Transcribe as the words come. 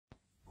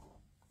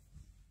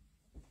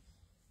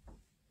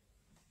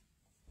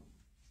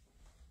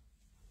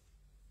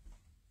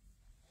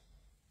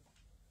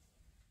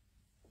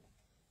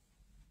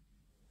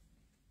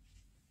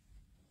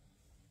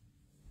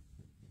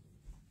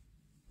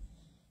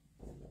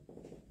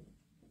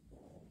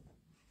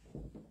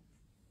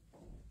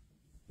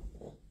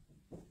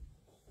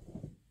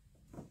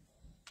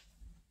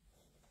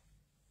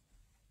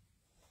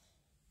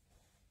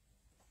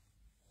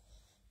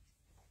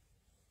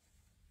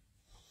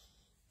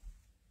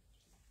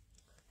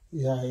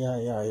Yeah.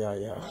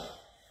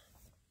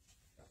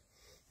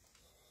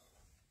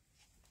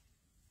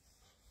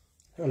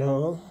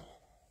 Hello.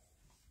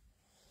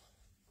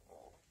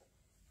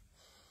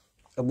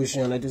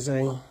 Abusian, let us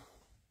say.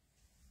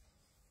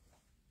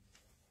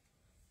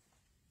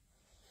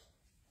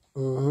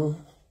 And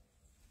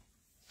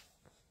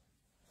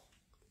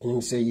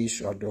him say you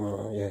should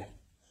yeah.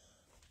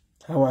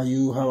 How are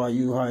you?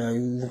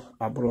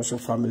 Abroso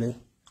family.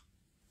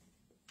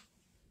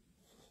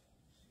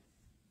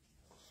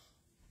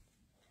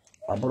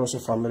 Abroso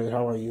family,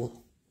 how are you?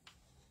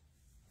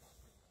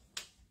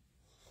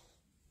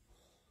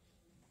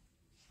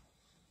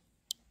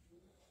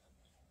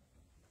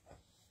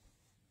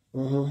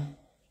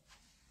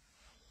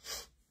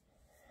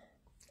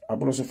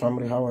 Abroso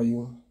family, how are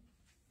you?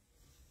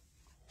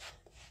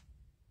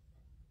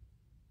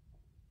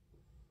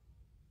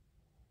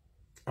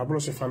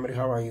 Abroso family,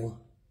 how are you?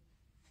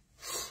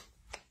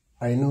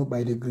 I know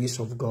by the grace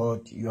of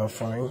God you are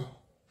fine.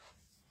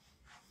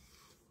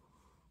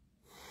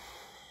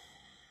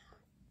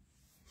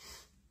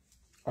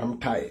 I'm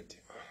tired.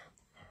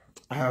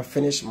 I have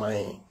finished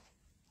my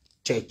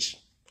church.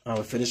 I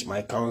will finish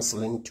my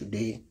counseling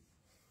today.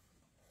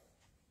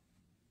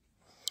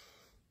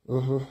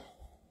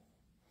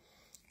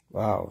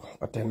 Wow,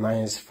 what a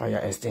nice fire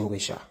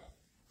extinguisher.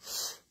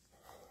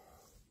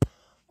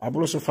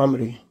 Abroso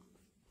family,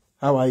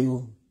 how are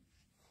you?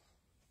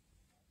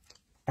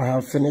 I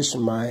have finished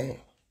my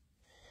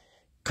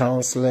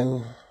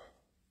counseling.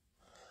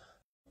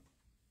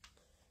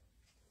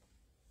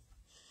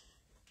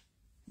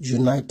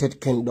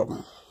 United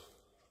Kingdom.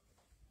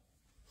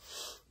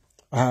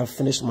 I have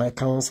finished my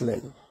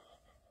counseling.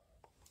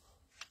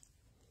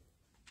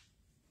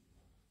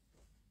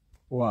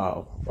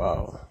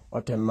 Wow.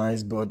 What a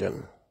nice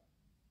building.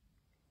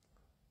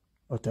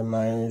 What a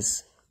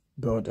nice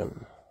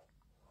building.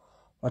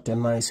 What a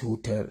nice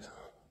hotel.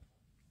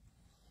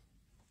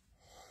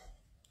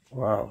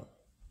 Wow.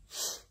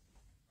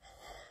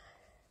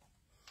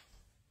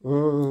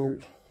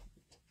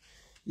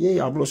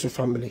 Yeah, Abroso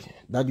family.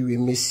 Daddy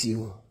will miss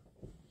you.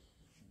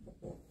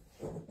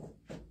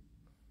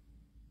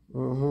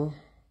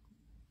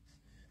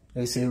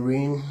 There's a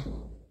rain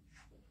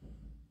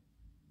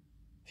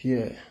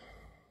here.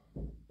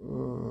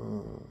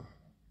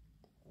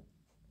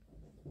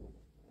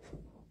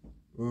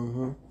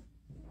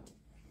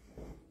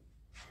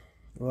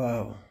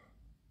 Wow.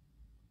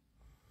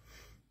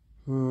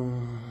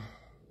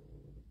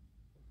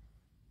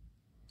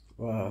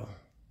 Wow.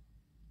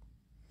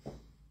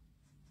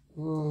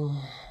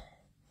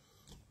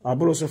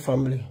 Abroso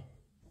family.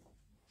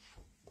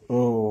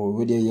 Oh,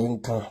 with a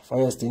young car,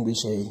 fire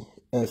extinguisher,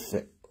 F.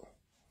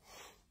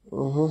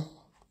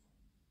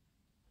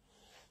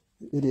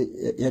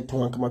 Yet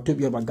one come to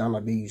be about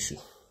Ghana be issue.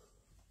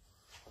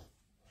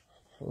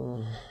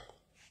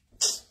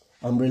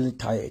 I'm really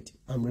tired.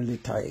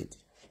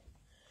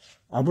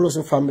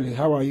 Abroso family,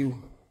 how are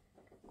you?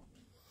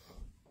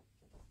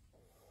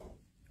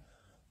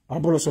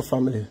 Abroso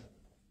family.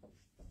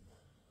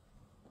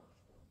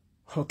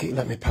 Okay,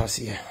 let me pass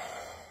here.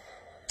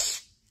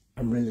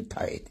 I'm really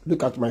tired.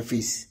 Look at my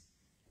face.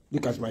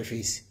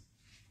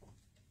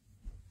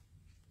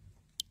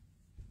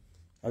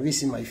 Have you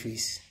seen my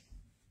face?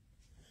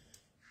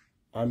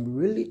 I'm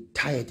really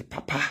tired,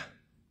 Papa.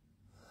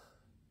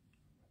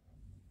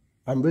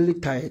 I'm really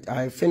tired.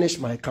 I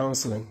finished my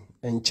counseling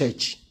in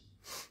church.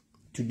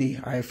 Today,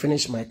 I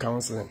finished my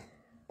counseling.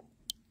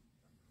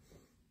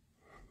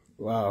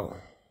 Wow.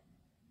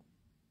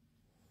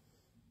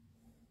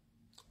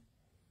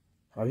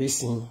 Have you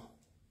seen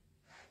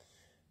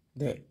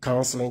the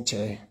counseling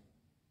chair?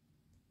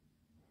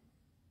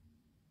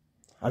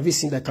 Have you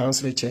seen the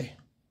counseling chair?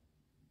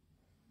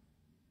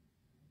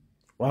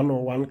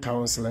 101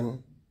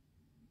 counseling.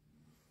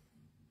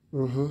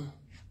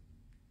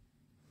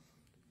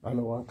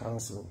 101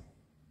 counseling.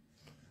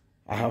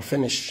 I have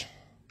finished.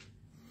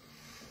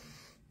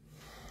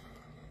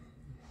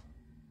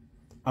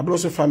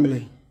 Abroso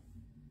family.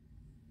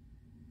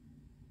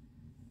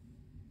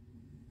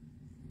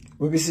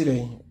 We be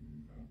sitting.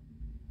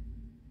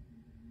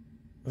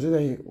 What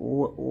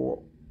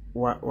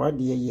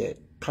do you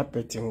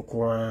carpet and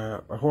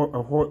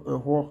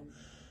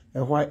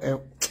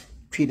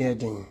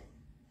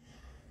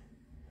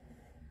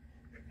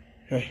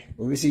Hey,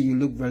 we see you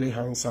look very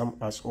handsome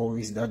as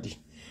always, Daddy.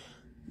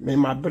 Me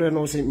my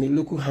breno say me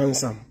look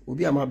handsome.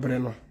 Obi my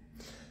breno.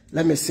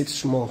 Let me sit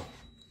small.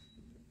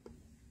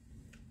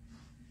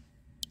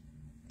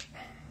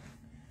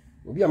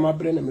 Obi my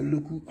breno me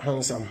look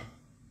handsome.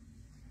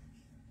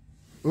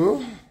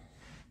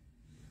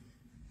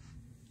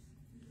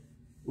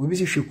 Obi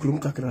si shukrum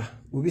kakra.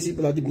 Obi si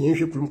Daddy bien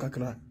shukrum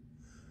kakra.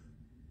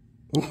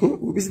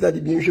 Obi si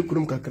Daddy bien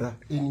shukrum kakra.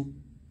 Eni.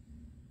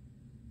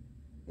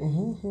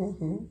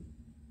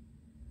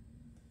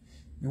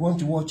 You want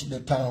to watch the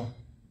town?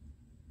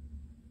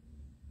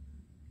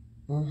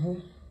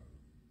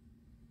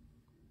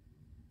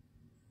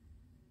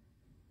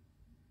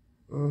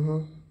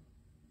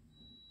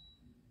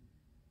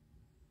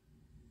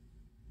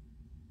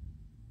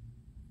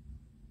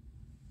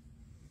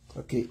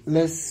 Okay,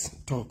 let's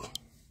talk.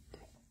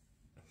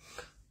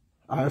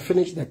 I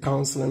finished the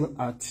counseling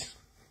at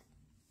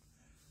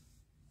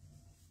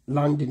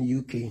London,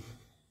 UK.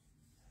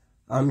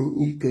 I'm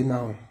in UK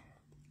now.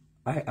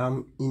 I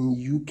am in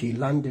UK,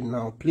 London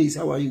now. Please,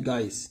 how are you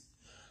guys?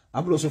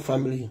 Abloso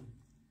family.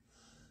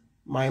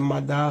 My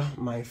mother,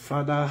 my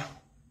father.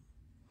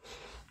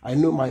 I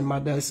know my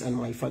mothers and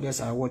my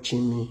fathers are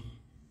watching me.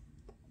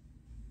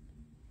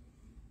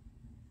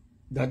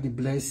 Daddy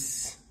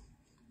bless.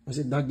 I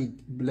said, Daddy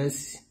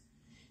bless.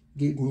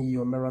 Give me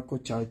your miracle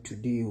child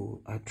today. Oh,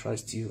 I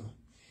trust you.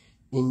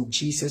 In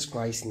Jesus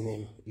Christ's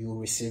name, you will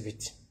receive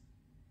it.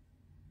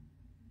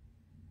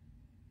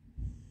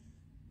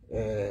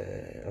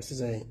 As I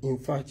say, in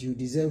fact, you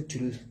deserve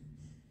to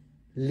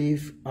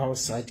live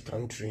outside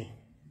country.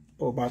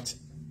 Oh, but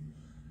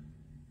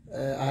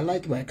I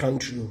like my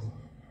country.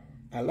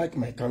 I like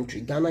my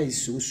country. Ghana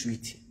is so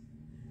sweet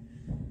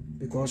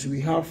because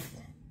we have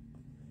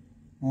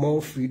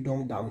more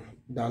freedom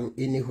than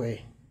anywhere.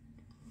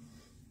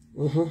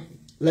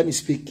 Let me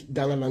speak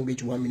Ghana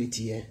language 1 minute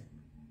here.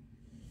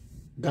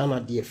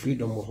 Ghana, dear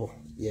freedom more.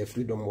 Yeah,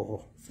 freedom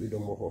more.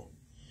 Freedom more.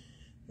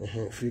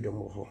 Freedom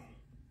more.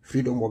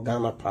 Freedom more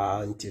Ghana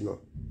Paaa, you know.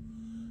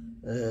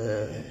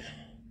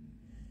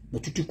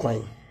 But to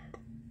coin,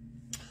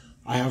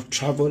 I have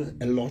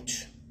traveled a lot.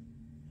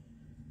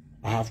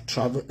 I have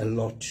traveled a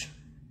lot.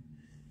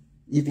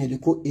 Even if you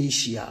go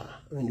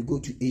Asia, when you go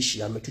to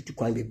Asia, I'm to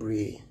coin be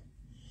brave.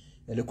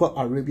 And you go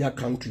Arabia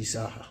countries.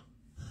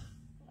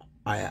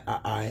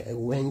 I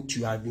went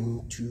to. I've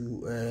been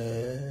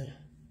to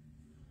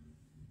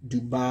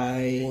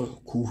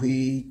Dubai,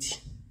 Kuwait,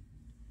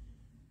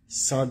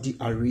 Saudi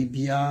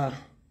Arabia.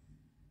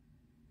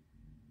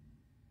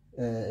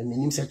 My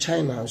name is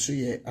China, so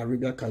yeah,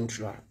 Arabia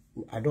country.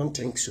 I don't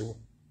think so.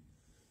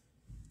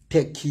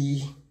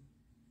 Turkey.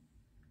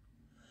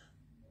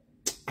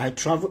 I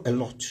travel a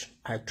lot.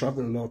 I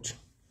travel a lot.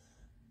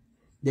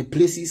 The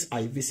places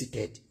I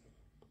visited.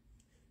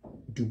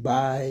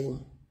 Dubai.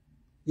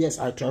 Yes,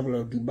 I travel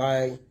to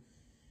Dubai,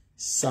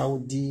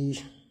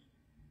 Saudi.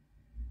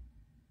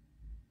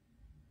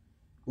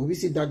 We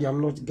see that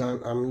I'm not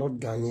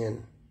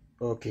Ghanaian.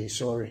 Okay,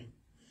 sorry.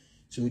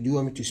 So do you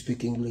want me to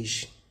speak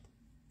English?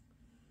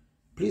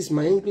 Please,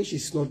 my English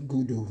is not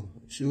good though.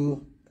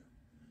 So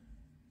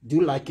do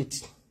you like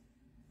it?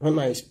 When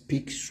I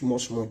speak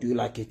small, do you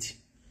like it?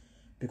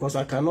 Because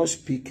I cannot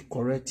speak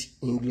correct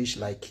English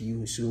like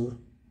you. So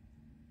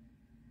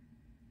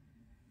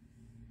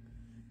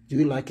do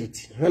you like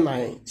it? When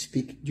I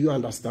speak, do you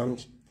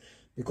understand?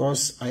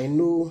 Because I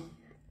know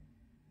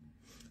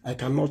I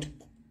cannot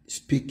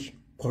speak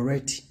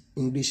correct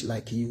English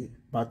like you.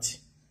 But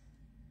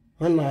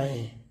when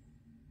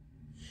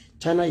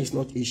China is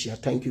not Asia.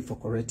 Thank you for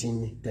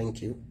correcting me.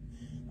 Thank you.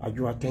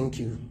 Ajua, thank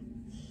you.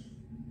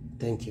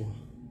 Thank you.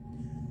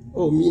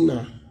 Oh,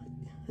 Mina.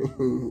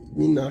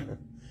 Mina,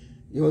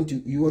 you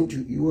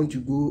want to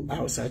go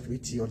outside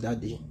with your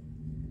daddy?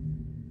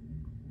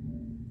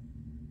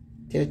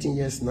 13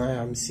 years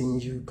now I'm seeing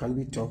you. Can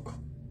we talk?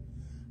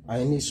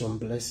 I need some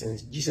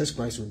blessings. Jesus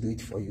Christ will do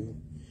it for you.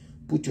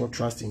 Put your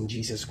trust in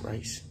Jesus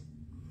Christ.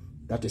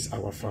 That is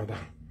our Father.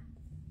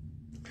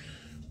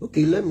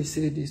 Okay, let me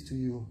say this to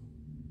you.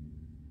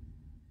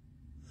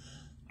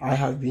 I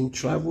have been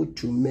traveled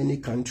to many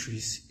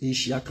countries,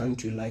 Asia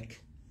country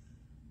like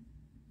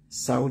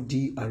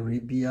Saudi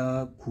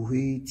Arabia,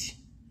 Kuwait,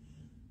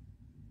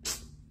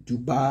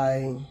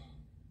 Dubai,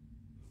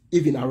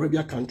 even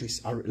Arabia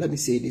countries. Let me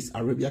say this,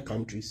 Arabia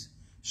countries.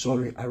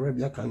 Sorry,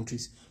 Arabia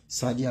countries.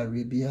 Saudi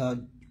Arabia,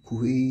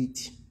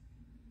 Kuwait,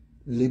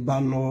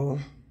 Lebanon,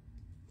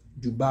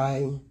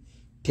 Dubai,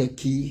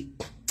 Turkey,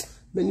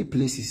 many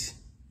places.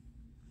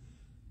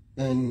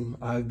 And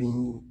I've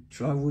been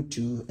traveled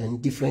to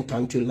different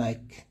countries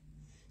like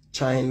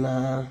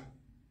China,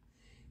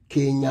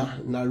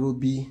 Kenya,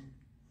 Nairobi,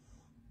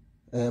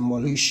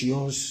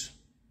 Mauritius,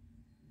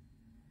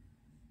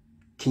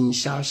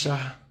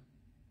 Kinshasa,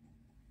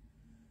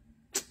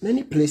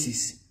 many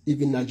places,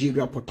 even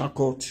Nigeria, Port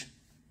Harcourt,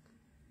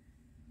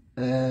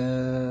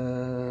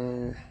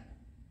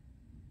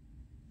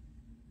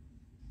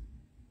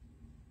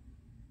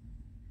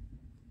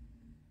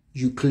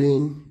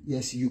 Ukraine,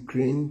 yes,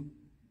 Ukraine,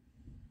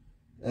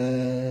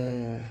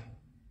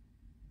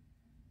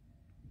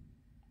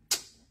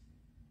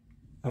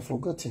 I've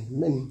forgotten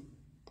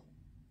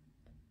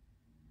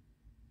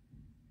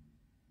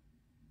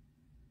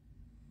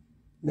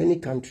many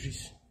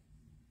countries.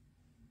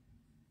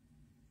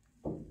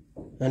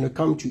 When you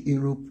come to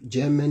Europe,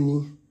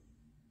 Germany,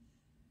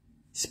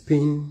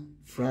 Spain,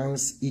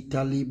 France,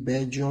 Italy,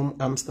 Belgium,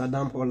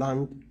 Amsterdam,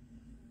 Holland,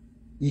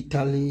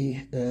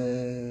 Italy,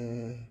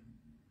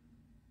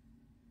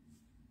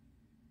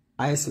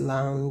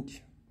 Iceland,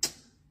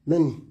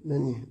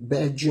 many,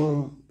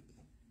 Belgium,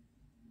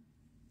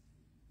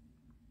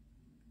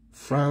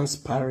 France,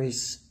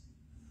 Paris,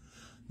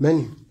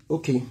 many.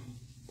 Okay.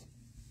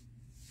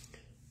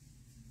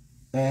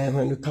 And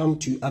when you come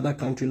to other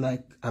countries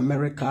like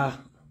America,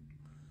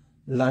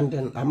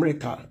 London,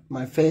 America.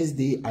 My first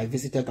day I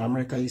visited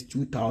America is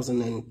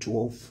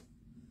 2012.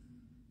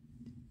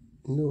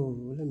 No,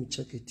 let me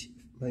check it.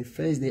 My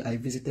first day I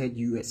visited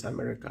US,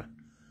 America.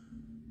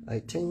 I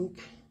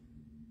think,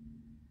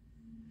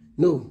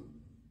 no,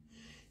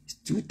 it's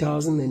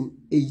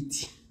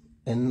 2008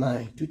 and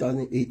 9.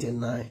 2008 and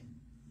 9.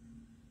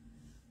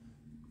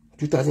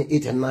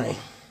 2008 and 9.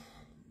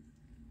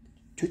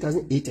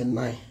 2008 and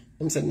 9.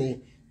 I'm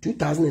saying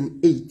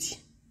 2008.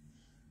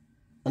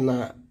 And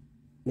I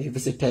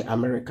visited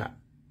America.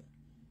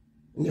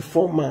 In the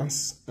 4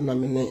 months, and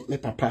I'm in my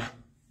papa,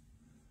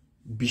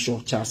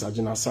 Bishop Charles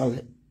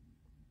Ajinasale,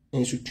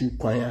 and so 2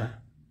 kwaya.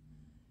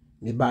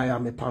 Me buy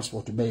my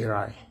passport to be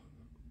right.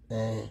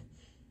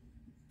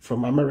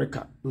 From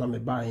America, na me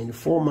buy in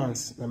 4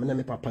 months, na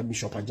me papa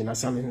Bishop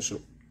Ajinasale, so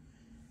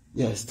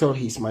yes, still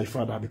he's my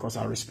father because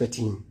I respect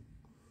him.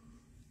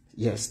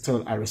 Yes,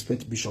 still I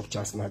respect Bishop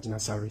Charles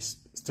Ajinasale.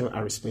 Still I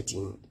respect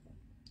him.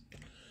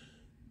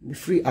 Me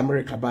free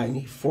America by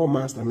ni 4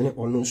 months na me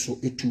ono so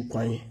 2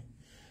 kwan e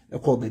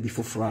call baby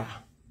fofra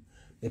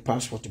the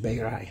passport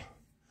be right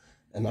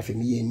and afi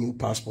me a new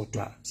passport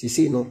to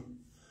see no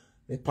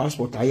the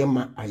passport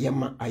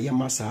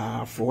ayama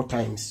sa 4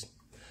 times.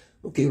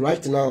 Okay,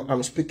 right now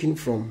I'm speaking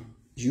from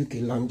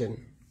UK, London.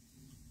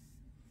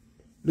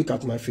 Look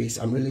at my face,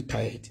 I'm really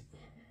tired.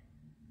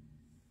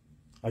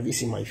 Have you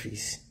seen my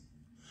face?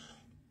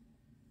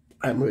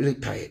 I'm really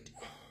tired.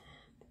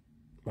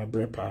 My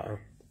breath Paaa.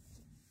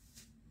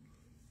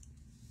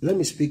 Let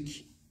me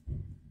speak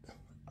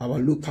our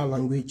local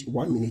language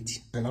 1 minute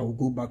and I will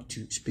go back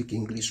to speak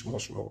English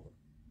once more.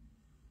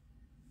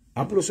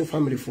 Abroso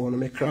family for no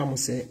me kram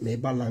say me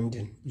ba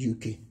London,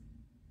 UK.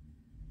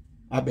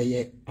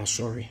 Abeye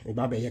sorry, me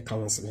ba beye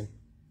counseling.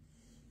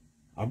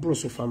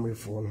 Abroso family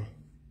for no.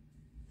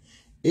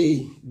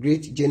 Hey,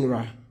 great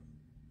general.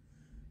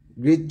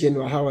 Great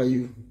general, how are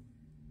you?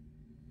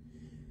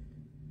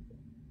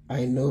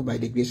 I know by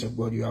the grace of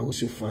God you are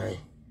also fine.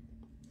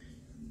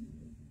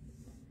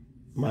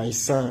 My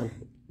son,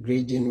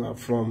 great general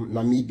from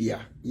Namibia,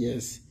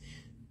 yes.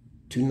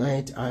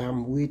 Tonight I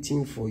am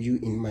waiting for you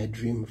in my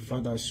dream,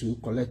 Father, to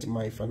collect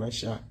my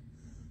financial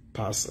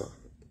parcel.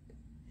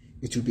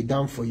 It will be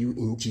done for you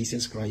in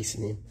Jesus Christ's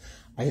name.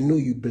 I know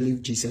you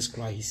believe Jesus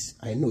Christ.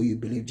 I know you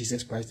believe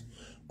Jesus Christ.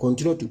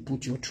 Continue to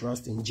put your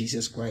trust in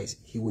Jesus Christ.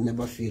 He will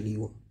never fail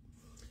you.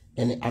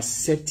 And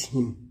accept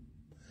him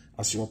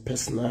as your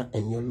personal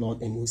and your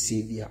Lord and your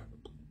Savior.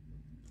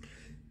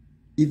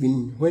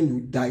 Even when you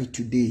die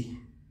today,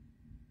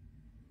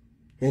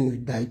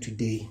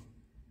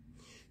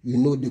 you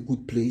know the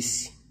good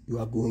place you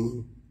are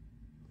going.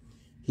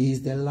 He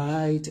is the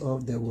light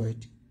of the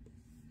world.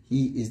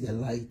 He is the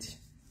light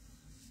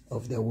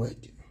of the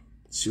world.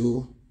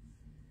 So,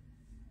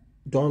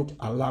 don't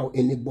allow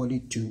anybody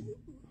to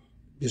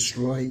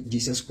destroy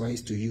Jesus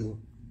Christ to you.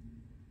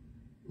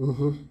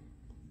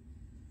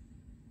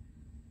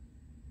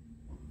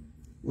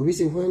 We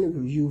say, when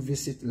will you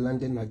visit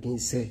London again?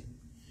 Say,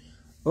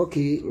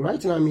 okay,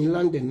 right now I'm in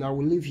London. I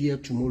will leave here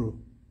tomorrow.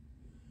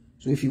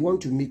 So if you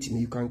want to meet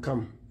me, you can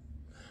come.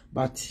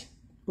 But,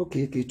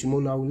 okay,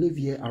 tomorrow I will leave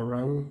here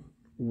around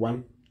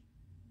 1.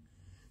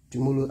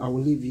 Tomorrow I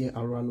will leave here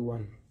around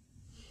 1.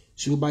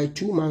 So by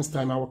 2 months'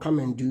 time, I will come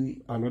and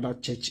do another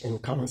church and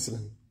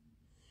counseling.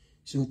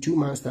 So 2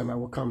 months' time, I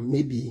will come,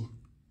 maybe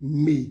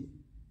May.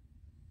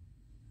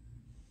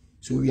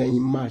 So we are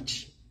in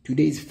March.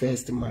 Today is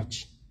 1st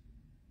March.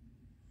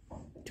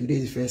 Today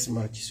is 1st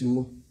March.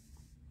 So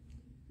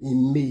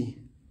in May,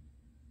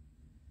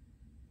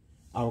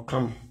 I'll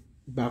come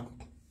back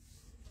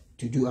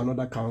to do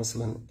another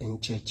counseling in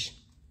church.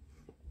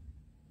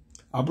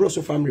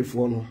 Abroso family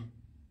for no.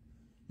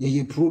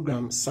 Ye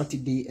program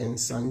Saturday and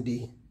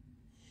Sunday.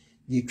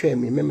 Ye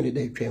came, remember the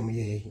day came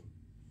ye.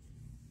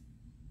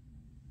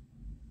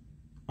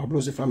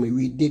 Abroso family,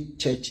 we did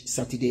church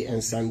Saturday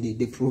and Sunday.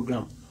 The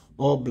program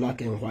all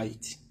black and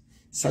white.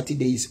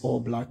 Saturday is all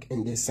black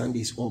and then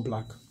Sunday is all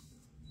black.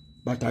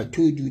 But I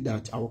told you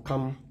that I will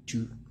come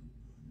to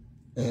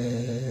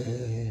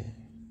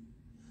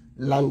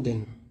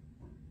London,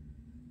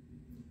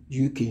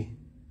 UK.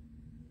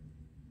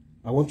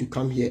 I want to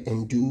come here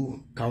and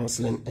do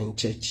counseling and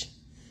church.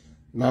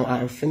 Now I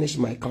have finished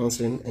my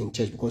counseling and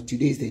church because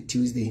today is the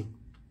Tuesday.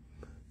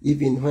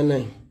 Even when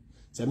I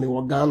say me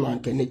Ghana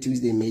and can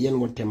Tuesday me yen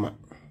wotema.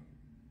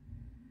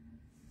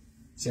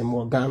 Say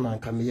me Ghana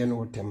and can me yen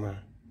wotema.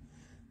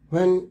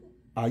 When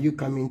are you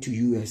coming to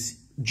US?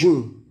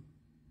 June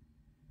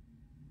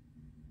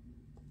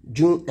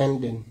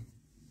ending.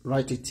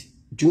 Write it.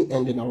 June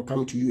ending I will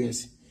come to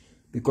US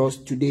because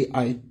today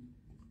I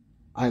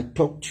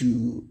talked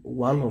to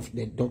one of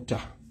the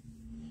Dr.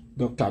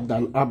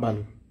 Dan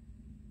Aban.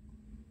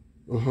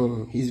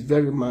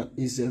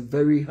 He's a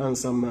very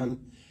handsome man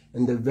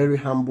and a very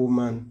humble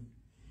man.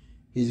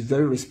 He's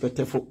very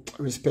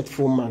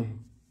respectful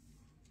man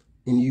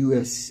in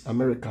US,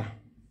 America.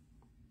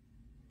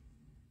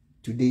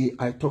 Today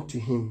I talked to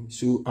him,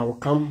 so I will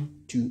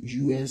come to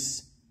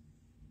US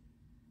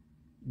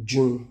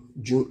June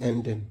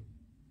ending.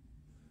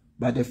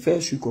 By the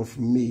first week of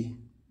May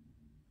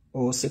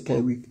or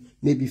second week,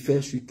 maybe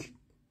first week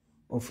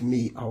of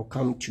May, I'll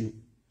come to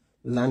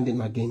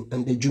London again,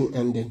 and the June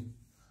ending,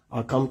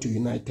 I'll come to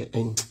United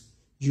and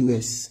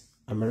US,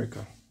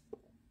 America.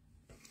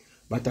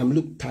 But I'm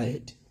look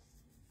tired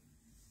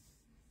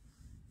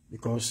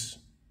because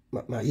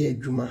my year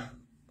Juma,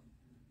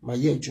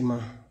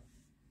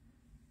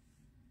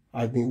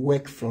 I've been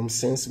work from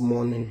since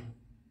morning,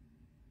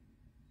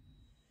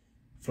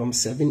 from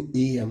 7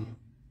 a.m.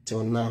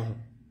 till now.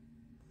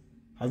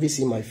 Have you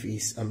seen my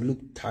face? I'm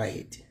look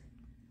tired.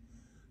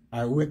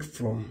 I work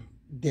from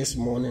this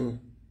morning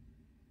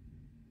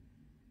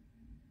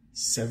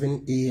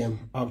 7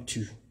 a.m. up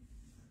to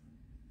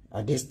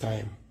at this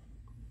time.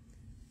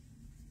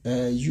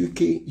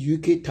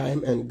 UK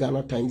time and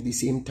Ghana time the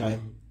same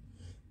time.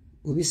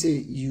 We say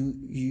you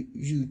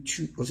you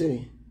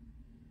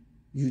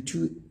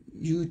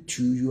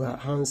are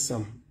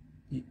handsome.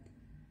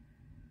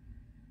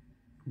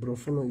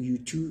 Brofono,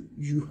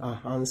 you are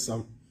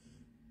handsome.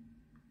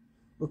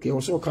 Okay,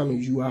 also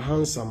can you are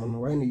handsome, and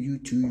when you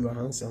are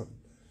handsome.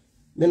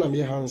 Then I'm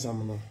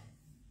handsome no.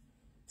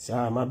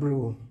 Sir, my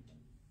bro.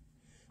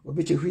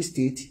 Which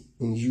state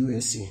in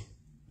USA?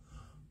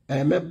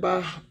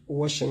 Remember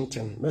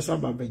Washington, Mesa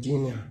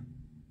Virginia.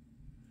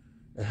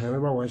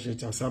 Remember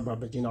Washington, Saba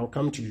Virginia. I'll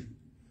come to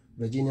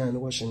Virginia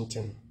and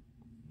Washington.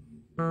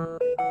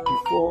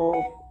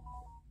 Before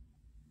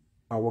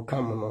I will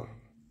come, no,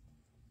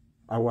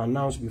 I will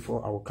announce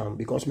before I will come,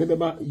 because maybe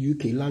about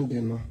UK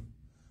London, no,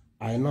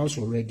 I announced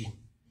already.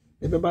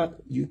 Maybe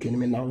about UK, I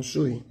announce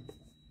so.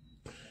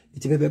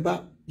 It's maybe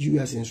about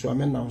US, and so I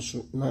announce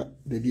na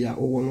baby I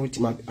want no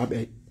team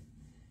abe.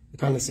 You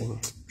can't say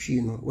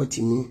she know what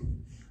to me.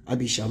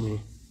 Abishami.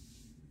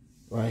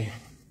 Why?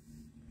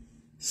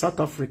 South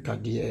Africa,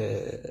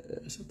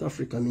 South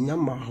Africa,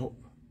 Minyamba,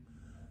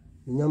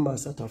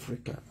 South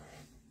Africa.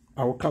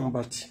 I will come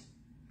back.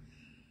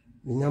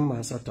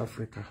 Minyamba, South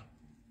Africa.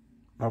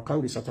 I'll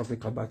come to South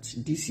Africa, but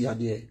this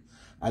year,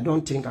 I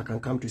don't think I can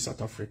come to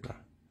South Africa.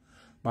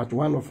 But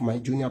one of my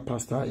junior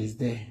pastor is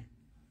there.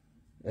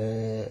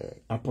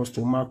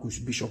 Apostle Marcus,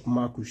 Bishop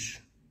Marcus.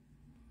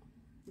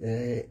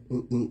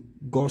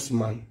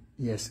 Gosman.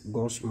 Yes,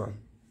 Gosman.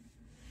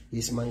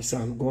 He's my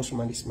son.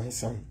 Gosman is my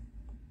son.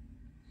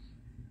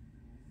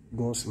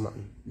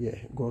 Gosman. Yeah,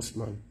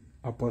 Gosman.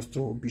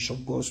 Apostle Bishop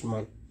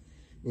Gosman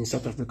in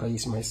South Africa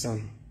is my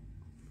son.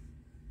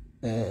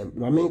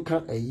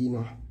 Ramenka, you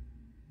know.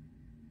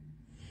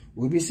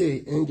 We be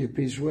say, Angel,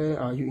 please, where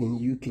are you in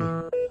UK?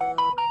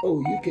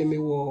 Oh, UK me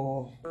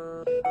war.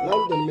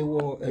 London me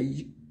war.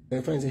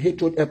 Friends,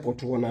 Heathrow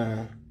Airport one.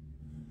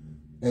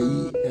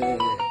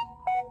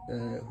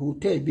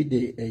 Hotel be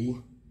the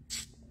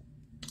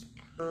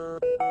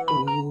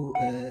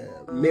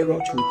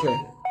Merot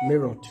Hotel,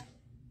 Merot.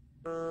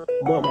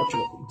 More much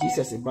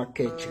Jesus is back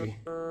actually.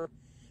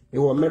 We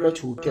were Merot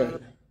Hotel.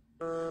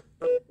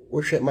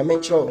 We should my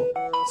mentor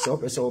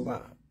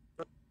sober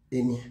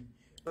in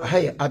a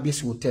higher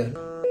Abyss Hotel.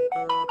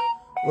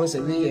 Once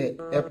a year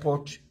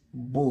airport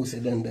both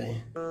then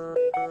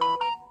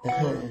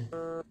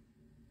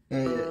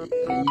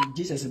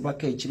Jesus is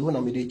back actually when I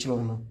made a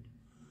children.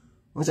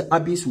 Once a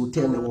Abyss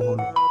Hotel never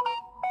home.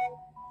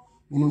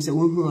 You know, say,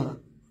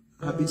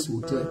 Abyss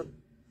Hotel.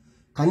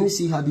 Can you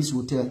see Abyss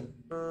Hotel?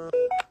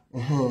 The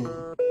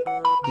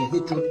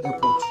Heathrow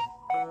Airport.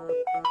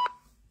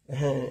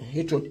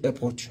 Heathrow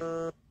Airport.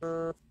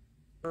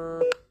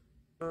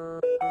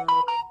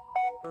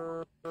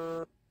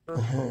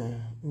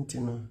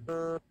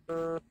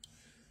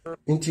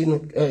 Intino,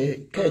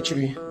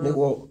 Catchery,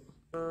 Nego,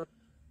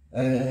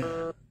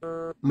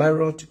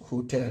 Marriott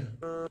Hotel.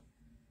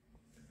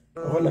 I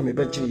want to be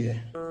better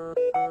here.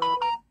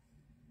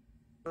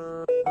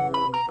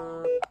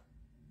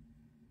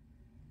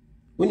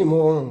 Any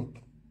more?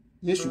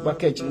 Yes, you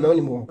back at no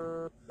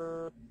anymore.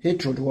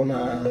 Hatred one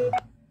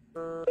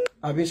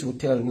Abyss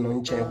Hotel,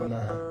 no chair,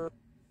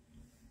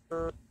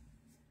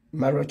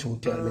 Marriott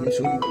Hotel.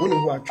 So, only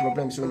what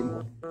problems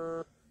anymore.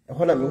 I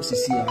want to go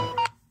see.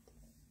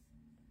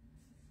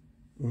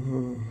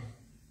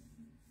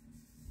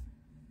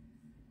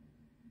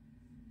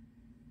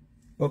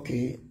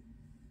 Okay,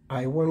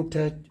 I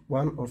wanted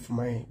one of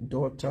my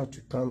daughter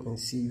to come and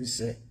see you,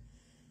 say,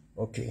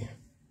 okay.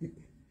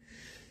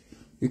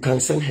 You can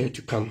send her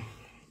to come.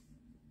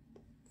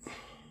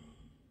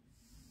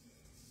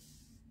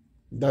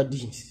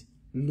 Daddy's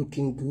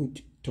looking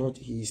good. Thought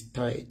he is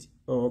tired.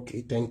 Oh,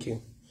 okay, thank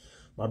you.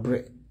 My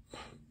brother,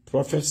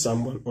 Prophet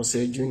Samuel or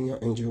say Junior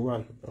and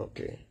J1.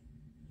 Okay.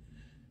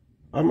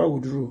 Ama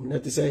Woodrow,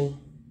 let's say.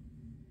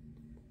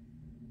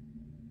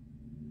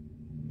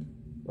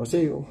 I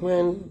say,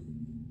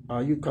 when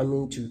are you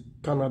coming to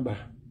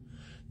Canada?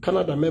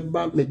 Canada, my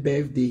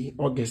birthday,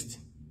 August.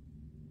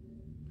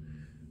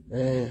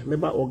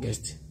 Maybe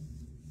August,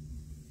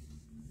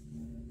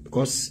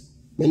 because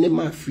many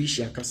my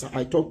freshia. Akasa,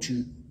 I talked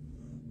to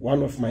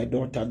one of my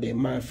daughter, the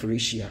my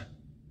freshia.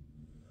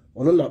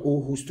 Onona o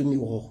host to me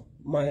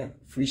my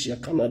freshia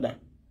Canada.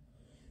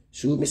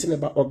 So me say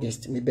about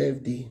August, my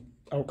birthday.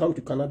 I'll come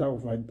to Canada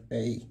with my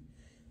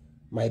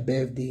my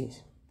birthday.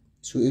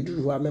 So you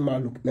do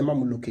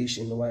remember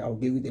location. Why I'll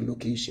give you the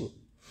location.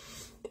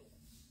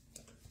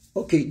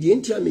 Okay, the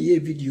entire me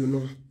video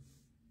no.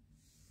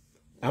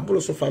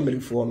 Abroso family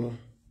for no.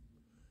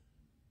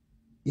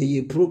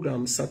 Ye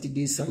program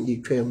Saturday,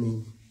 Sunday, 12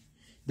 me.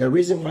 The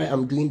reason why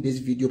I'm doing this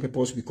video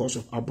purpose because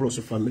of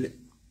Abroso family.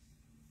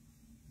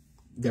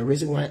 The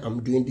reason why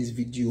I'm doing this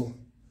video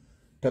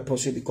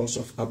purposely because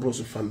of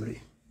Abroso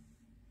family.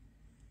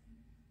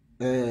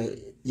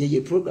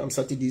 Ye program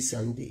Saturday,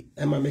 Sunday.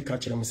 Emma make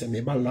catch them say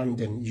me ba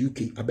London,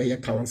 UK,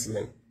 abeya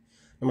counseling.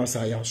 Emma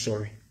say I'm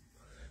sorry.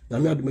 Na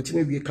me admit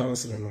we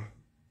counseling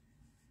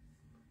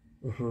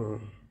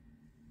no.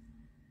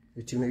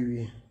 It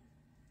may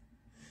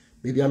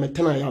maybe I'm a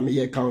tenor, I'm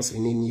a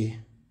counseling in ye.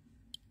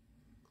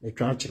 A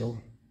crutch.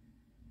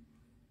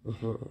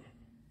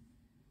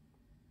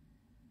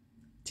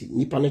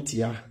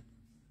 Nipanetia,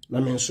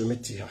 Lamen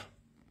Sumetia.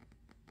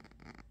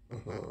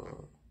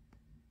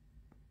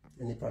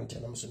 Nipantia,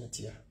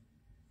 Sumetia.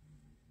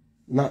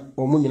 Na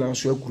Omunina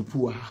show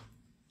Grupua.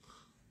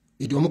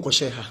 Idomoko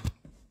Sheha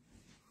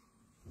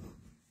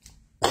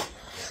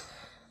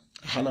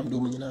Hanam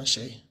Dominina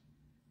Shay.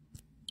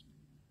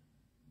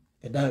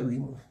 A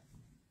diary.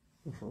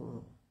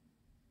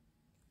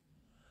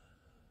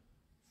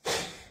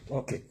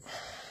 Okay.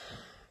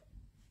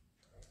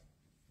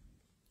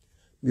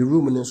 The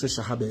room in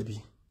social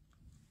baby.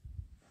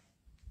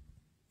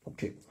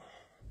 Okay.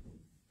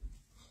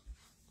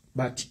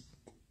 But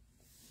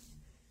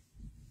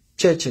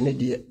church in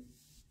the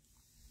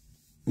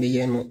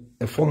me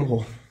a form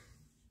ho.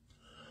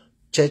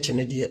 Church in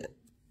the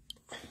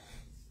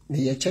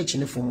me church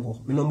in the form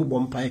ho. Me no mo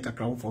bompai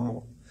kakra form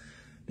ho.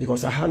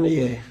 Because I had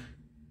a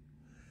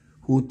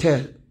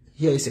hotel.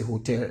 Here is a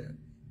hotel.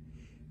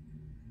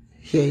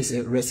 Here is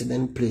a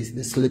resident place,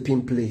 the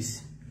sleeping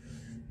place.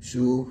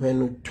 So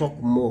when you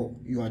talk more,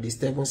 you are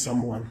disturbing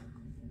someone.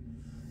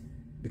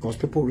 Because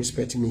people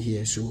respect me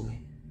here, so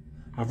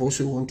I've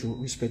also want to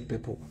respect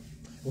people.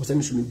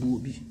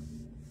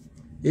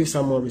 If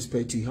someone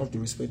respects you, you have to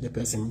respect the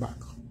person back.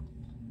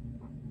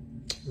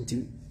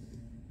 Until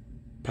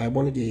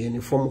Paabone de any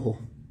form ho,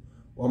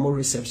 or more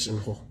reception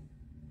ho,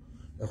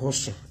 a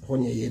host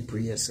when you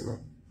prayers no.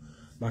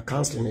 But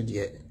counseling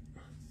the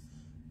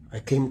I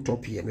came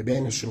top here, maybe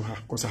I show her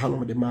because I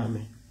have the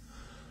mommy.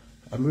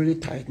 I'm really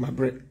tired, my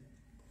bread.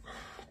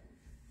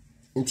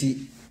 Until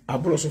I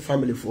brought some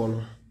family for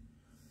no.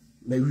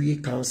 Maybe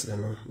counselor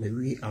no,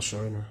 maybe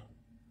assure no.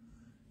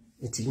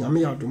 Until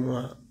Nami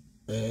Aduma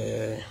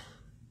a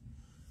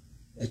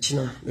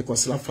China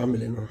because la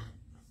family no.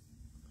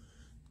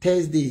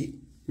 Thursday,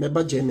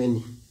 maybe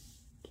Germany.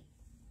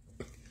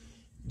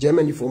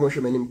 Germany for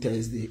motion name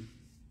Thursday.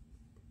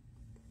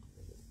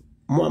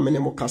 More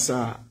menemo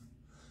Akasa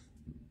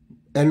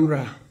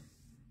Enra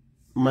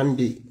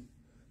Monday.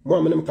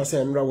 More menemo Akasa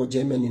Enra wo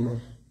Germany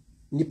no.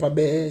 Nipa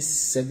be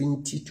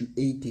 70 to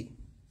 80.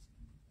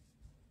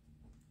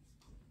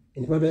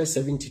 Nipa be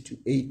 70 to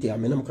 80.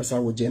 Menemo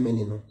Akasa wo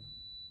Germany no.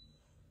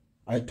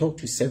 I talked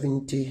to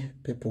 70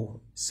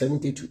 people,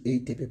 70 to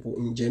 80 people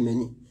in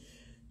Germany.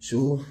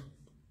 So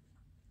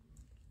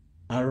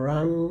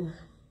around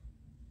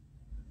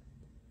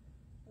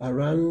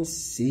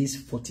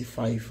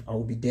 6:45 I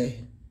will be there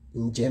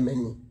in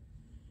Germany.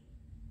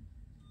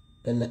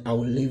 Then I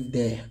will live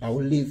there. I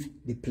will leave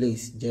the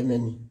place,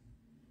 Germany,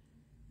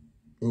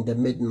 in the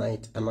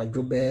midnight. And I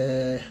go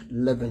by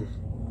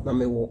 11. Now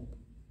me walk.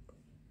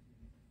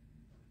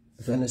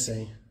 If I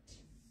say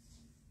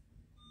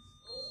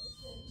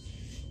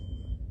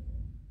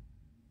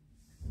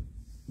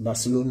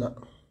Barcelona.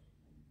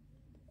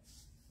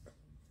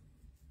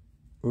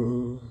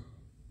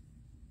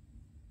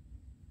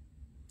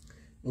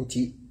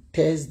 Until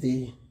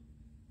Thursday.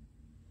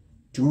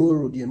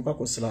 Tomorrow,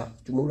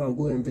 tomorrow I'll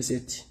go and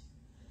visit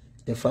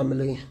the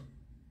family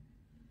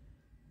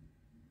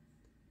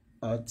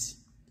at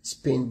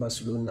Spain,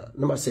 Barcelona.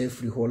 Number say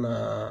free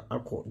hona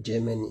ako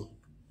Germany.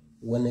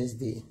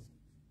 Wednesday,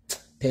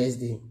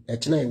 Thursday.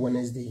 Actually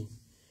Wednesday.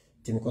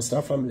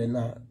 Timikosta family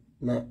na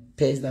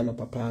Thursday na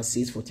Paaa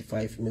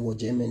 6:45. Me wo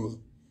Germany.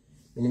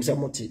 Me nimsa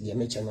moti the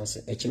mention as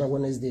actually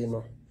Wednesday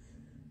no.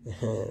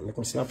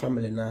 Mikosta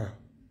family na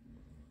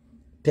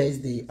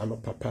Thursday and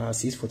Paaa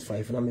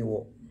 6:45 na me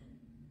wo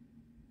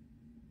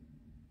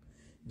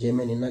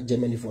Germany, not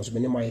Germany for so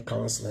many my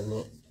counselor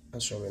no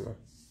sorry no.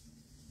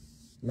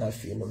 Na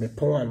fi no me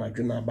pon na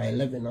dwena by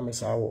 11 na me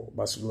sa wo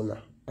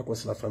Barcelona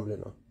akosla family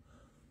no.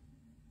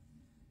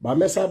 Ba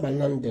me sa ba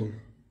London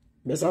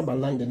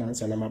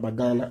ansa na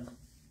mabagana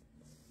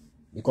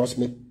because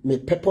me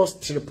purpose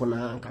trip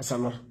na Akasa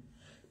no.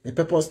 Me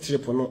purpose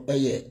trip no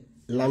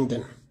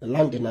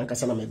London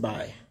Akasa na me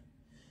buy.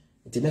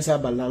 It me sa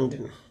ba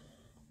London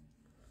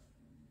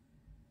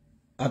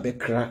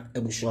abekra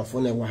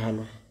ebusuafo na ewa ha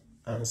no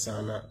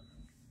ansana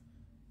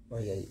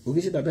oye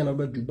obi se da be na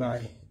ba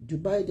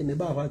Dubai de me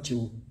ba wa chi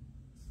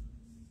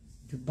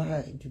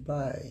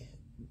Dubai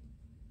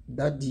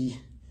daddy,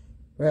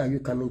 where are you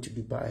coming to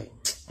Dubai?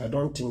 I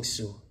don't think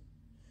so.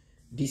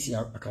 This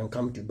year I can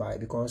come to Dubai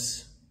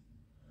because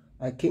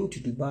I came to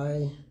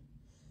Dubai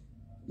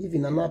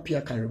Even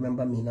Nanapia can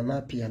remember me.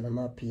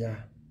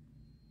 Nanapia.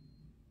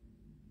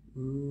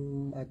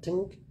 I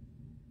think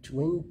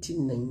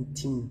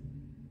 2019.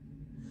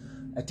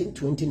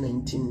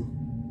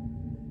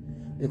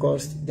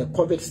 Because the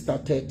COVID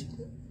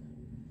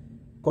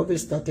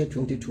started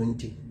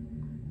 2020.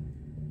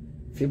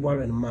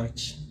 February and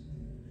March.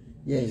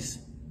 Yes,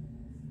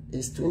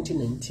 it's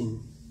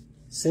 2019.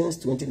 Since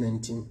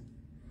 2019.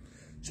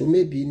 So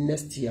maybe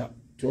next year,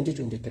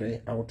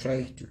 2023, I will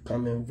try to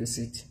come and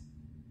visit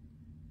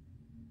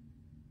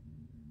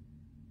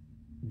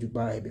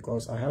Dubai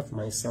because I have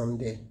my son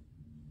there.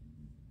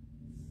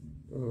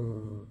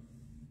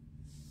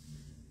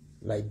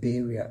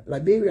 Liberia,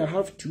 I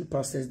have 2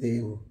 pastors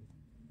there.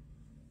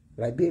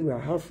 Liberia, I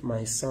have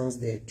my sons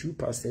there, 2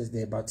 pastors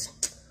there, but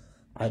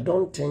I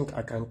don't think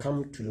I can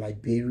come to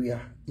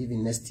Liberia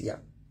even next year.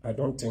 I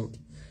don't think.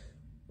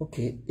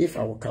 Okay, if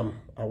I will come,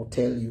 I will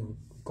tell you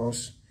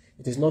because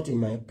it is not in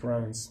my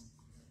plans.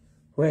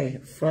 Where?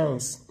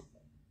 France,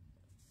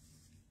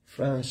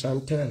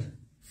 Chantel,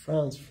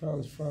 France.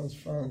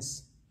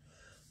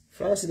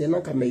 They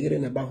not come here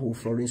in about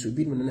Florence.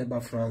 Obinim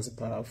about France,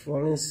 Paaa.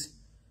 Florence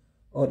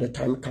all the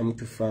time come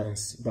to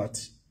France,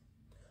 but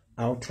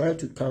I'll try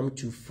to come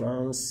to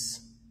France.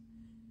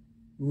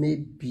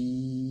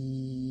 Maybe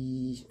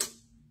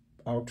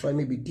I'll try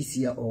maybe this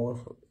year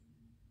or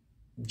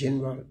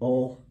January,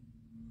 or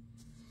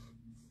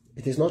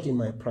it is not in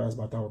my plans,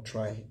 but I'll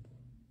try.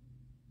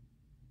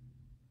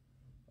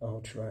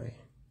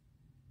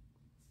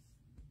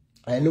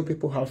 I know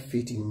people have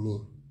faith in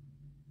me.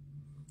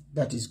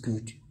 That is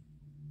good.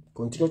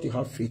 Continue to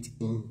have faith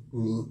in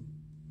me.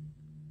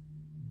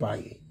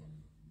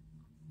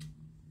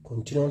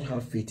 Continue to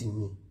have faith in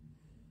me.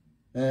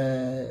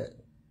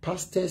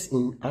 Pastors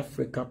in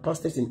Africa,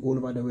 pastors in all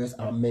over the world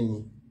are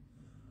many.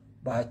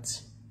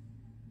 But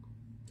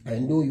I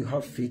know you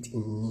have faith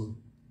in me.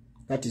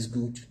 That is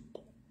good.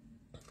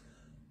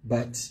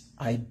 But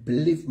I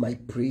believe my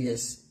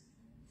prayers,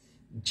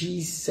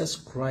 Jesus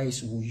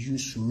Christ will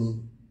use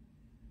me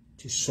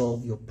to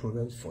solve your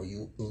problems for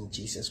you in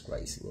Jesus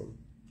Christ's name.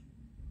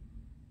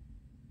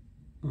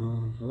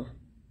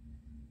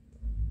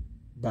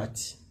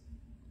 But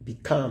be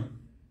calm.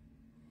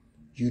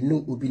 You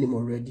know Obinim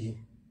already.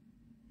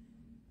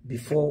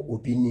 Before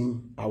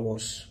Obinim, I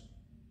was,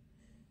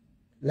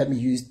 let me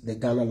use the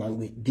Ghana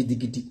language, gidi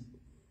gidi.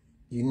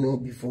 You know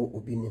before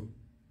Obinim.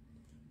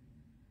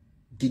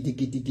 Gidi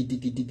gidi gidi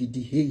gidi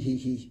gidi,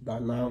 hey.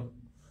 But now,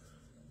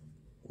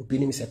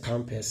 Obinim is a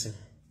calm person.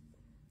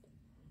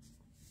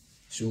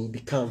 So be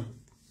calm.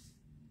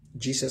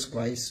 Jesus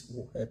Christ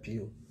will help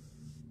you.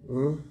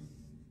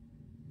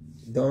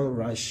 Don't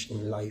rush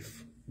in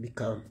life. Be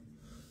calm.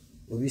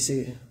 We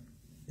say,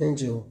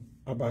 Angel,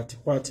 about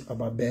what?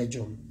 About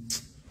Belgium.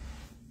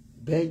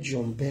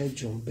 Belgium.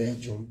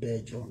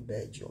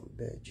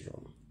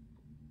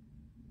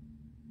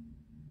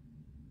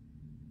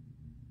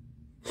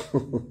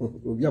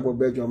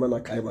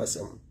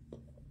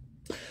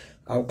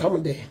 I'll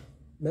come there.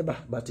 Maybe,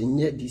 but in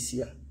yet this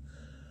year.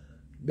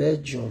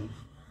 Belgium.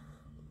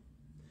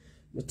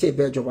 Me take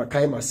Belgium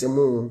akai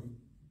masemo.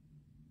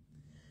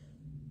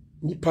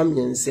 Nipa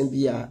miense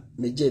bia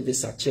meje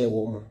visa che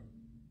wo mo.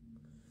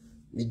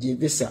 Meje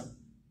visa.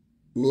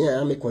 Me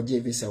a me kwaje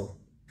visa wo.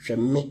 Hwe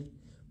me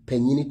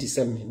panyini ti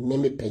se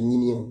me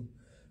panyini o.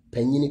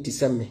 Panyini ti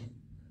se me.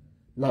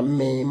 Na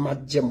me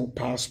magye mo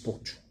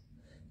passport.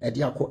 E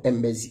di akọ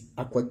embassy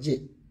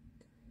akwaje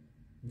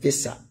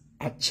visa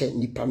ache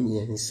nipa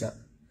miensa.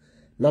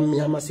 Na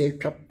me ama se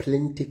twa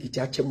plane ticket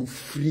ache mo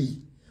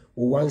free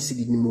o 1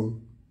 cedi ni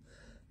mo.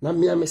 Na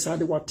me ama sa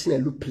de watena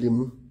luple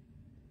mu.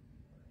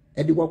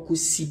 E de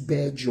wakosi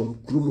Belgium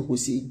krum ho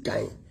se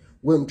gan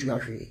wantu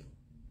ahwe.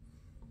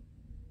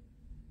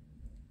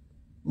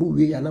 Mu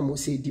we ya na mo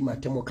se di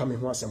matemo ka me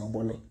ho asem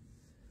bone.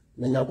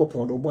 Na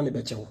nyakopon do bone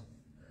be chewo.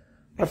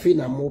 Afi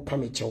na mo pa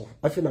me chewo.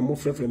 Afi na mo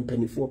frefre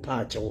mpanifo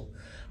pa chewo.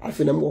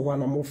 Afi na mo ho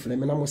na mo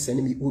frem na mo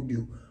send me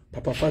audio.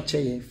 Papa fa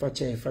cheye.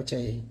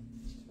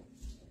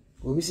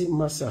 We see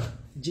Massa,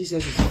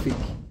 Jesus is fake.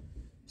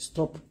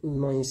 Stop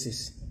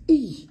nonsense.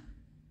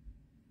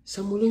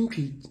 Samuel,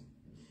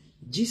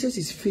 Jesus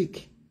is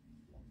fake.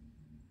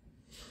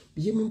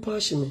 Be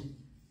passion.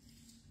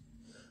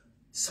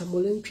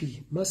 Samuel,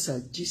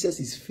 Massa, Jesus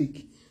is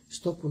fake.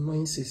 Stop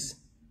nonsense.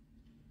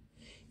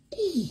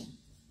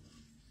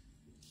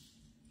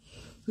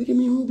 What do you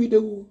mean who be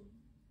the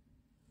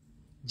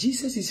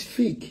Jesus is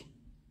fake.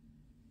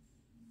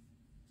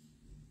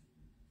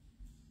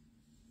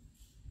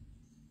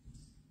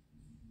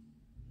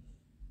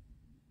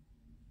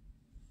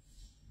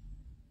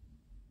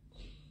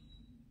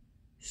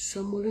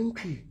 Samuel,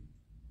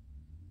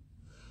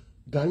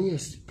 Daniel,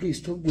 please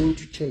stop going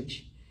to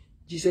church.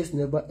 Jesus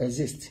never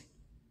exists.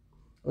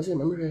 I say,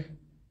 Mamma.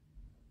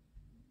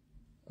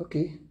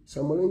 Okay,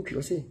 Samuel,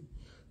 I say,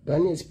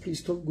 Daniel, please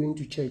stop going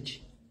to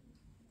church.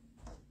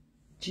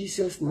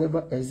 Jesus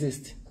never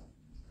exists.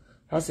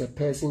 As a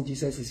person,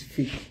 Jesus is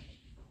fake.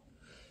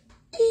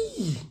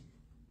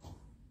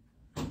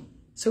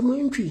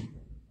 Samuel,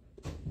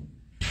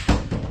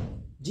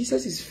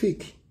 Jesus is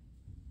fake.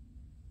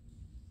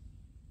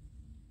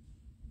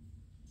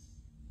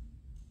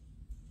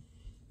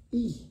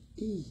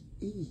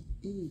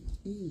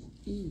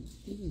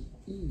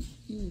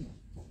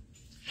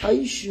 Are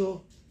you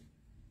sure?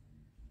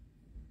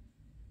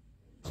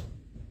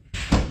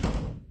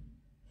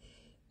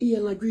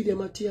 Ian agreed with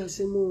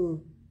Matthias.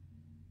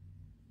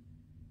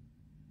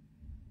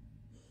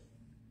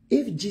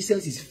 If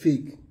Jesus is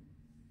fake,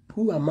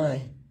 who am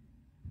I?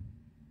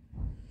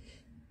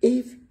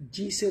 If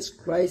Jesus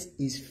Christ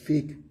is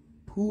fake,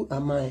 who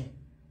am I?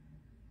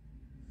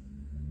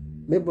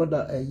 My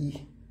brother,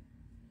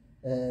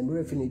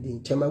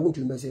 Chama, I want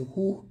to say,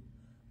 who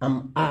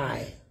am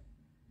I?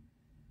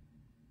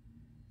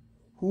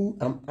 Who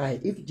am I?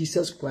 If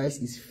Jesus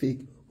Christ is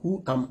fake,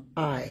 who am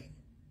I?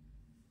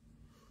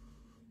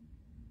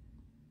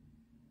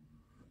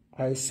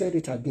 I said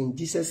it again.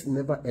 Jesus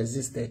never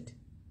existed.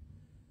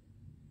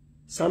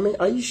 Sammy,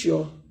 are you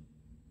sure?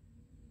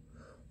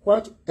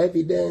 What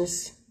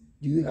evidence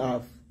do you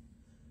have?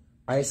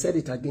 I said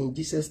it again.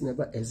 Jesus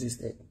never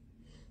existed.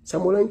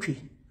 Samuel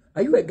Entry,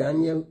 are you a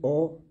Ghanaian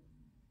or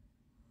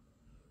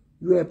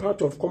you are a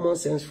part of Common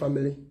Sense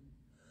family?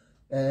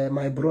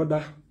 My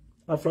brother,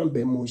 Afram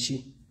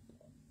Bemoshi.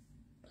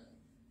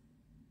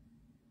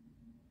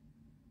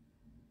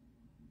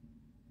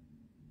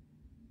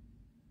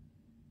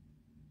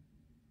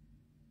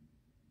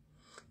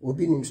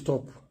 Obinim,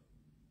 stop.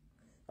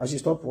 I should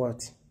stop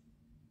what?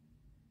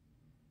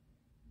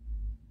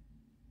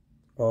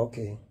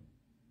 Okay.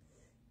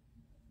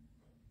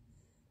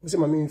 What's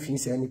my main thing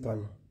say any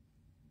pan?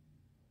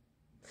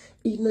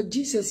 In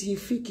Jesus, ye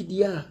fake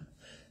dia.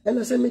 And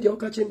I said, me the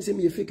catch him say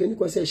me fake, and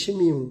you say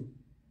shimmy.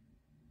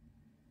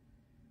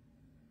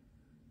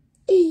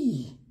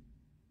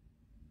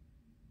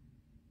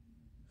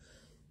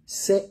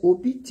 Say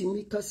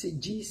Obitimika say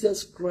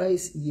Jesus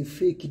Christ ye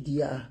fake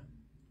dia.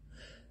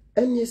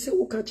 And you say,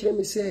 who catch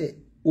him say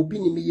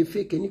Obinim ye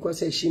fake, and you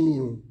say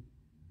shimmy.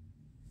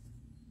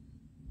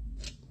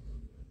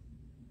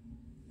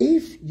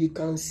 If you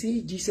can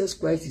say Jesus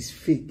Christ is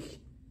fake,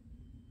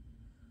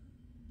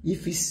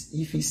 if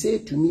he say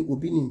to me,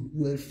 Obinim,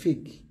 you are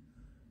fake,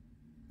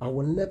 I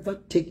will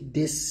never take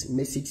this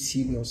message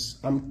serious.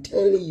 I'm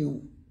telling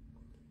you.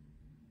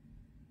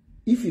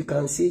 If you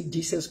can say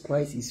Jesus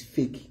Christ is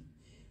fake,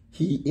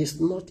 he is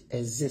not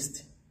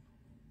exist.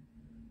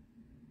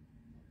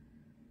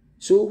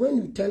 So when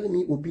you tell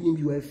me, Obinim,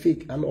 you are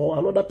fake, and or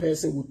another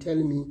person will tell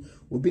me,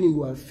 Obinim,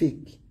 you are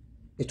fake,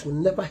 it will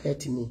never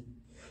hurt me.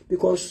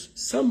 Because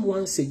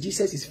someone say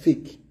Jesus is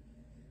fake.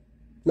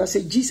 Now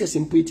say Jesus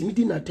in poet me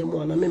didn't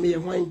tell and I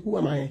who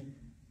am I?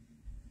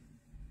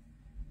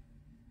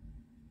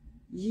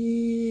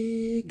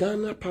 Ye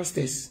Ghana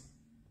pastors.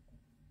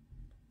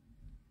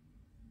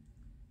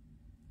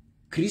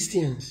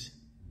 Christians,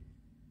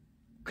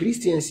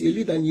 you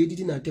leader and you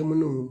didn't tell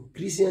no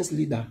Christians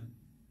leader.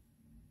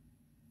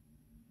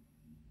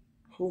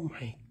 Oh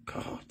my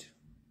God.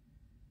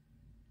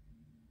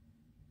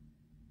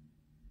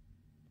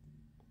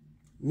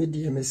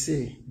 Me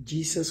say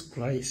Jesus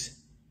Christ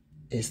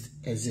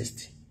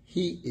exists.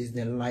 He is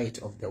the light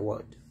of the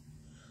world.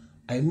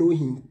 I know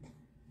him.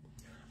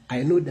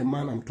 I know the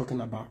man I'm talking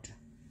about.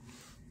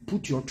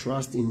 Put your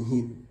trust in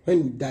him.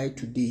 When you die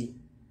today,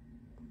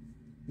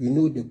 you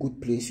know the good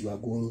place you are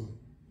going.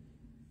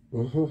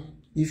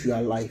 If you are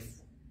alive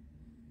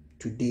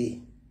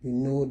today, you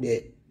know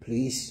the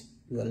place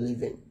you are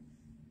living.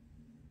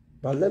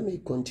 But let me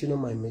continue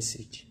my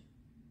message.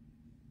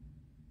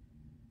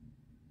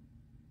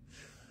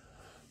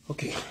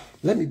 Okay,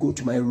 let me go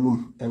to my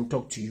room and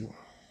talk to you.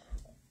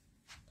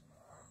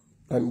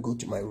 Let me go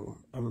to my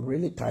room. I'm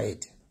really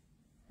tired.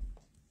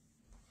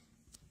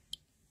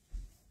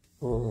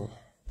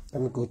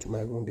 Let me go to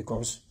my room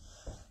because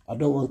I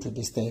don't want to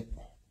disturb.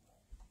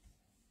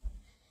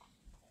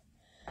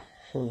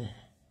 I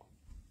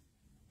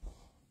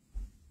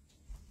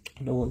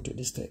don't want to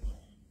disturb.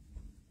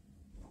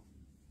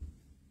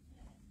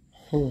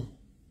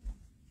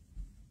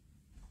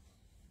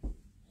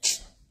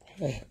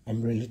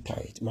 I'm really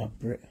tired. My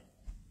breath.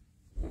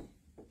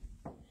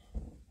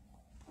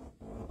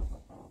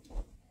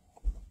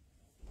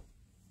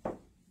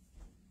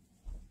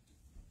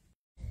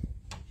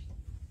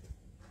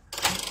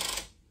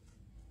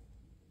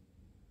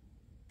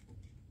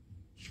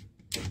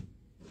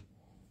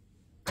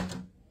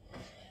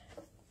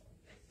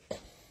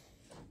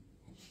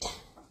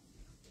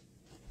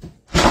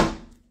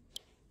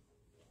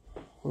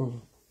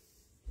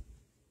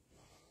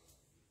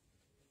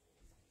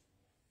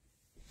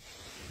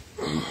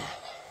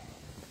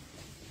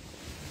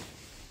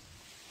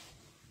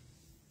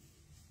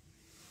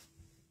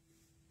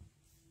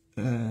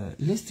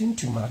 Listen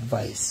to my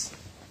advice.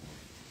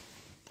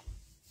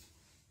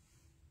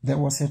 There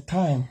was a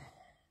time,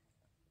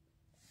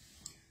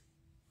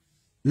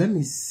 let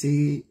me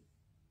say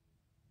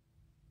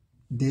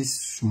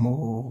this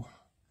small,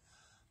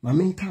 my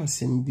main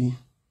cousin be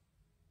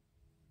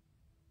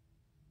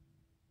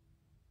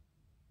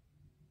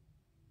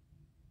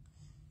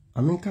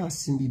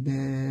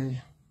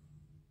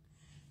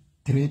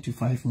 3 to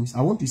 5 minutes.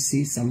 I want to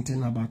say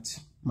something about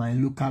my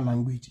local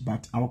language,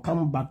 but I'll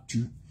come back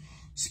to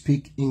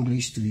speak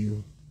English to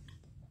you.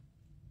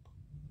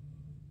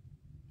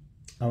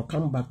 I'll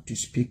come back to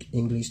speak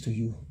English to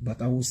you,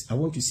 but I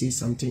want to say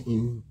something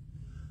in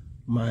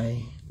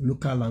my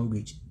local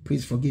language.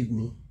 Please forgive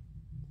me.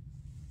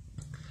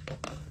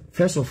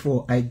 First of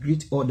all, I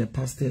greet all the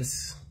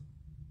pastors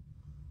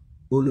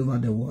all over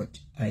the world.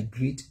 I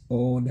greet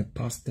all the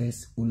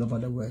pastors all over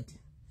the world,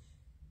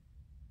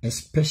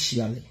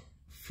 especially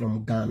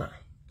from Ghana,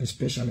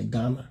 especially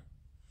Ghana.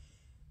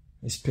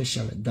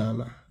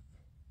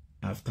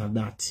 After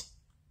that,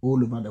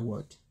 all over the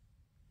world,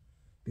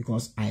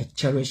 because I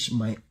cherish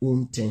my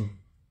own thing.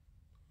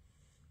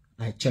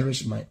 I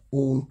cherish my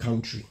own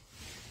country.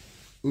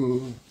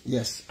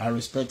 Yes, I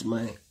respect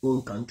my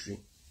own country.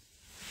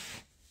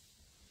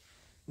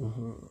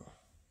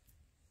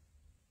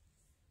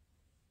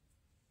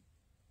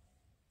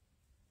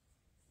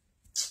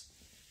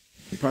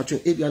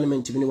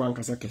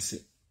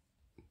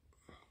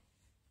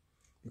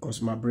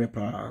 Because my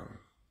brepa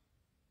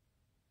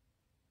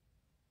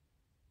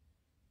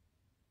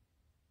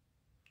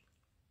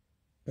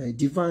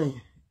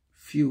divine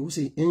few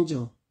say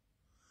angel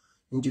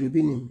in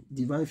Obinim,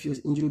 divine few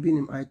in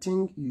Obinim. I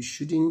think you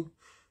shouldn't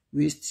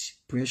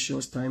waste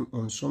precious time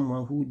on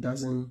someone who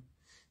doesn't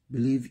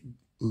believe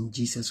in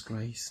Jesus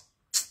Christ.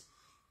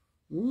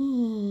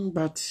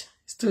 But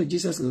still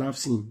Jesus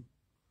loves him.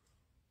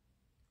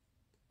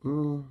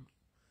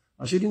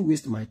 I shouldn't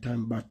waste my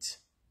time, but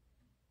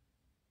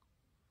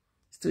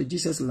still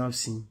Jesus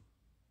loves him.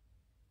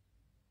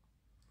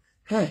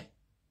 Hey,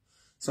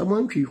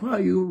 someone, why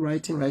are you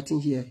writing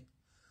here?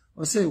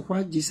 Or say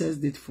what Jesus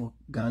did for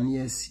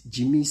Ghanaians,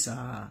 Jimmy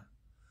Sa.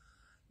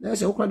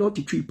 There's a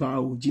quite tree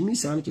Paaa, Jimmy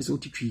Sa is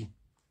tree.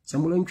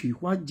 Someone,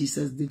 what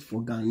Jesus did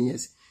for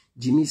Ghanaians,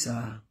 Jimmy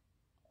Sa.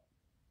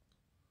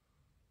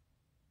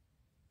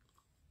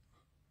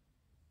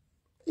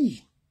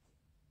 Hey.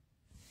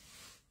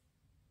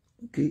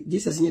 Okay,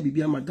 Jesus is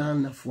Bibia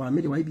Magana for I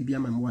made why Bibia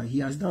Mamwa. He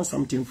has done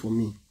something for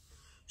me.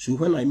 So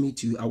when I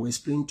meet you, I will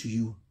explain to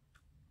you.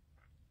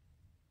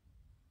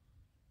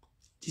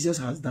 Jesus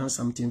has done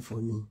something for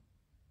me.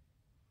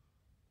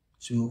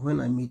 So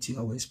when I meet you,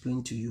 I will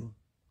explain to you.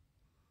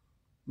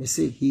 They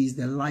say he is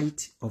the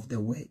light of the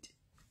world.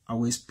 I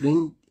will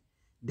explain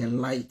the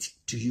light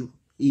to you.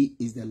 He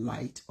is the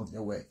light of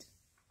the world.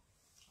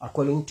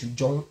 According to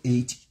John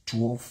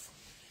 8:12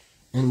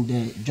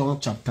 and John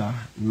chapter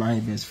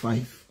 9 verse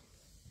 5.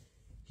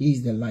 He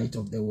is the light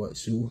of the world.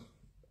 So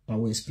I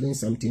will explain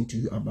something to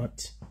you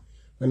about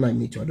when I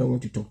meet you. I don't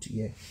want to talk to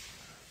you.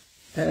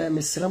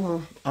 Mr.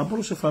 Ramo, I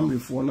brought a family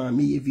for now.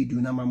 Me video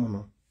na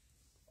mamono.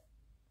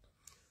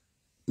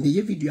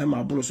 Me video am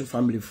I brought a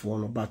family for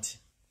no, but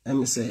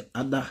I say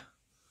other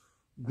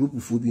group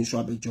of food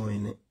so be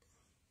join it.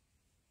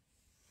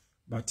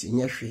 But in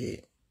your share,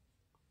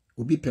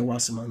 obi pe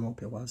wasem and no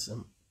pe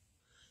wasem.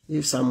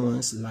 If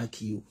someone's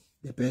like you,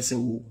 the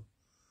person will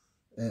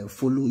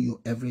follow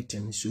you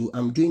everything. So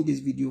I'm doing this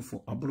video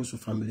for Abroso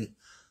family.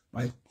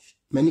 But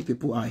many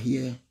people are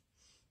here.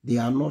 They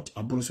are not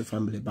Abroso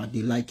family, but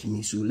they like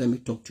me. So let me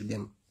talk to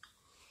them.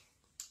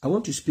 I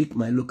want to speak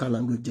my local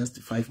language just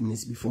 5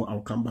 minutes before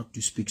I'll come back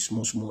to speak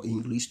small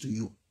English to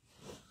you.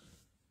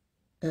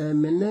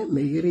 Mene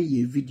me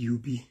ye video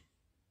bi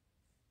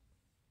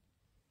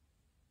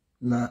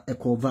na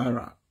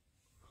ekovara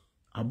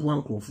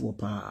abuan krofo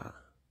pa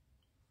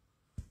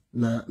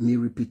na me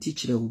repeat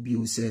chire obi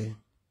o say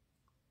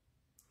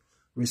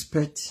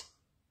respect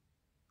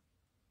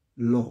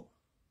law.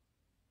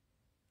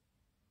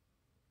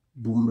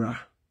 Bumrah,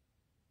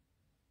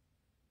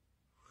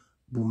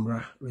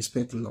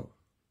 respect law.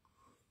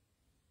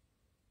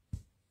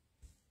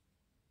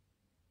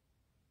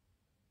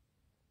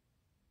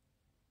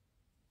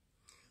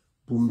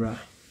 Bumrah.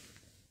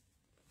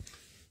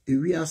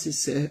 We as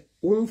say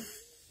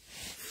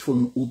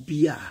from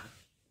obia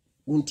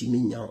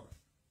untimi nyaw.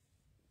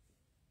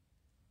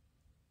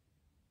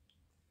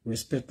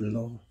 Respect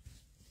law.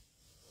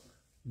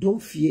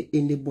 Don't fear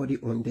anybody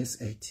on this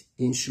earth.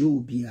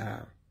 Ensure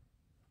obia.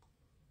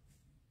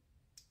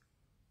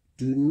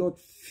 Do not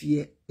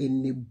fear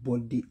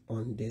anybody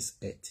on this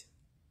earth,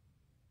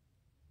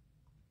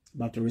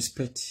 but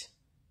respect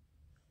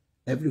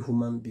every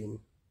human being.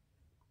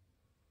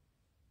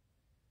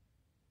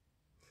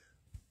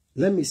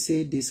 Let me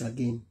say this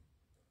again.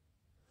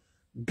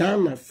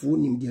 Ghana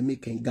phone in the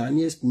American.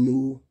 Ghanaians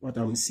know what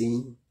I'm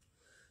saying.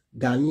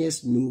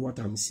 Ghanaians know what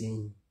I'm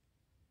saying.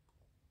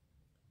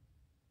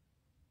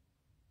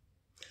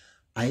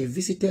 I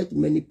visited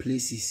many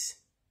places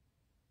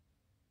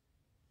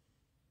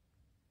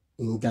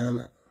in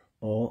Ghana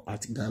or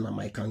at Ghana,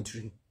 my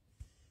country.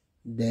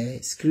 The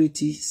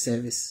security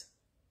service.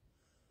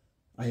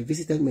 I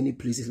visited many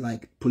places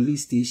like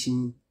police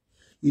station,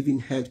 even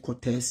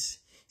headquarters,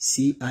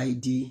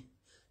 CID,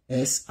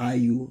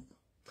 SIU.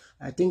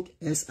 I think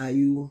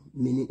SIU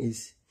meaning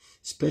is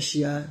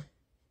Special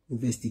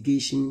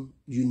Investigation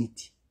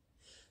Unit.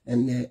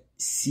 And the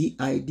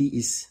CID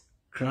is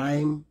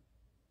Crime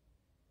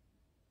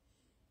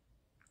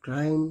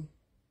Crime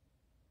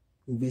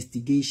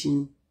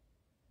Investigation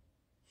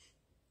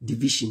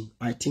Division,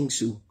 I think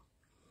so.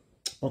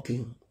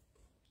 Okay.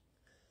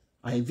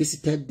 I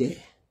visited there.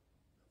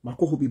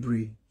 Makoho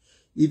Bibre.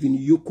 Even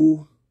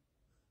Yoko,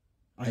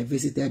 I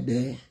visited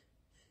there.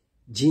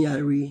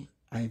 GRE,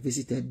 I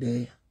visited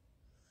there.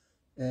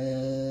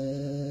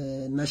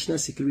 National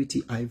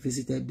Security, I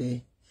visited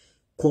there.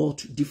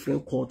 Court,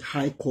 different court,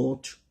 High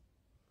Court,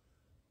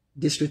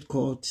 District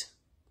Court,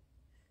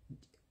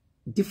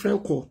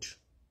 different court,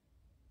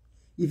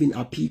 even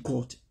Appeal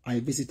Court, I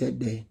visited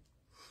there.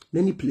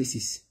 Many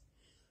places.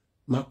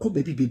 Mako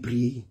baby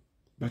bebre,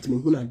 but me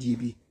huna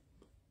dibi.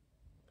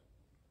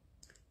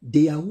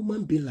 They are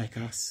human beings like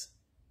us.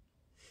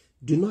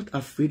 Do not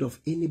afraid of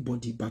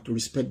anybody, but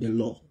respect the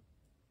law.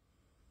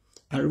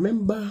 I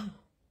remember,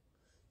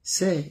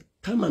 say,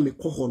 time I me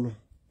kohono.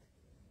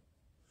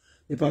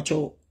 Me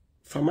pacho,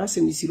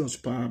 pharmacy ni serious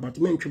pa, but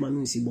me nchuma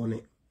no nsi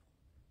bone.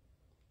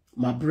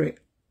 My bread,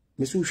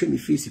 me so show me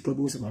face the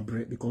problems of my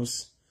bread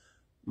because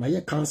my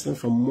year counseling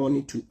from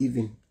morning to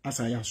evening. As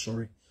I am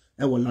sorry,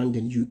 I will land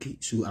in UK,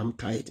 so I'm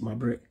tired, my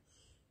bread.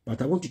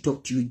 But I want to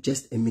talk to you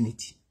just a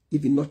minute,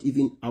 even not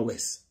even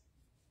hours.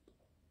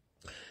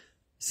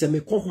 Se me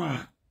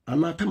kohwa,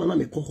 anatama na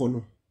me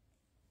kohono.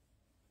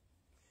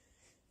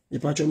 Me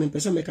pacho me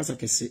pesa me kasa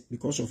kese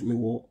because of me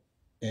wo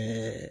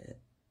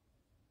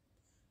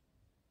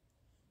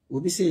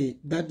Obi say,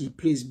 Daddy,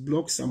 please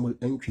block Samuel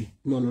entry.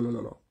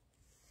 No.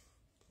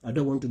 I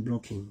don't want to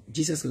block him.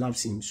 Jesus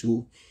loves him,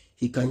 so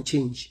he can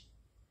change.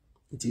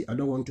 I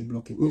don't want to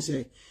block him. You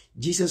say,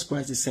 Jesus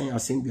Christ is saying,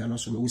 "Asen bi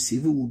anaso." We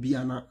save will be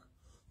ana.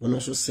 One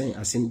also saying,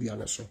 "Asen bi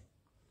anaso."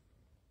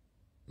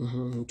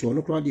 To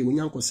ono crowd, we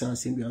yanko saying,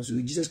 "Asen bi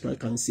anaso." Jesus Christ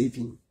can save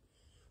him.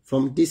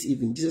 From this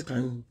evening, Jesus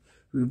can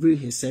reveal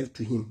himself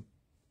to him.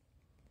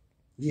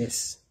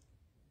 Yes.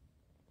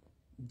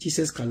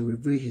 Jesus can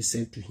reveal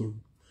himself to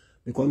him.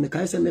 Because me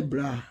kai say me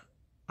bra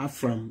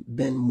Afram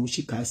Ben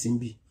Mushi kai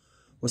sembi.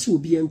 Wasi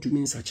obi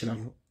entumi nsachira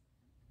no.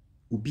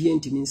 Obi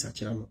entumi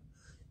nsachira no.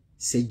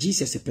 Say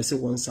Jesus a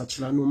person won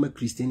nsachira no ma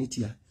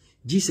Christianity a.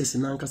 Jesus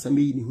na nkasa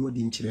me ni ho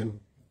di nkyere no.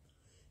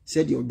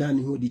 Said the odan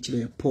ni ho di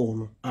kyere Paul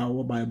no.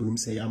 Our Bible no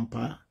say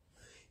ampa.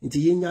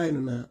 Nti yenya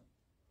no na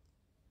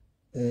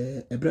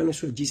ebra no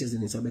so Jesus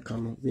ni sabe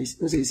kan no. No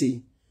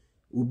say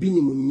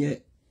Obinim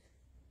nye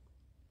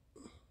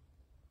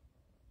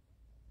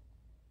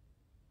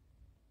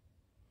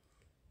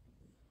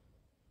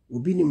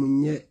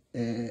Obinim nye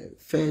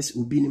first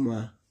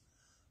Obinim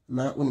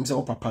na wonim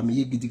say papa me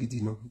ye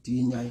gidigidi no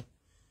ti nyai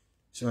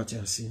so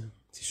atiase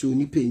so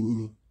ni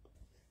penyini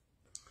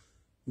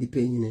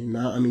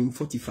now I'm in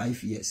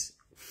 45 years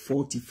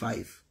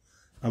 45.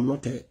 I'm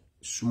not a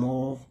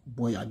small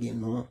boy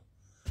again, no,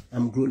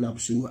 I'm grown up,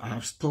 so I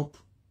have stopped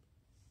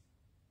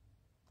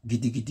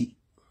gidigidi.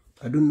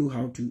 I don't know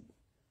how to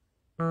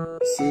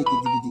say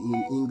gidigidi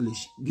in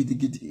English.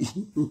 Gidigidi.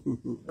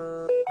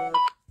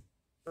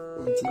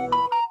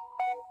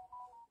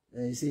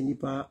 Say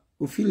nipa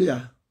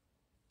Ophelia.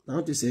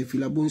 Now to say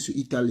Philabonsu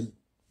Italy.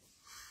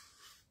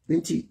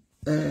 Benti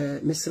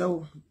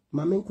Mesrao,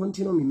 my main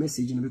continue my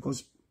message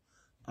because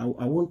I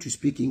want to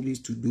speak English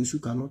to those who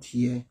cannot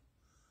hear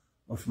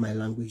of my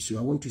language. So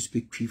I want to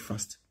speak pretty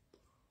fast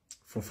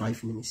for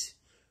 5 minutes.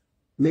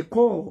 Me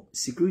call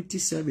security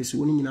service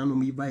when you know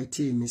me by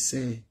te me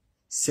say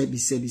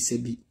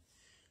sebi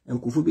and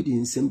kufu be di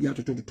nsem bi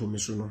atoto to me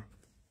so no.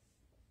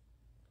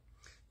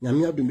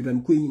 Nyame adom bi ba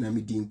me koyi na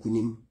me di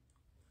nkunim.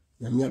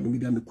 Nyame adom bi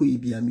ba me koyi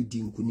bi a me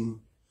di nkunim.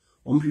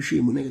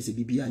 Omhwehwe mu na yese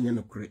bibia anya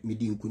no kore me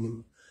di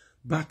nkunim.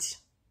 But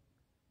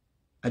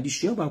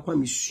addition ba kwa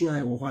me sua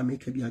e wo ho a me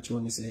ka bi a che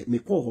won say me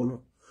call ho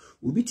no.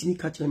 Obi tini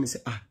ka che me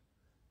say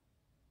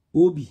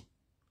Obi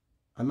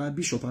ana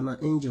bishop ana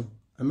angel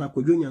ana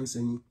kwadwo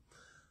nyansani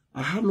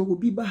aha no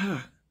obi ba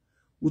ha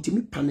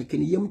utimi panic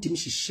ne yam timi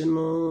hihye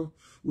no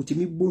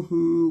utimi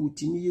bohu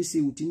utimi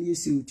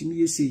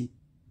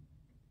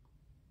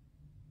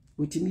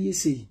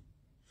yese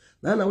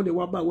na wo de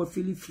waba wa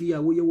feel free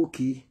a wo ye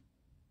okay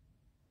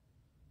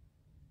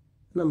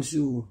na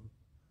mso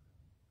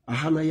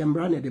aha na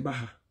yamra ne de ba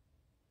ha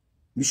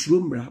misuro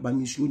mra ba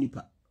misuro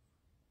nipa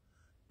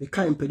be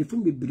kan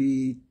pedifun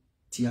bebre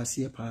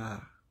tiase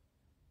pa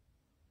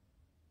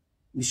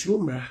misuro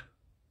mra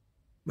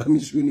ba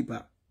misuro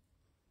nipa.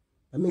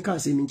 I mean,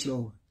 can't say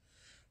minchilo.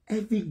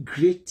 Every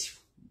great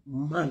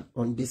man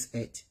on this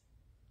earth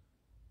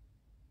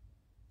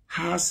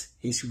has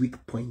his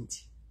weak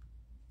point.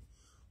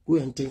 Go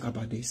and think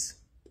about this.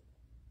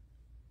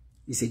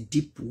 It's a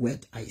deep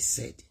word I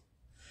said.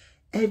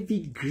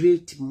 Every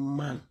great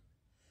man,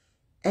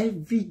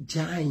 every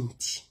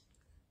giant,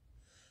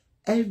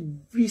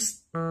 every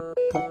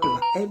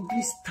popular,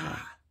 every star,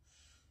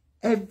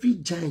 every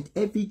giant,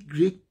 every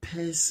great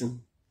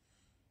person,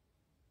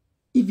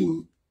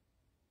 even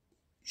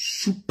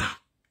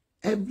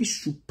every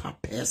super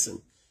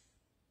person,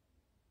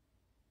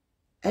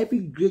 every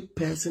great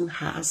person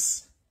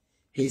has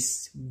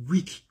his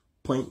weak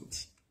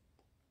point.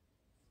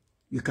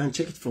 You can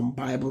check it from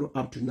Bible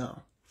up to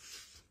now,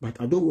 but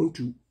I don't want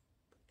to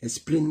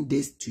explain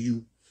this to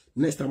you.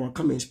 Next time I'll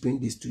come and explain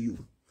this to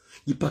you.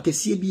 You pack a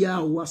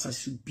CBA or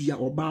Wasasubia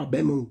or Bar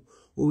Bemo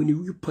or any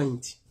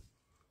viewpoint.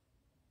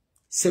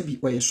 Sebi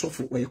or a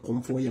sofa or a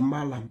comfort or a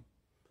malam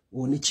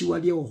or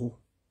Nichiwadi or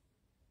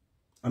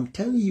I'm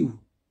telling you.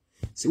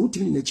 Say what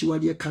in the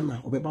Chiwadia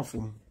Kana or Beba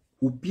form.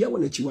 Ubia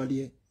when a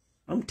Chiwadia.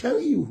 I'm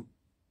telling you.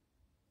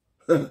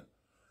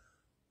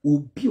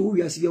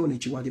 Ubia as you on a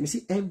Chiwadia.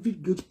 See every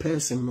good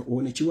person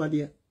or a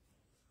Chiwadia.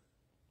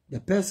 The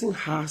person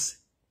has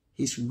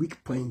his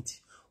weak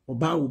point.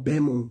 Oba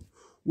ubemo.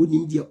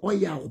 Wonim dia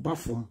oya oba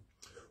form.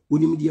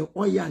 Wonim dia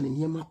oya ne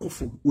niema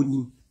kofom.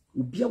 Wonim.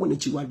 Ubia when a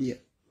Chiwadia.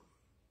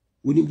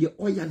 Wonim dia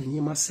oya ne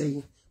niema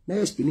say. Na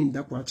explain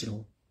that kwa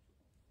chiro.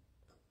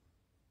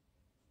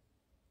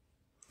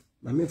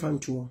 Mame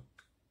fanchuo.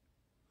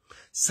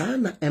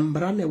 Sana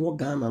embrane wo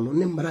Ghana no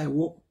nembra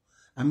wo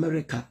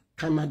America,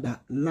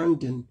 Canada,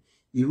 London,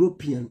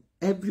 European,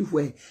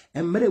 everywhere.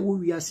 Embre wo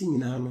wiase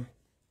nyina no.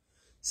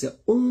 Se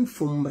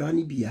onfom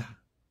brani bia.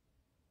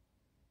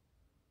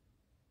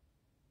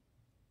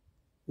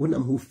 When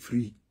I'm who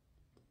free.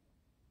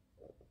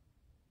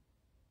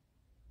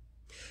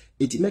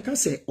 Iti meka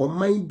se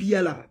oman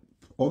biala.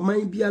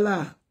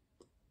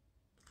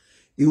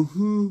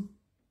 Ehu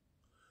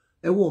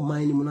ewo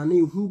mine mu na na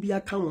ehu bi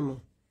aka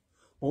wono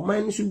o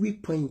mine so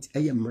weak point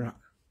eyemra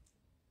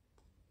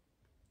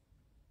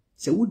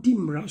se wodi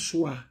mra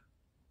so a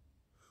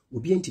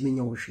obi antime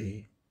nya wo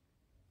hwe.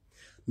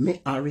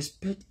 Me, I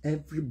respect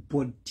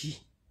everybody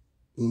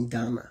in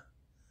Ghana,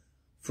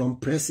 from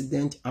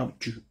president up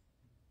to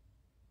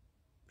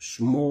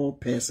small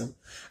person.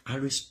 I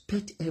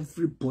respect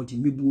everybody,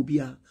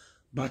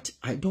 but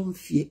I don't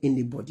fear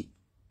anybody.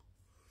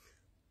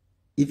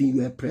 Even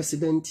you are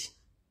president,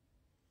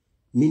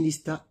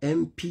 minister,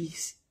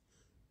 MPs,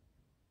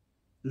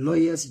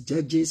 lawyers,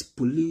 judges,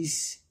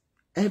 police,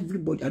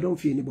 everybody. I don't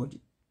fear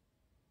anybody.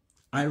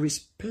 I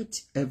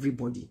respect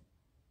everybody.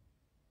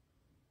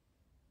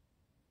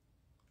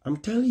 I'm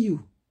telling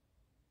you.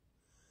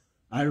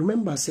 I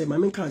remember saying, my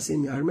man can't say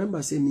me. I remember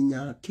saying in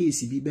your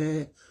case,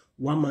 be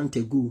 1 month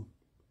ago.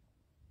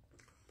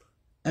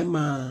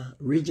 Emma,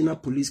 regional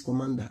police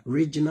commander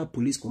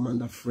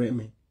frame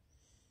me.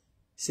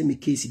 Say me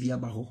case be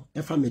abaho.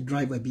 If I'm a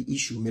driver, be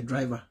issue me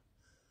driver.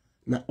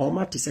 Na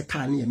oma te se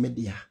car ni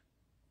media.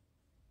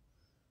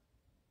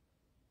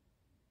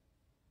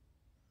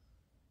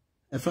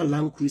 If a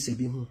Land Cruiser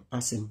be home,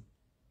 asem.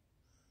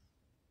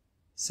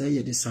 Say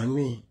ye de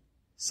sanwe.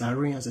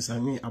 Sarin as a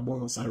sanwe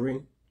abon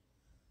sarin.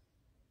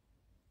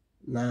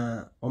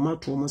 Na oma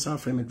to almost our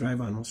frame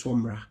driver no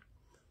somra.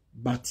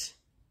 But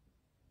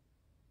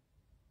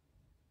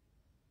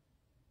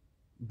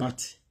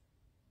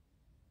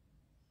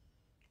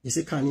you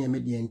say can you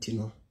media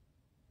no.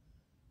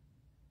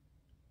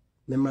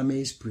 Memra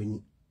me is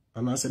preni.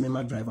 And I say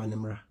memra driver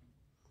nemra.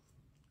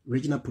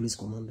 Regional police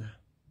commander.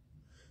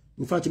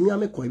 In fact, me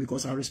am a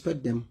because I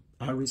respect them.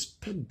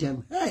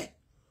 Hey.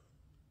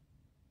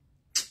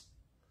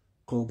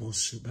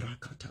 Kobos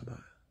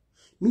brakataba.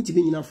 Me to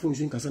be in a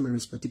function because I'm a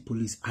respected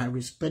police. I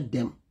respect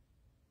them.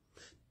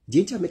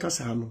 Didn't make us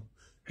no.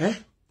 Eh?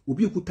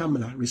 Ubi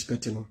kutamla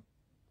respect no.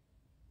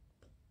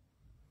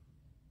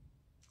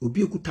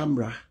 Ubi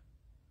kutamra.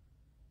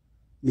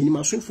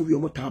 Minima so for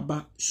your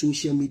motaba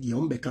social media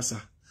on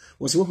Bekasa.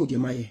 Was one who de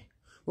maye.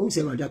 One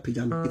say Raja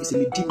Pejano. If it's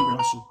a dim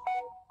raso.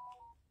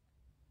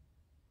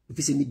 If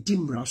it's a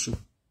dim raso.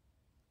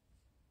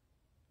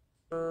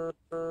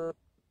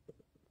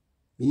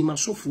 Minima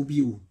so for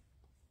you.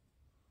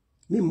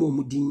 Me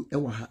momudin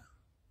ewaha.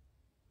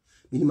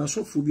 Minima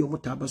so for your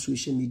motaba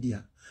social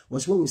media.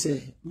 Was one who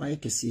say my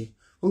kese.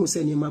 One who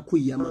say near my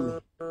kuya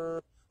mammy.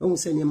 One who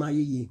say near my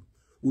ye.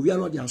 We are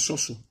not their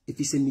social. If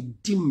it's a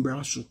dim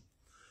raso.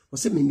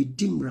 Was it me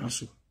dim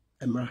raso,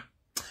 emra?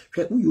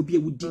 Who you be a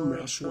wood dim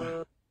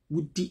raswa,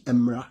 woody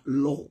emra,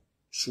 low,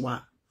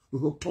 swa,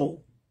 who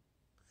tall.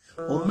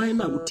 Or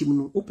mine out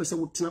timno, opus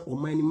would snap or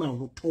mine man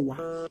who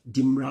towa,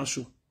 dim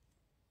raso.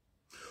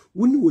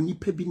 When you ni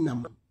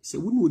pebinam, say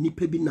when you ni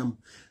pebinam,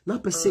 na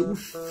per se would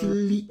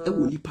filly a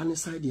woolly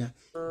panicidia,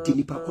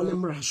 dinipa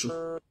colem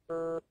raso.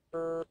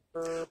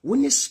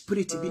 When your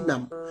spirit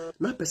binam,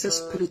 na per se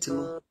spirit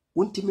no,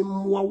 won't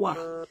him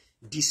wawa,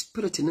 the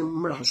spirit in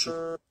him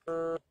raso.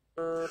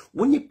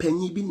 When you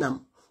penny be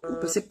nam,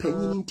 who say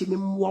penny into me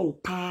wow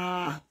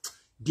pa,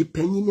 the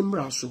penny in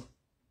raso.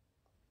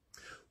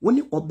 When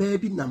you obey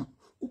be nam,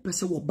 who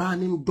say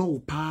wabanin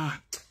do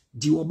pa,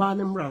 the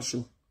wabanim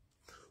raso.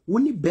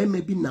 When you bear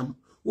me be nam,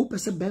 who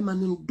say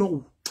bearman in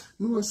do,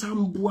 no one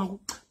sam bow,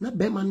 not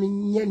bearman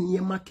in yen ye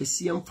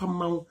markesian from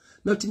mount,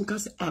 nothing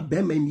cast a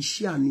bearman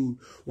mishianin,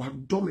 while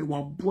dome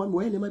while born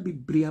when may be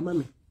bria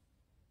mammy.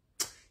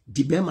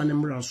 The bearman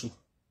in raso.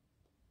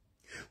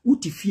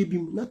 Uti fie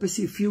bim na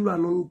pese fiura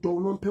no do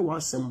no pe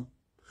wasem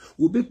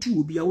wo betu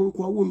obi a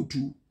wonko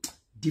wontu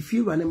di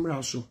fiura ne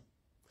mra so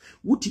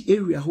uti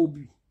area ho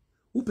bi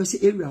wo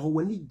pese area ho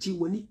wani ji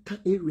wani ka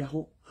area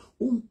ho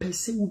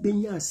pese wo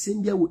benya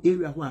asem bia wo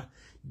area ho a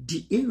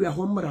di area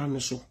ho mra ne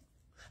so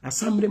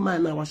assembly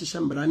man na wahye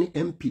mbra ne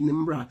MP ne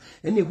mbra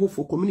ene ho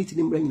for community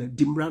ne mbra nyina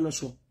dimbra no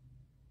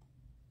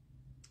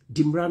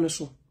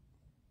so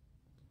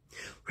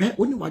hwe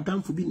oni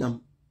wadamfo bi nam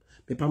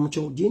pepa mo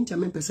che de ntia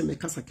me pese me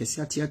kasa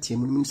kese atiatia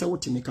mu nim se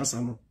wote me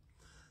kasa no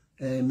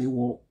me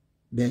wo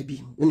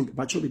baby oni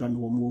pepa che bi da me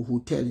wo mo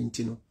hotel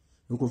ntino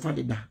nkofa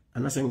de da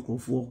anase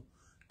nkofo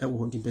e wo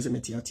honti pese me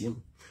tiatia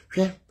mu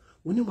hwe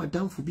oni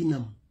wadamfo bi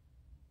nam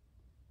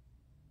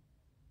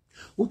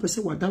wo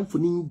pese wadamfo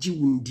ni ngi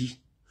wundi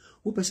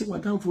wo pese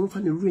wadamfo no fa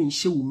ne rain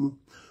hye wo mu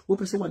wo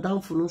pese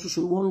wadamfo no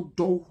so won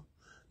do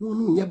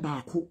no nye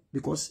baako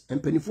because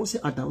empanifo se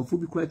adamfo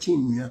bi kura che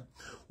nnua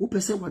wo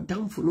pese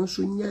wadamfo no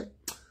so nye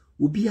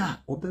obi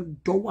a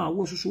obedo a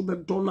wo so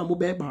obedo na mo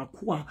be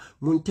baako a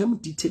montam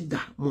tete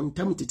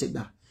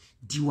da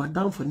di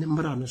wadamfo ne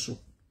mbra no so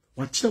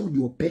wa kire wo di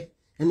ope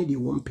ene di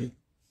wo mpe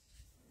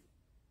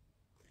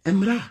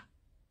emra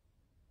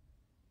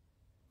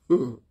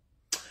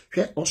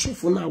hwe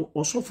osofo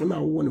na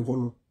wo ne ho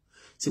no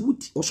se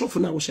wuti osofo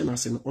na wo hye na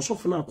ase no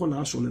osofo na akọ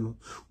na aso no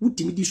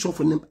wutimi di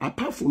sofo ne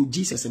apart from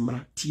Jesus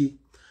mra tie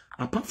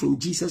apart from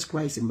Jesus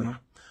Christ mra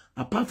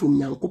apart from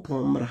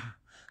Nyankopon mra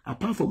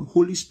apart from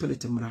Holy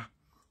Spirit mra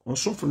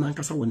osofo na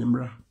nkasa wo ne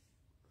mra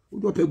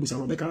wo pe busa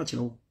no be ka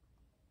kire wo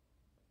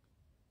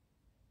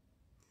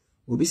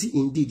obisi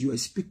indeed you are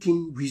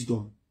speaking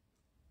wisdom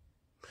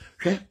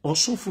hwe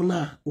osofo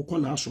na ukọ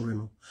na aso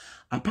no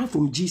apart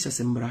from Jesus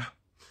mra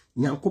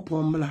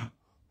Nyankopon mra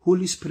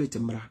Holy Spirit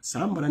mra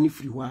sa mra ni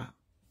free ho a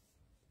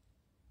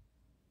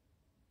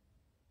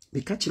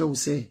be kachira wo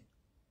say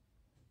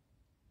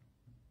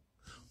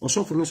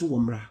osofo no so wo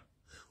mra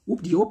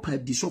wo di opa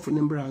di sofo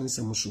ne mra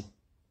ansem so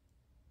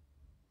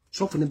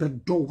sofo ne be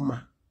do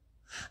ma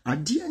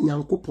ade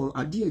Nyankopon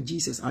ade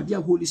Jesus ade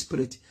Holy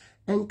Spirit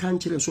en kan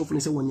kire sofo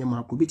ne se wonye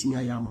ma ko betimi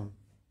ayama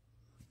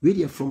we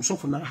dey from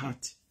sofo na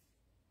heart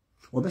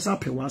obesa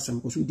pe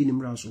wasem ko so di ne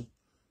mra so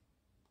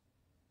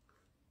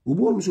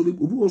obu so bi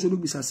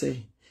bisa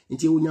say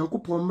nti wo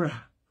Nyankopon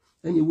mra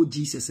ene wo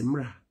Jesus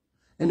mra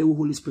ene wo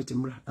Holy Spirit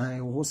mra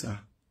ai wo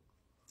sa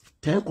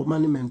 10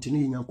 commandment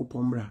ni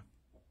Nyankopon mra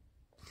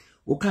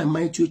o kan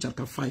Matthew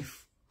chapter 5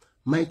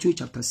 Matthew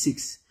chapter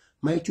 6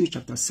 Matthew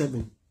chapter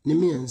 7 ne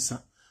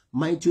miensa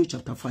Matthew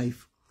chapter 5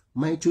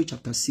 Matthew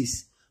chapter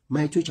 6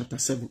 Matthew chapter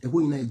 7 e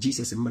ho nyina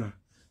Jesus mra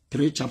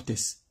 3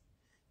 chapters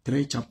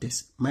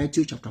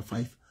Matthew chapter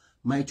 5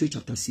 Matthew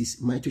chapter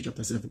 6 Matthew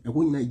chapter 7 e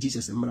ho nyina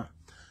Jesus mra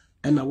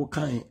ena wo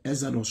kan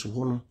Exodus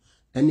ho no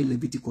ene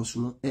Leviticus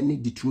no ene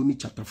Deuteronomy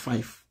chapter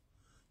 5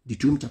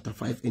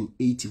 and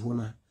 8 ho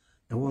na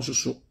e wo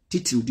so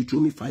title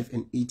Deuteronomy 5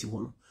 and 8 ho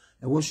no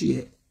e wo so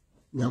ye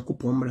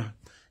Nyankopon mra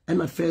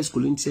ena 1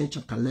 Corinthians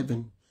chapter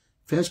 11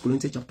 1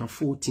 Corinthians chapter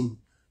 14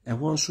 e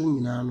wo so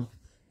nyina no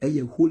e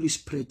ye Holy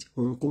Spirit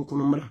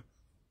onkonkon mra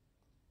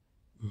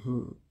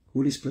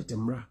Holy Spirit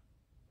mra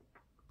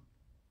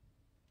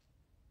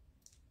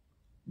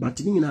but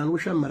ni nyina no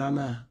hwe mra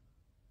na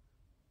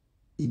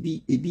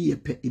ebi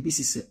ye ebi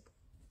sise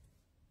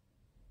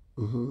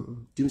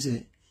tim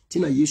se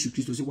tina Yesu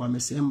Kristo se wa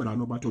mese mra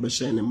no bato be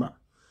hye ne ma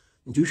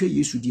nti hwe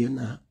Yesu die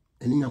na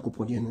ene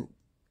Nyankopon die no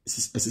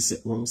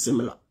sise won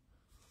similar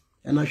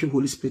and I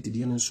Holy Spirit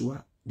die no so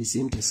the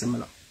same thing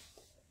similar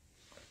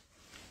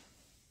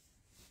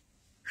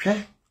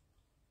hwe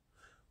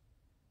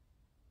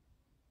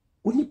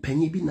oni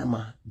panyi bi na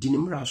ma di ne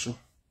mra so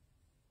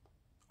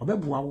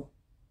obeboa wo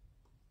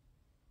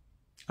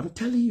I'm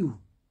telling you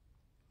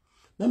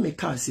na me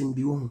ka asen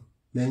bi wo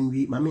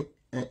manwi mame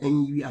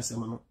enwi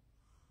asema no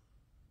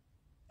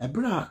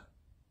ebra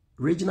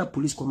regional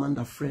police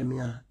commander frame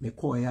ya me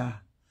call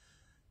ya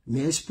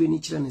me explain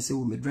kire ne se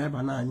wo me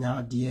driver na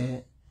anya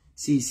de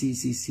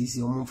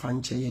si o mo fa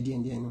nche ye de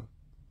no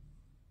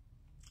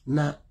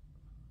na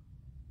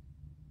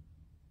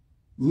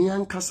mi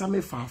ankasa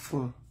me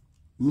faafo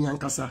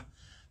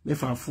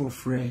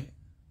frɛ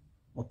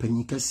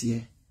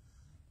openyikase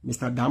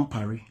Mr.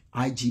 Dampare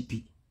IGP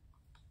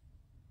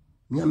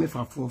mi me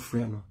faafo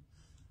frɛ no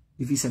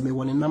if he say me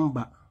won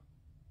number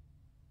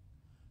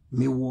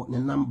me wo ne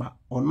number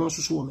ono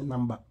so wo me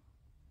number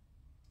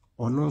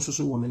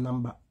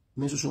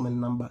me so me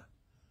number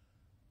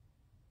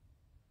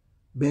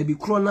baby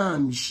kro na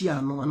mi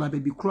hia no ana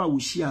baby kro a wo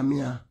hia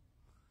me a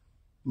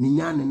ni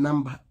nya ne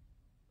number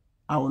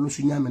a ono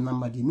so nya me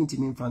number de mi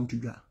ntimi mfa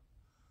ntudwa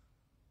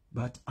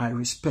but I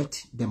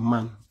respect the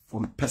man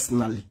for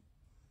personally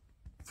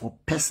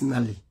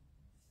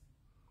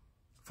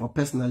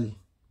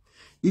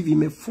if he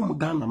me form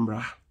Ghana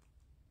mbra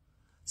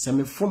se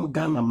me form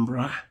Ghana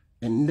mbra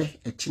enne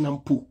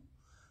echinampo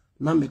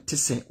na me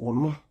tese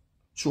ono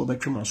so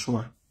obetwema so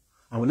a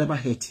I will never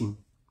hurt him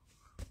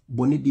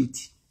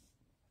bonedate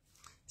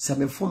se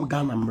me form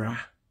Ghana mbra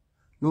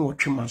no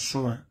otwema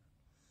so a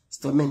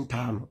statement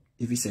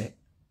if he say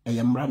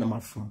mbra na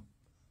mafom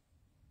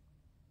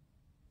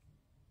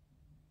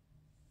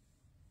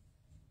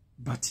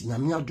but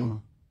nyame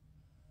adom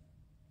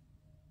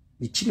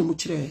me chire mu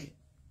chire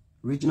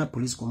regional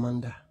police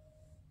commander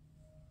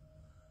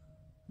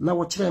na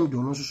wo chire me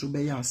do no so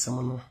be ya asem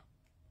no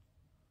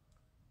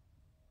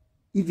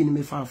Even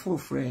me fa phone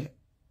frɛ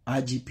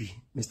IGP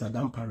Mr.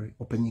 Dampare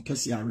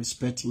openikesi I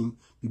respect him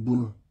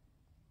bibuno.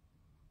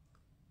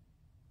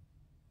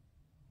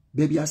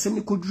 Baby asem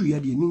ne kodru ye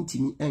de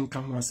mintimi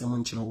enka ho asem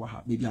nkyere wo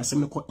ha. Baby asem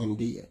ne ko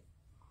ende ye.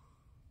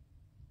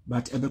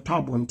 But ebe to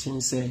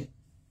abonten say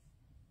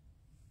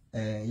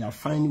ya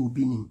fine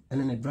Obinim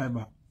and the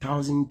driver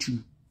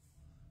 1,002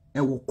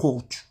 ewo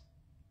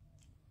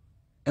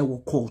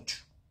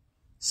court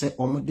say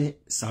omode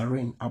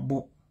siren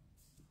abo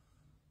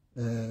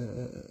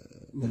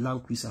ne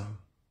Land Cruiser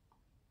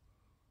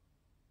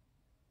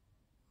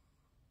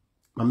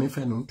mame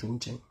fe no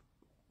ntonchen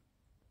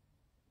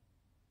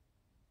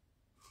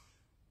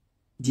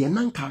die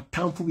nanka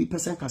tamfo bi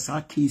person ka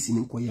sa case ni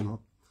nkoye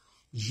no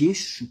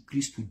Yesu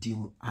Kristo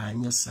dimu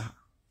anya sa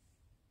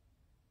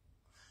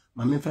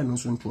mame fe no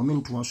so nto me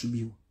nto aso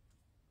bi o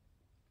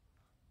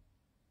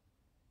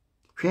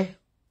hwe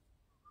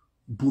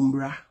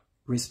bumra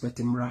respect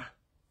mra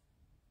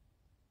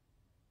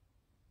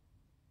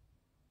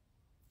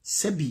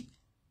sebi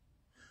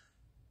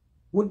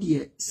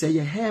wodie say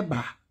ye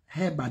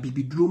heba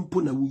bibiduro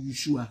mpo na wo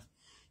yusua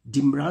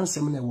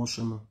dimransem na wo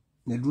so no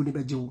na duro ne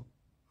beje wo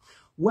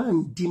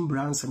wan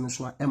dimransem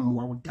so a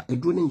emwa wo da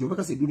eduro ne nje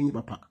beka se eduro ne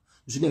papa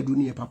so na eduro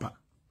ne papa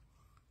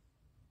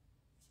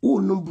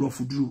o no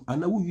blofuduro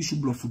ana wo yusu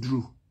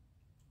blofuduro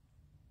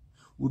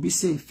we be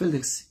say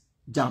Felix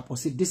Jump or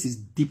say this is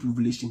deep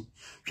revelation.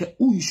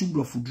 Who you should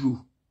bluff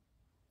drew,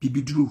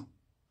 bibidrew,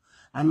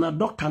 and a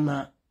doctor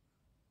na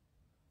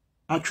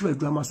actual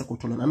drama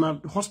secretary and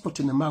a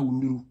hospital in a ma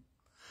will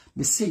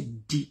they say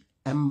di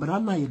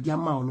embrana ye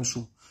diama on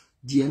so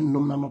di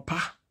nom na no pa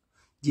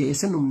di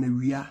ese nom na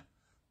wia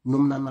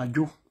nom na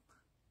najo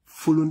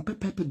follow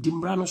pepe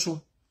dimbrana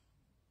so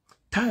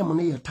time on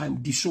your time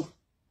di so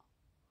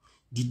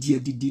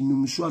di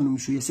num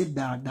so ye say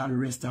that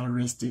rest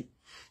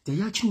the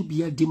yachi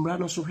be a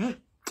dimrano so he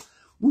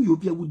we you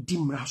be a would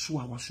dimra so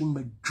I was in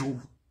my jaw.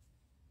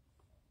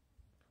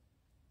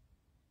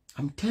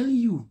 I'm telling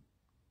you,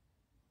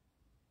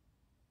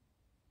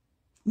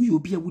 we you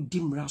be a would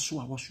dimra so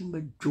I was in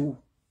my jaw.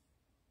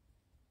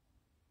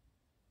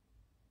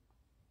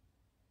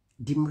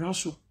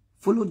 Dimraso,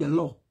 follow the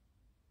law.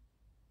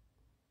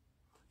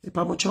 The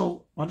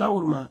Pamocho,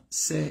 Wadaurma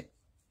say,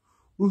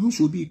 who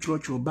should be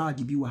church or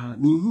bad be wa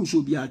me who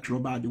should be a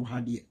bad you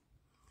had here.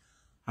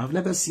 I've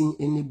never seen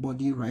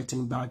anybody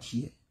writing bad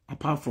here,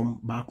 apart from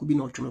Bakubi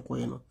no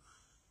Chomekoyeno.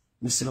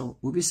 Mr.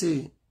 Obi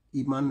say,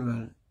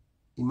 Emmanuel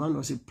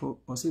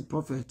was a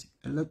prophet,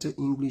 a letter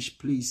English,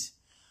 please.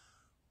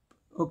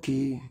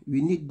 Okay,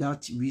 we need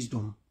that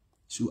wisdom,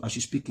 so I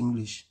should speak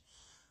English.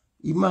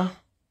 Ima,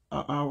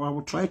 I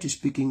will try to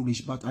speak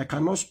English, but I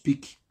cannot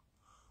speak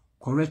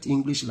correct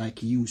English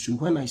like you. So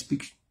when I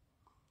speak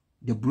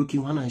the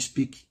broken, when I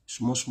speak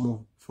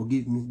small,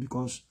 forgive me,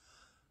 because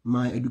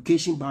my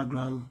education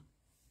background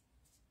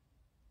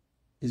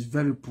is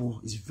very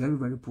poor. It's very,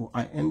 very poor.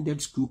 I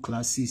ended school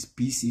classes,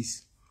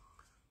 P6,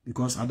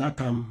 because at that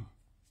time,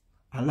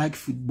 I like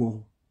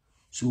football.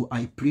 So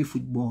I play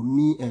football.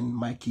 Me and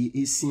Mikey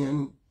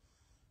Asian,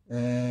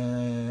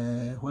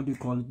 what do you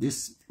call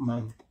this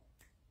man?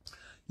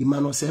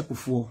 Emmanuel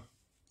Sekufo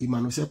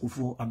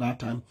at that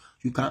time.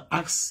 You can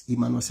ask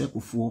Emmanuel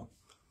Sekufo.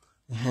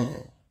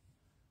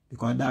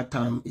 Because at that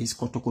time, it's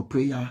Kotoko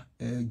Prayer,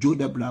 Joe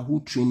Debra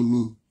who trained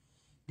me.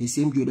 The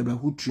same Joe Debra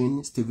who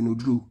trained Stephen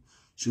Odru.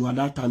 So at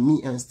that time,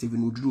 me and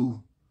Stephen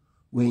Odru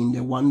were in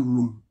the one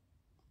room.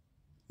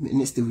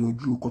 Me Stephen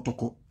Odru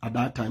Kotoko. At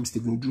that time,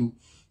 Stephen Odru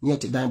near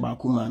to dine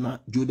Bakumana,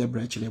 Joe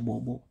Debra Chile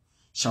Bobo,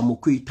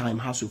 Shamokui time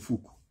House of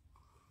Fuku.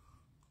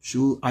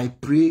 So I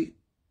pray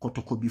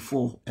Kotoko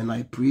before, and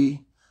I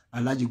pray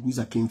Alaji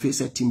Guza came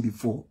face a team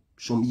before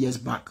some years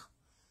back,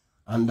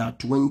 under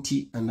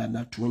 20 and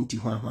under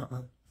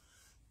 21.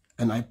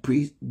 And I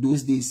pray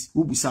those days,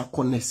 Ubisa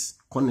Corners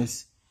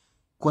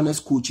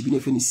coach, been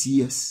a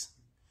CS.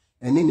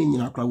 And then in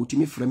Yakra, which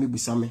me frame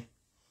Busame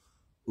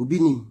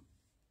Obinim,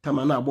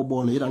 Tamana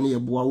Bobo, and Yera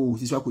Boa,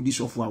 this was this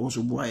of was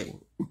a boy.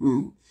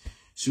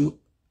 So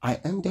I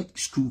ended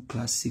school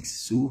class 6.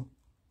 So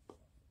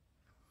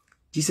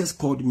Jesus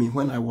called me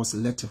when I was a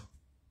letter.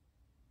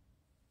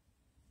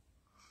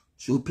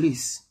 So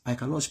please, I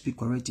cannot speak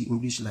correct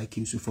English like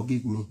you, so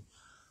forgive me.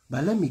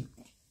 But let me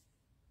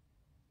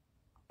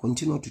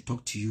continue to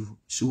talk to you.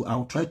 So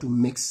I'll try to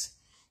mix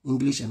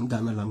English and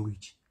Ghana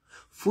language.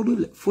 Follow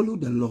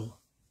the law.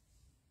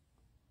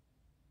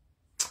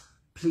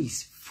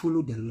 Please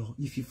follow the law.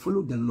 If you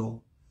follow the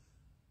law,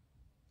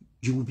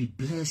 you will be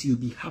blessed. You'll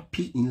be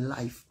happy in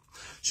life.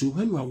 So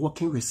when you are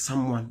working with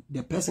someone,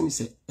 the person is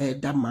an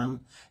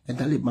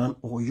elderly man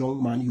or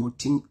young man, your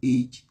teen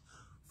age,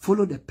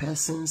 follow the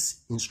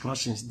person's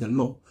instructions, the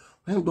law.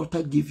 When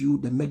doctor give you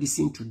the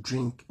medicine to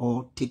drink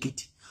or take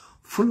it,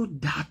 follow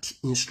that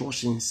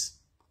instructions.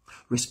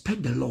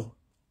 Respect the law.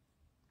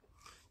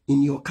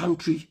 In your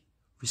country,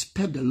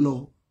 respect the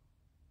law.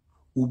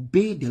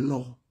 Obey the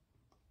law.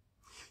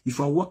 If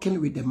you are working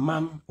with a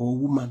man or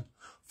woman,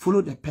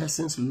 follow the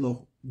person's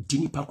law.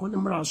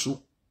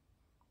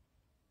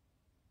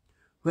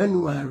 When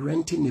you are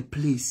renting a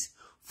place,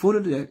 follow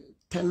the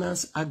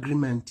tenants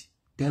agreement.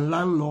 The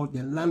landlord,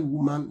 the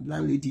landwoman,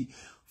 landlady,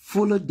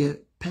 follow the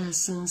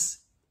person's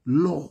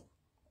law.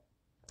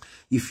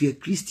 If you're a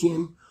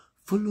Christian,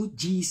 follow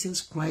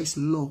Jesus Christ's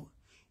law.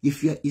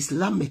 If you're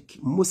Islamic,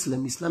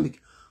 Muslim,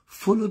 Islamic,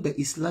 follow the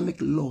Islamic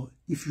law.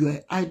 If you are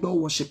an idol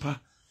worshipper,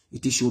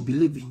 it is your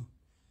believing.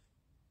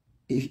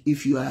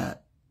 If you are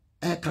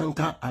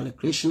Akasa,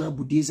 Al-Krishna,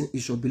 Buddhism,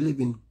 it's your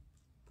believing.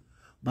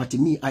 But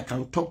me, I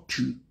can talk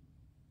to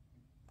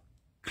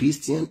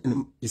Christian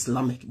and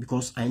Islamic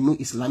because I know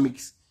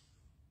Islamics.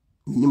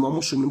 Minimum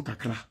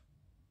kakra.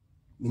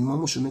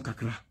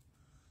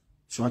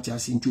 So what I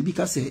say to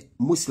because a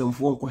Muslim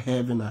won't go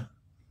heaven,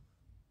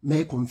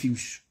 may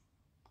confuse.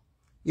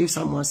 If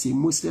someone say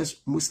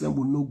Muslim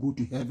will not go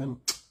to heaven,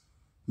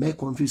 may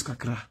confuse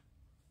kakra.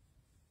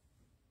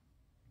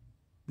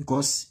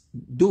 Because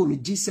though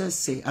Jesus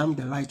say I'm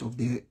the light of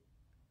the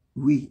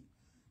way,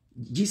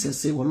 Jesus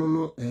say well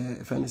no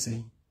friend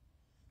say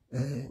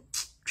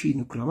tree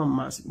no kra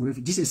mass.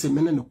 Jesus say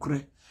men no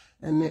kra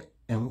ene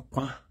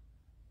enkwa.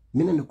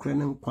 Mene no kra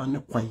ne nkwa ne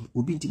kwan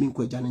obi ntimi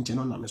nkwa gya ne nche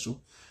no na me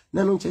so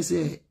na no nche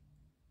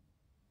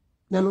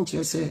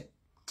se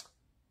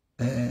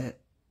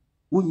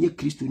wonye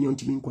Kristo ni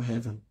ntimi nkwa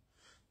heaven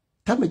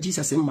tama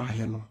Jesus mma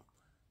he no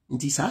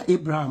nti sa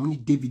Abraham ni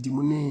David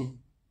mu ne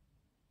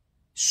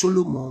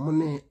Solomon mu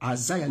ne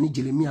Isaiah ni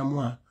Jeremiah mu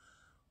a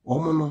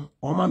omo no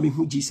oma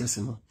mehu Jesus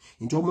no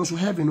nti omo so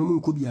heaven no mu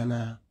nko bia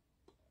na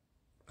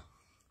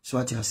so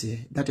what I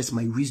say that is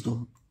my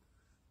wisdom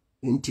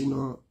nti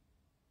no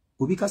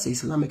because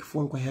Islamic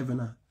phone kwa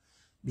heaven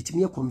but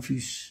me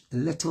confused, a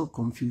little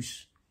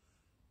confused.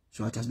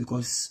 So it is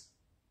because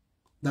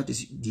that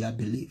is their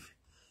belief.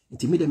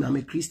 It made them I'm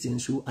a Christian,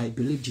 so I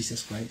believe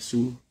Jesus Christ.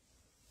 So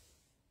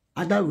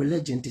other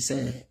religion to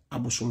say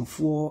abosom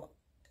for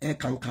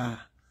kanka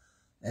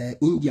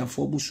India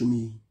for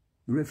busumi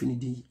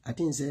refinidi. I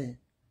think say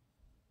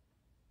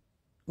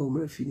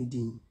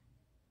refinidi.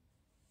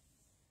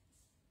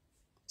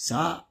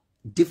 Sa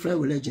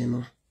different religion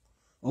no.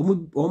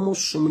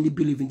 Almost so many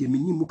believe in the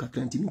minimum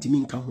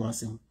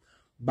kakranti.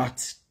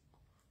 But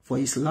for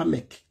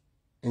Islamic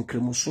and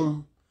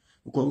chromosome,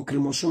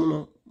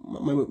 no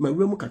my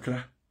room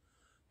kakra.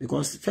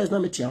 Because first na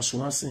meti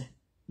aswase,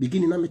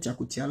 beginning na meti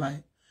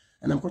akutiala,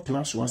 and I'm got to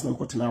aswase, I'm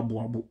got to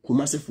abo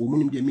kumase for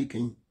munim de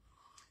making.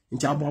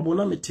 Into abo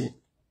na meti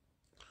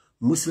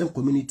Muslim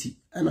community,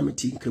 and I'm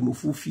meti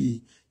kremofu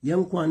fi,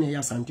 young kwane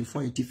ya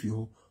sanctify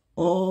tifio,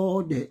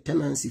 all the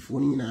tenancy for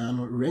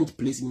rent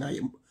place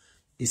in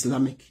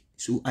Islamic.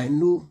 So I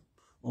know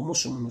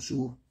almost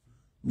so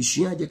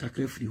Mishia de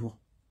kakre free ho.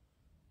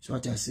 So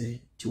what I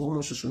say to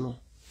almost so no.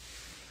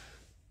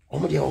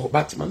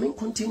 But my main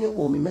continue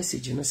on my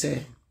message and I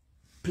say,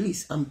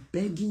 please, I'm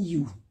begging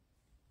you.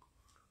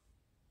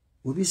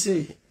 We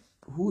say,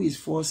 who is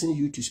forcing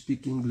you to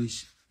speak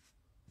English?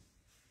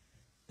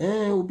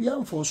 Will be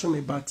unforcing me,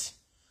 but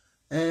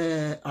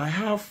I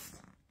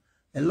have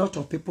a lot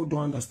of people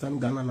don't understand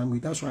Ghana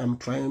language. That's why I'm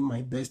trying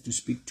my best to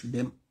speak to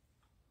them.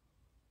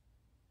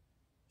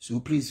 So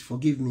please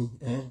forgive me.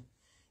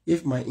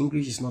 If my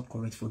English is not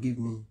correct, forgive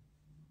me.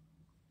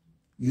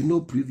 You know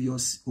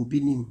previous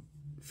Obinim.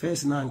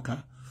 First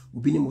Nanka,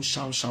 Obinim will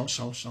shout.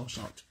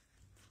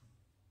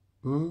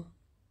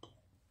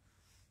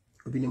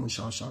 Obinim will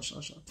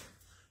shout.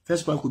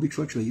 First one could be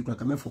church where you can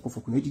come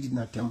for no did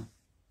not tell.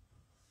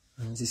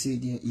 And they say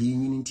dear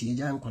yin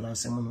tea and color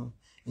seminal.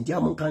 And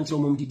Yamon country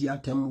mom did ya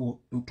tem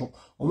and talk.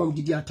 Or mom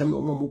did ya tem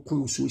or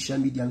more social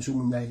media and so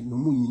no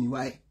moon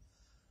why.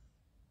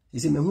 He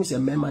said, "Me who say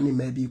me money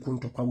maybe couldn't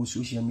talk about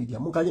social media.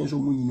 Mokajen so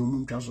money no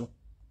moon castle.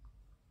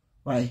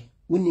 Why?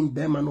 Winning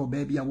bear no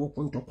baby I walk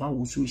on talk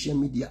about social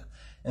media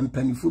and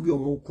pennyphobia or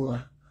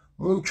more.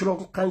 Montro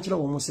country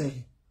almost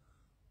say.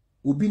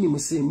 Obinim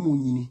say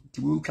moon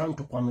to moon count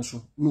to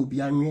quanoso. No be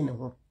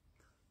unreal.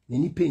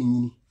 Any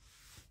pain.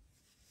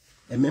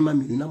 A member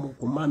me no more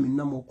command me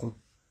no more con.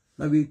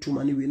 Na way too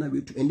money we na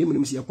way to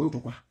endem see a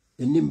contopa.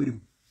 And name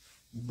him.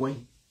 Boy.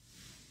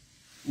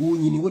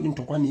 You wouldn't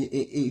talk on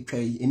a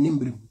tray and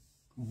name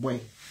boy.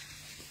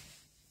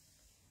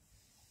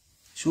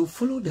 So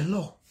follow the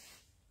law.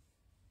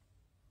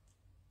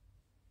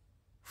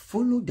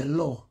 Follow the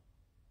law.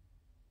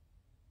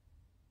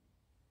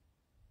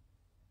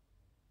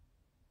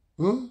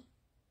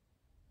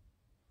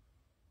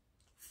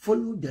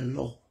 Follow the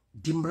law.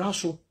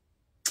 Dimbraso.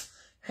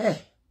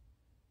 Hey.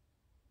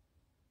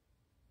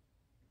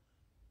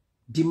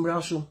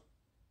 Dimbraso.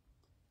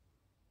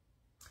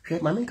 Hey,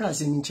 my man can't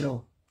say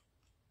minchero.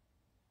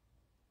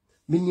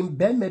 Minim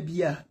bema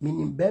bia,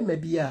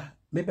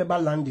 mebeba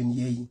London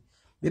ye,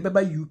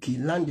 mebeba UK,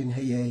 London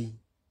hey.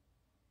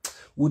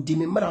 Would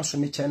dimimra so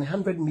me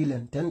 100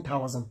 million,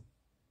 10,000.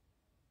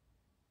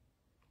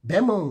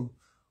 Bemo,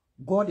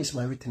 God is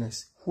my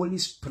witness. Holy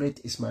Spirit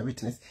is my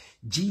witness.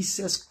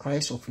 Jesus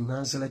Christ of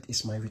Nazareth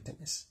is my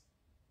witness.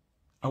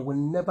 I will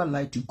never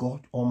lie to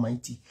God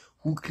Almighty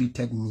who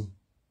created me.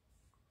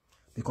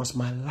 Because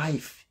my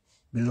life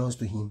belongs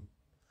to Him.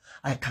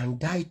 I can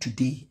die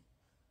today.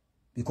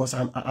 because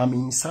I'm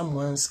in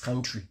someone's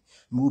country.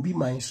 Me will be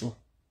mine so.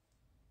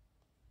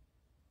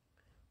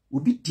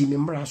 Will be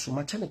dimembra so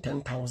much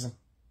 10,000.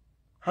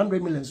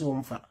 100 million so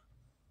umfa.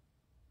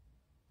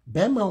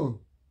 Bema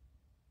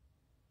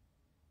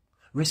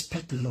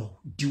respect the law.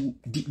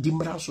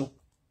 Dimra so.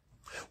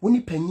 When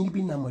you penny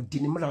be nam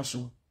dimra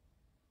so.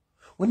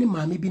 When you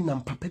mammy be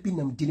nam papa be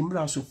nam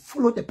dimra so,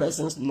 follow the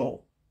person's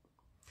law.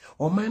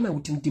 Or man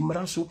with him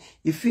dimra so,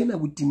 if you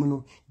with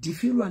dimino,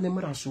 defil an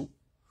emraso,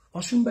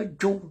 or soon by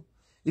Joe,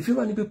 if you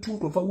run a bit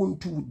of a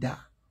wound to da.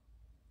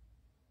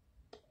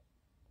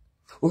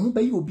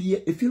 Obey you be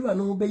if you run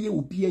obey you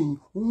be in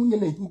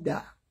union and he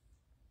da.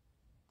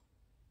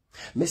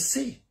 Me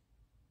say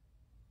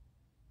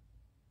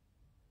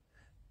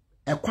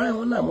a quiet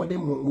one more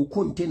than will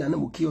contain an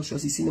amokio so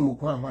as his cinema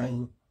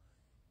wine.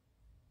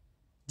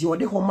 The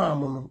other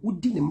home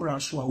would din him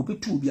rush or be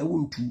too be a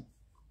wound too.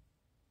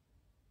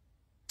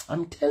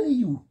 I'm telling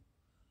you,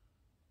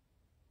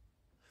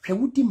 she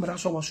would dim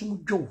rush or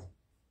soon Joe.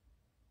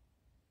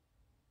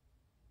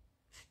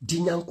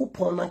 Dinyanko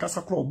pon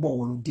Akasa club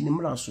ball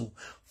dinimraso.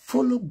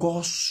 Follow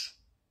God's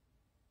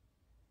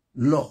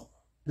law.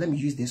 Let me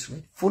use this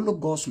word. Follow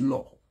God's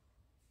law.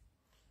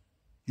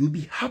 You'll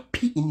be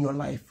happy in your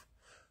life.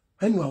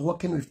 When you are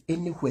working with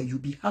anywhere, you'll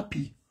be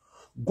happy.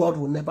 God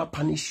will never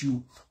punish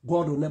you.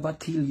 God will never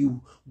kill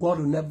you. God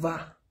will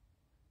never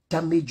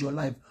damage your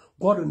life.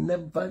 God will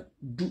never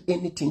do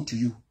anything to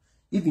you.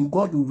 Even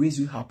God will raise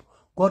you up.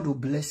 God will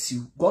bless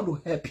you. God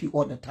will help you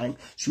all the time.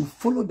 So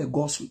follow the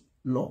God's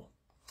law.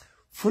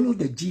 Follow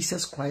the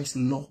Jesus Christ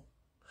law.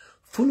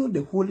 Follow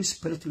the Holy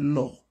Spirit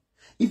law.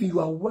 If you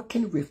are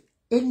working with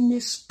any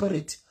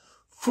spirit,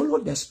 follow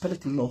the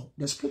Spirit law.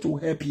 The Spirit will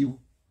help you.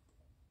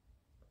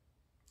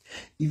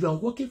 If you are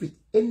working with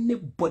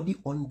anybody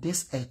on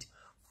this earth,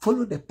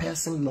 follow the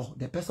person law.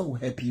 The person will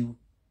help you.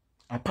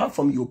 Apart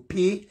from your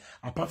pay,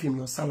 apart from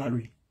your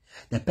salary.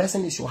 The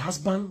person is your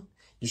husband,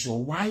 is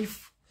your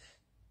wife,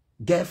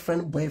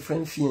 girlfriend,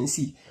 boyfriend,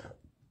 fiancé.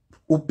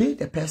 Obey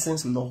the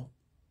person's law.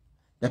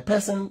 The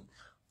person,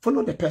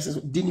 follow the person's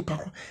dini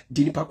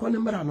pakwa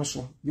nembra no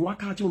so. You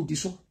work out on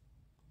this so.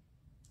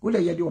 Ule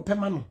yedi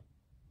opemano.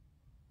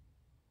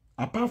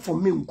 Apart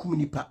from me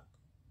unkumunipa.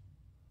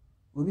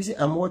 We say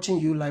I'm watching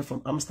you live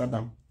from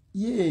Amsterdam.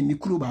 Yeah, mi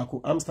kulu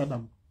bako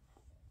Amsterdam.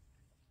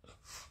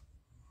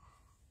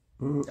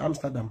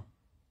 Amsterdam.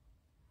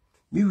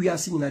 We are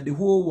seeing the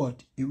whole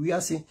world. We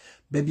are saying,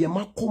 baby, I'm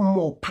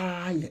more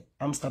Paaa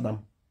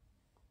Amsterdam.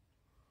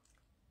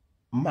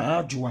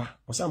 Maajua,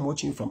 also I'm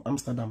watching you from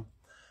Amsterdam.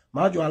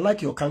 Maajua, I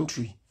like your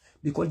country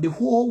because the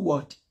whole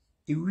world,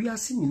 we are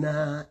seeing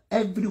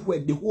everywhere,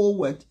 the whole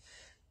world.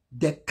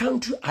 The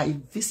country I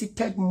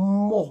visited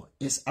more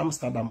is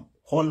Amsterdam,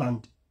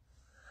 Holland.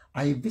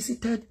 I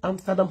visited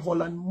Amsterdam,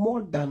 Holland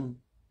more than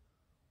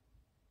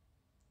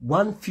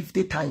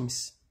 150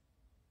 times.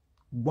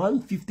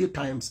 150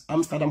 times,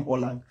 Amsterdam,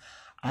 Holland.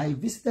 I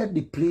visited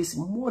the place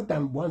more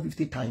than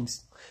 150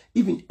 times.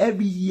 Even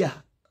every year,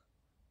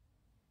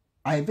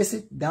 I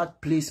visit that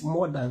place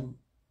more than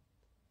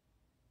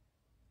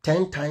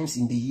 10 times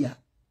in the year.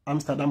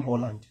 Amsterdam,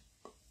 Holland.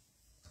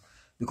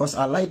 Because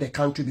I like the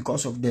country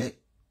because of the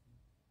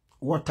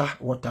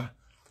water.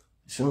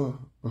 So,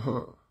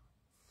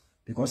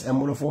 because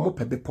emolofo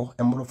pebepo,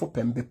 emolofo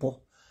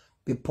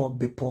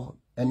bepo,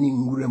 any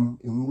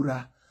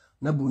ngura.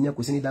 Na bunya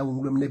kwesini da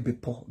wungulam ne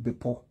bepo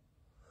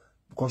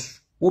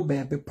because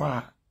oben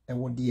bepo e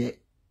wode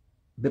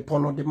bepo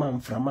no de man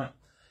frama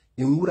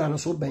engura no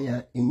so ben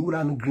ya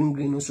engura no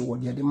green no so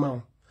wode de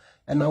man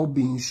e na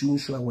obi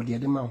nsu a wode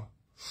de man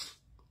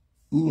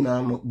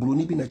nyina no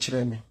broni bi na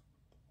kire me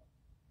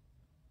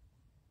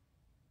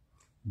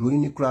broni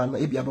ni kura no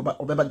e bia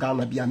obeba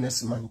Ghana bia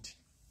next month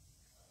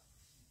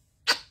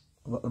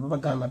obeba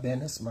Ghana bia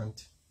next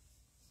month.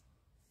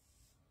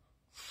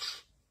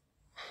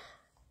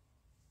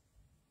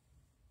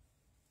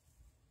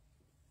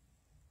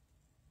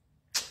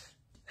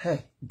 Hey,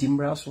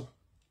 Dimbraso.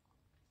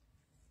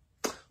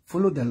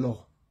 Follow the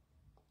law.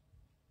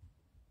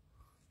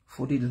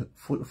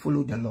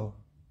 Follow the law.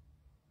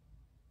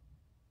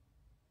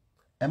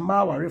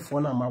 Emma worry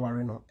for na ma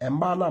worry no.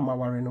 Emma na ma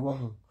worry no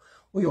ho.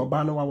 O your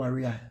ba no wa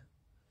worry.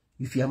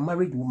 If you are a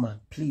married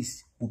woman,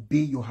 please obey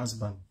your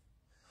husband.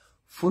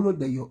 Follow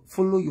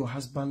your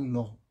husband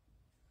law.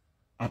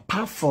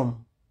 Apart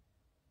from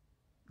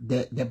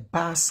the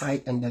bad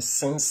side and the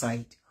sin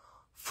side,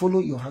 follow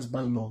your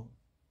husband law.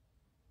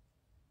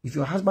 If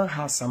your husband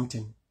has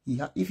something,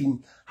 if he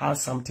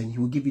has something, he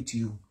will give it to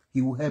you. He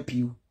will help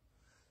you.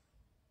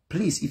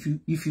 Please, if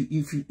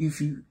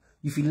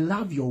you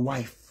love your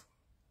wife,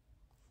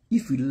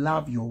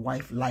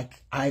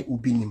 like I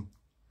Obinim,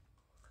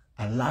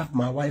 I love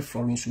my wife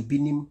Florence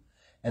Obinim,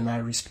 and I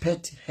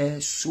respect her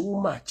so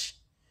much.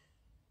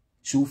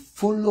 So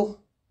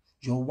follow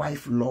your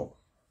wife law.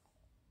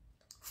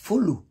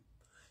 Follow.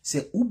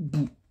 Say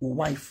ubu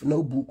wife na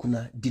ubu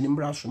kuna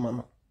dinimra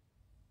sumano.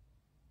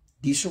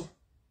 Diso.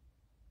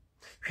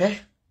 He,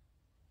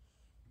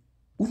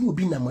 unu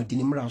bi na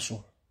madinimra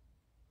so.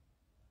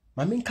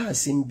 My main can't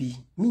sing be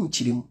mean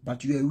chirim,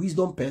 but you're a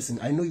wisdom person.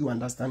 I know you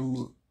understand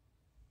me.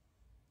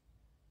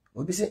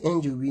 Obviously,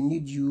 Angel, we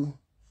need you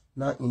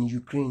now in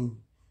Ukraine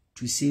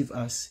to save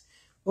us.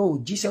 Oh,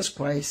 Jesus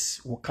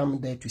Christ will come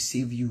there to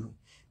save you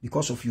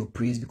because of your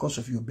praise, because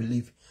of your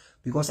belief.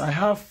 Because I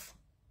have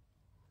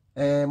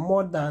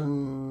more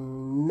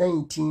than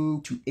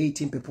 19 to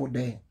 18 people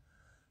there.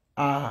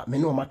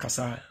 Meno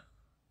Akasa.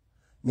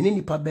 Many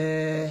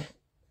people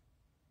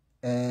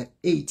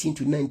 18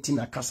 to 19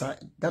 Akasa.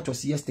 That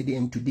was yesterday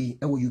and today.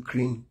 I was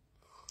Ukraine.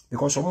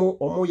 Because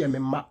omo ya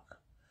memma.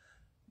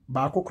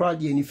 Baako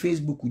crowd ye ni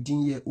Facebook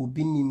udin ye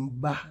Obinim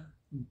ba.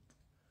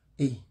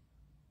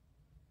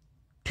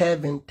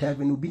 Tevin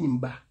Obinim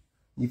ba.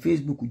 Ni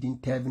Facebook udin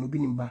Tevin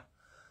Obinim ba.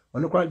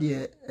 Ono crowd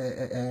ye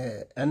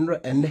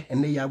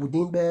enne ya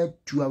udin be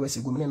 2 hours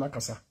ago mene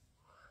Akasa.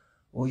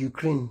 O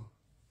Ukraine.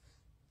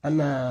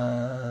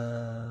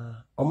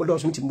 Ana omodo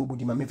so mti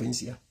mbodi ma me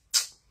fancy.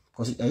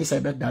 Because I say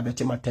bet that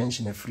better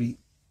attention and free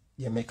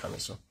ye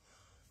mechanism.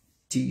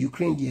 Ti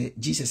Ukraine ye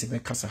Jesus be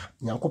kasa.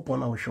 Nyankopon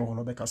na wo hwe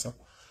no be kasa.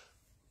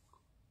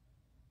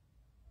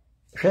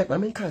 I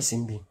mean, can't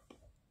sing be.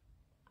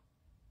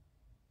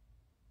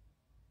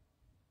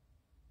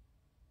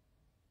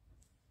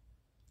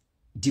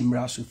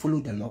 Dimrasu, follow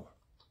the law.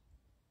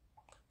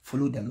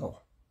 Follow the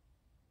law.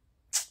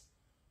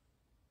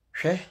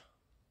 She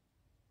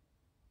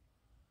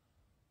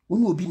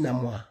unu obi na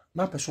mwa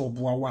na peso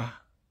obuawa.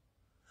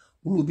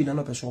 Unu obi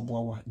na peso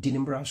obuawa.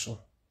 Dinimbraso.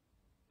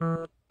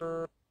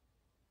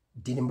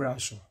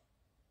 Dinimbraso.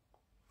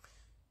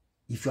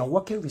 If you are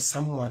working with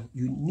someone,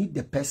 you need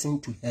the person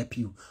to help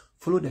you.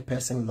 Follow the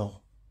person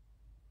law.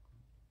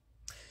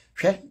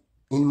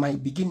 In my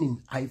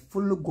beginning, I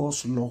follow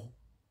God's law.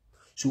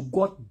 So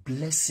God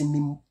bless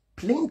me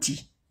plenty.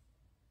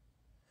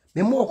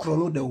 Me more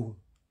chrono da.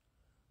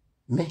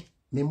 Me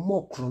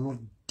more chrono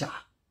da.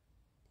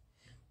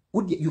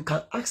 You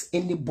can ask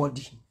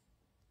anybody.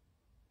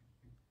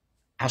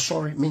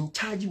 Sorry, me in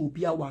charge will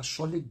be our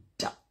solid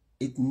da.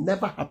 It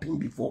never happened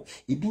before.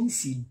 It didn't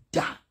see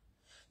da.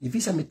 If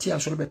it's a material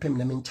sorry be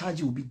payment, me in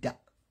charge will be da.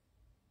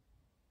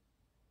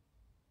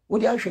 What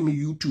do I show me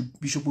YouTube,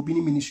 Bishop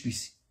Obinim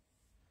Ministries?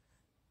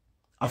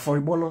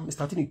 Aforibono,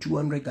 starting in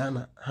 200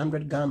 Ghana,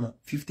 100 Ghana,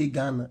 50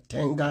 Ghana,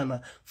 10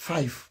 Ghana,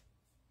 5.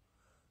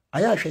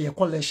 I show your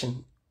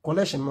collection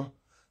no,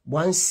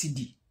 1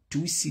 CD, 2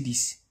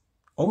 CDs.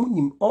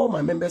 All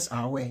my members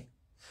are aware.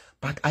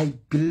 But I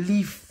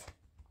believe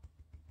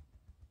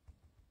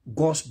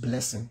God's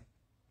blessing.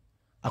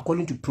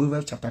 According to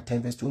Proverbs chapter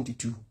 10, verse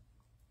 22.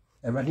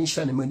 A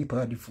radiation and money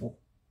power before.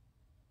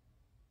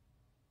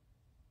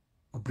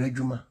 I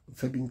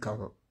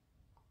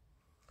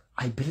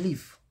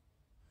believe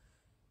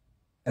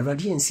a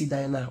radian see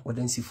Diana or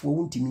then see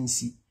for untimi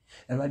see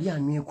a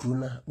radian mere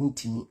cruna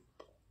untimi.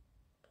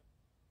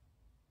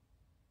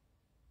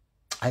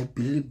 I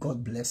believe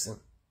God blessing.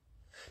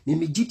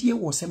 Nimi GTA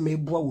was a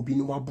meboa will be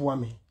no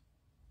wabuame.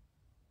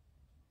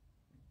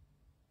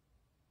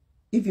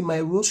 If in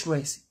my Rolls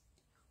Royce,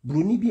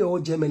 Bruni be all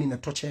Germany in a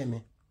touch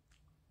me.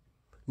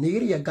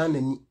 Near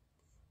Ghana ni.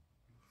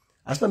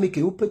 As I make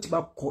a open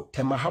back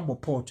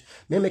Temahabo port,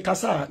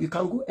 Kasa, you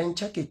can go and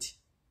check it.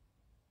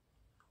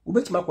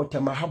 Ubetimako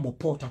Temahabo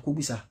port,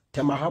 Akubisa,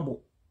 Temahabo.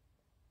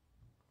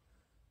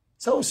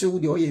 So,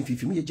 the oil and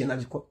 50 million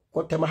general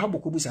Temahabo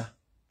Kubisa.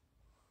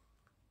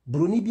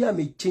 Brunibia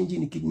may change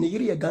in the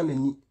kidney gun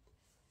and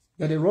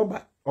the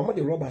robber, or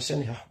the robber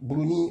send her,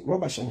 Bruni,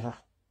 robber send her,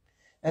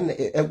 and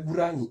a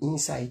burani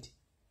inside.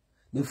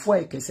 The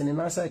four case and an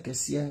answer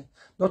case here,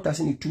 not as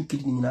any 2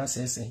 kidney in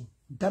answer saying,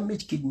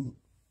 damaged kidney.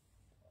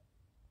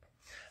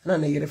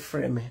 And I get a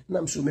frame, and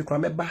I'm so make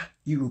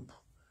Europe.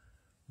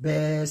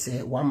 Bears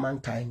 1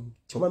 man time.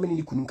 So, 1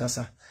 minute couldn't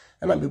casa.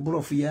 And I'm a bull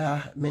of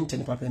ya,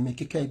 maintain papa,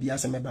 make a care be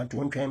as I'm about to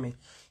 1 crime.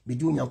 Be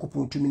doing a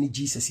couple 2 minutes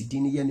Jesus, he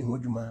didn't hear any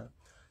word.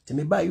 To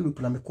me buy Europe,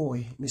 and I'm a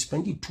coy, me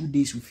spend 2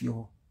 days with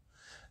you.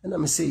 And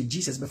I'm say,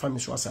 Jesus before me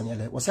was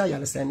an was I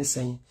understand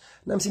saying,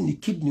 and I'm saying the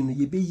kidney,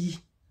 ye be ye.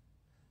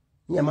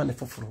 Near man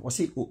for was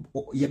it,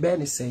 ye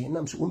bear say, and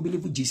I'm so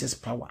unbelievable Jesus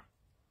power.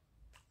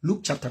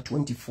 Luke chapter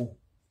 24.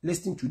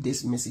 Listen to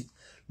this message.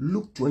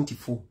 Luke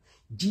 24.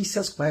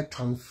 Jesus Christ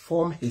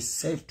transformed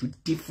himself to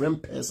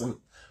different person.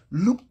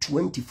 Luke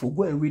 24.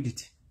 Go and read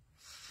it.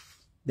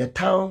 The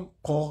town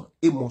called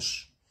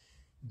Amos.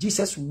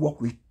 Jesus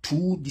walked with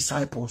 2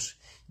 disciples.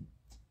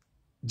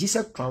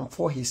 Jesus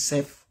transformed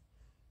himself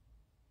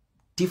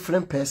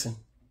different person.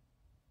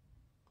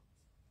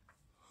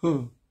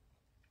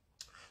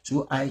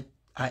 So I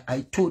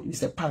told, it's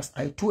the past.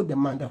 I told the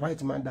man, the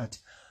white man, that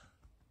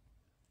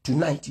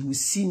tonight you will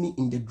see me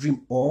in the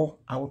dream, or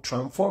I will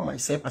transform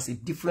myself as a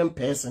different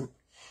person.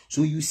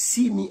 So you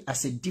see me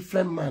as a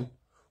different man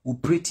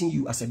operating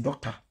you as a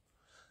doctor.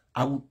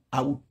 I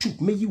will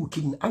took, maybe you will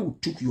kidney, I will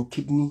took your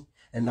kidney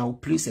and I will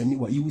place a new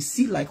one. You will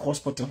see like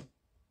hospital.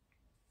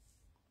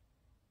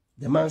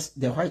 The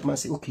white man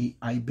said, okay,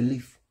 I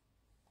believe.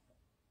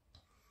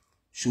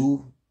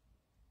 So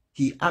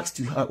he asked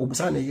to her,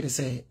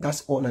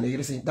 that's all, and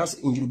they say, that's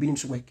in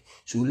Obinim's work.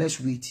 So let's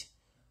wait.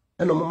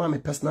 And my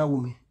personal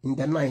woman, in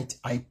the night,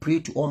 I pray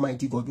to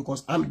Almighty God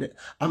because I'm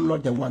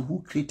not the one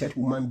who created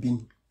human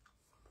being.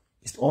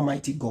 It's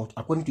Almighty God.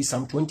 According to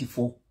Psalm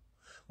 24,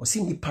 or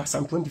seeing the past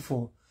Psalm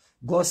 24,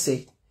 God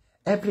said,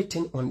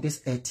 everything on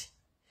this earth,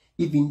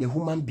 even the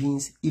human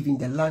beings, even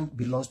the land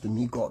belongs to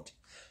me, God.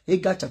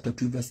 Haggai chapter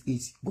 2 verse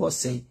 8, God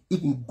said,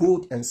 even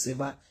gold and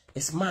silver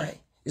is mine.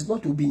 It's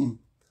not Obinim.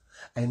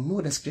 I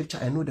know the scripture,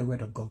 I know the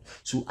word of God.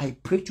 So I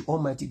pray to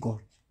Almighty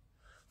God.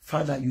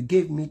 Father, you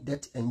gave me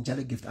that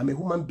angelic gift. I'm a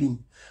human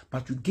being,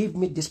 but you gave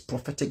me this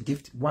prophetic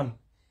gift. 1,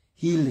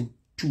 healing.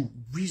 2,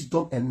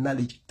 wisdom and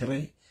knowledge.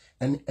 3,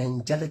 an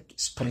angelic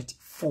spirit.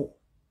 4,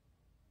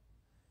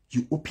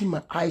 you open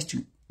my eyes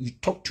to, you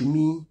talk to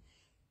me.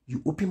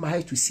 You open my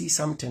eyes to see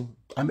something.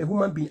 I'm a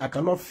human being. I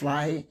cannot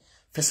fly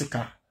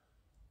physical,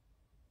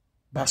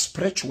 but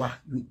spiritual.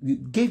 You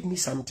gave me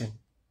something.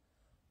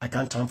 I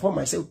can transform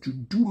myself to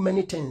do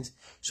many things.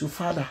 So,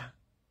 Father,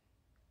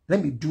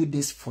 let me do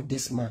this for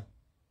this man.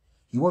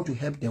 He want to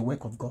help the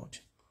work of God.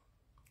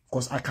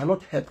 Because I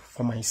cannot help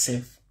for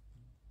myself.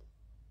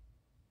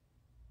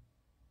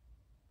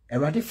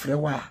 Erade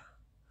frewa.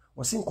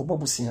 Wasi nkobo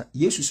busia.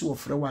 Yesu si wo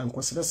frewa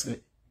nko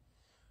sresre.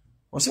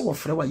 Wasi wo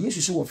frewa.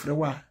 Yesu si wo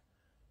frewa.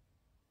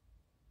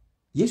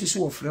 Yesu si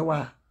wo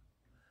frewa.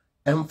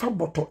 Emfa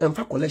boto,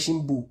 emfa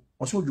collection bo.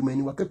 Wasi wo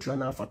dwumani waketua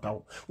na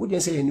afatawo. Wo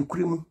den say eni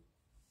kuremu.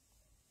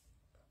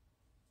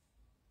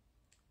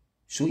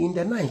 So in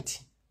the night,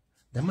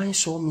 the man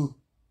saw me.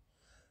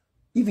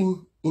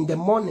 Even in the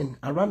morning,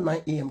 around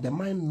 9 a.m., the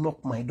man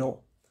knocked my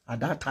door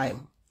at that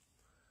time.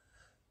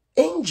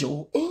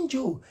 Angel,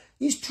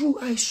 it's true,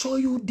 I saw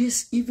you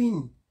this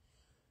evening.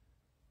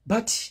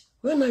 But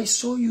when I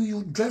saw you,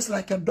 you dressed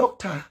like a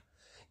doctor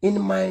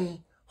in my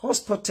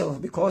hospital,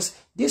 because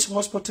this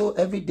hospital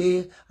every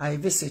day I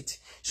visit.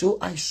 So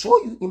I saw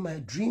you in my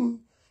dream,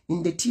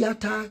 in the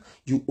theater.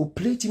 You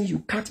operate me, you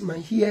cut my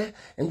hair,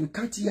 and you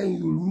cut here, and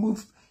you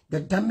remove the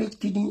damaged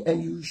kidney,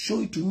 and you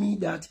show it to me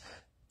that,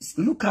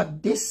 look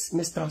at this,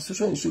 Mr.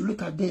 So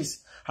look at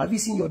this. Have you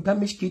seen your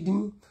damaged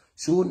kidney?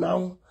 So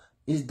now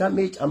it's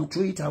damaged. I'm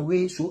throwing it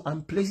away. So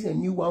I'm placing a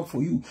new one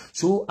for you.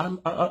 So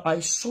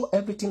I saw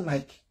everything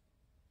like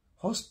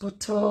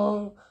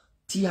hospital,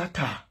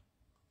 theater.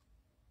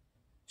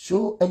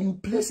 So, and you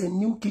place a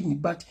new kidney,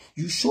 but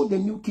you show the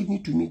new kidney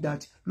to me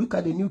that, look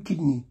at the new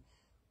kidney.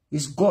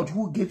 It's God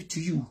who gave it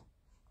to you.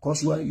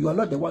 Because you are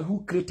not the one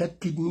who created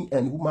kidney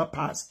and human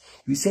parts.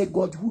 You say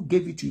God who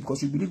gave it to you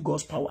because you believe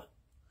God's power.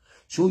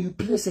 So you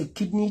place a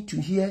kidney to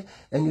here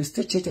and you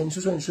stitch it and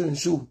so and so and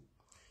so.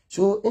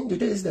 So in the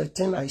day is the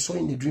thing I saw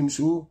in the dream.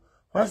 So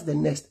what's the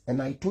next?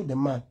 And I told the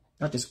man,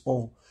 that is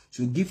all.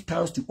 So give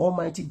thanks to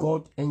Almighty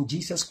God and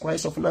Jesus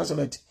Christ of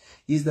Nazareth.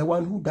 He is the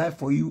one who died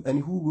for you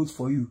and who rose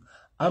for you.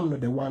 I'm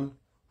not the one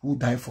who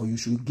died for you.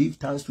 So give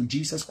thanks to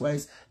Jesus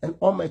Christ and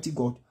Almighty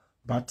God.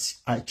 But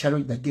I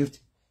cherish the gift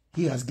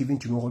he has given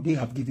to me, or they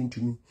have given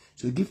to me.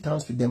 So give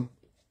thanks to them.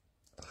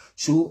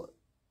 So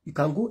you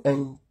can go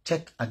and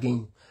check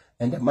again.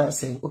 And the man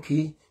said,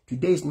 okay,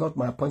 today is not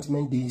my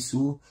appointment day,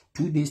 so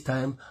 2 days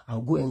time,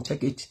 I'll go and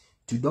check it.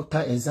 The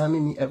doctor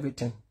examine me,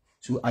 everything.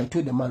 So I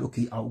told the man,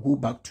 okay, I'll go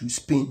back to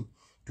Spain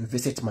to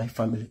visit my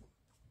family.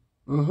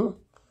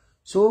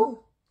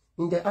 So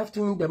in the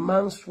afternoon, the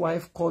man's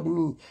wife called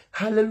me,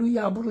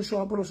 hallelujah,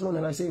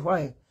 and I say,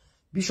 why?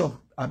 Bishop,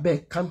 I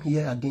beg, come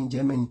here again,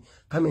 Germany.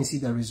 Come and see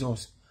the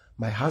results.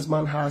 My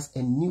husband has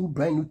a new,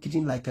 brand new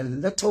kidney like a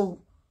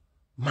little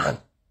man.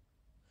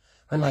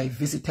 When I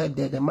visited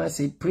there, the man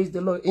said, praise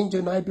the Lord,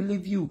 angel, I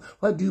believe you.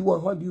 What do you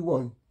want? What do you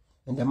want?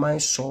 And the man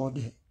saw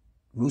the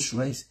Rolls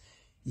Royce.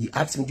 He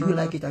asked me, do you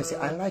like it? I said,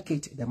 I like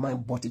it. The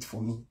man bought it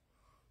for me.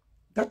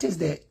 That is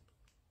the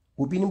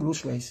Obinim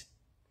Rolls Royce.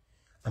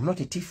 I'm not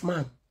a thief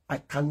man. I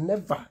can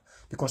never,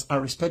 because I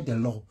respect the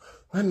law.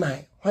 When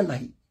I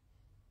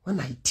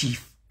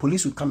thief,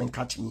 police will come and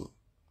catch me.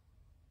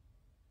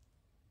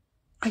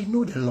 I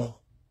know the law.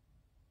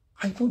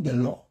 I know the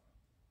law.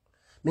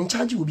 Men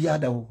charge will be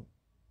other.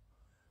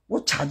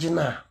 What charging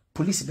now?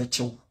 Police the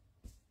chill.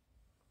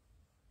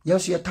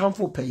 Yes, we are time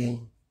for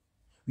paying.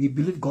 We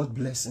believe God's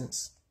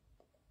blessings.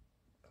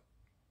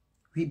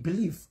 We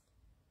believe.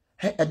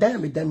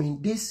 In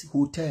this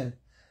hotel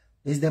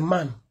is the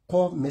man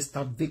called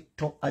Mr.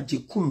 Victor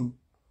Ajekun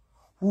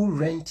who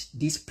rent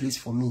this place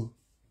for me.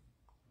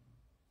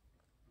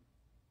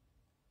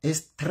 It's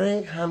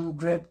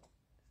 300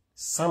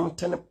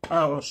 something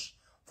pounds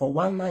for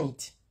one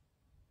night.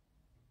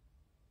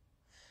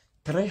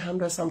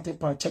 300 something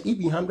pounds. Check,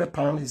 even 100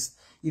 pounds is,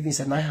 even it's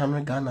a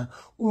 900 Ghana,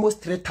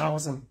 almost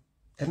 3,000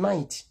 a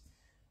night.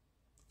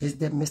 It's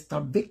the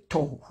Mr. Victor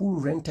who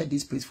rented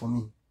this place for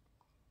me.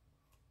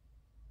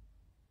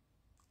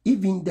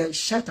 Even the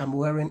shirt I'm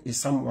wearing is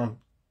someone.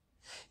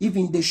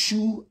 Even the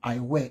shoe I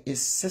wear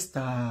is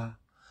Sister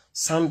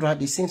Sandra,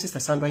 the same Sister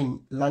Sandra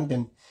in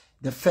London,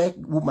 the fair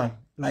woman,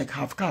 like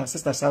half car.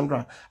 Sister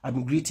Sandra,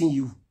 I'm greeting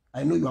you.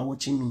 I know you are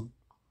watching me.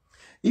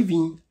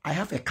 Even I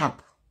have a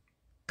cap.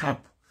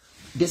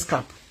 This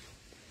cap.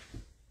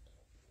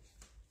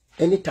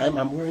 Anytime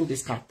I'm wearing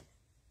this cap.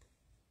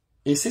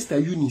 A Sister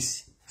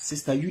Eunice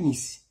Sister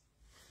Eunice.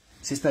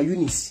 Sister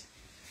Eunice.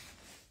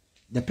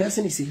 The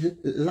person is in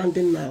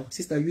London now.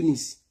 Sister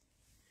Eunice.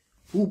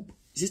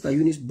 Sister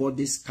Eunice bought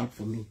this cap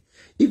for me.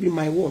 Even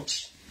my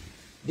watch.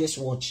 This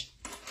watch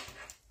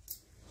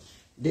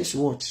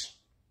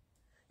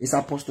is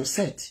Apostle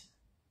Seth.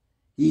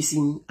 He's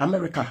in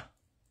America.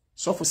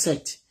 So for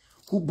Seth,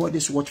 who bought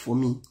this watch for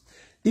me.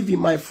 Even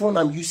my phone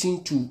I'm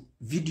using to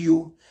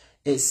video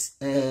is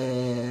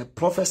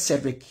Prophet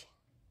Cedric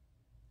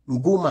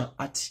Ngoma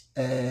at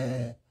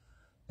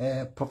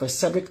Prophet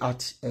Cedric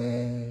at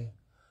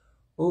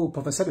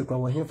Prophet Cedric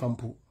was here from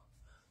Paaa.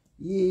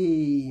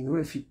 Yay,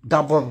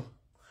 Dabon.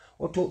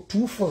 Auto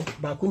 2 phone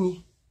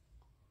Bakuni.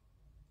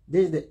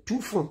 This is the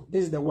 2 phone.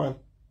 This is the one.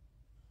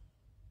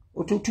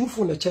 Auto 2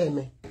 phone the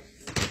chairman.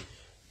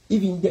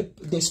 Even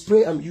the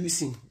spray I'm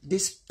using,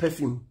 this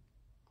perfume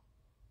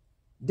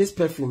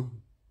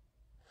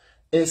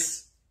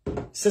is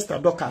Sister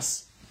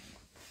Dorcas.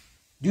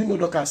 Do you know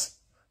Dorcas?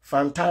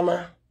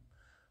 Fantana,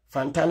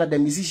 the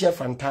musician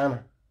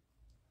Fantana.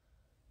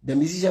 The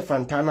musician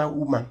Fantana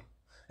woman,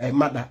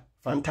 mother,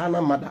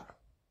 Fantana mother.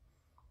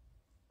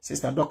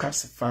 Sister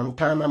Dorcas,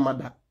 Fantana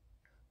mother.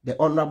 The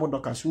Honorable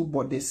Dorcas who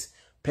bought this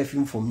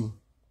perfume for me.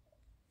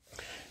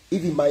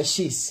 Even my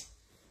shades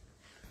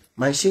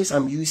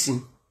I'm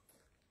using.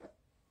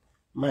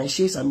 My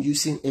shades I'm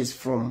using is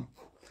from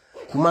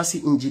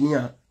Kumasi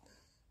engineer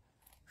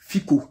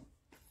Fico.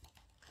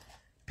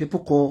 People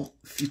call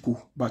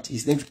Fico, but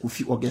his name is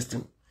Kofi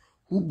Augustine.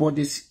 Who bought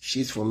this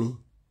shades for me?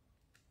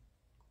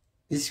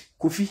 It's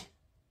Kofi.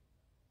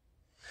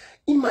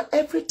 In my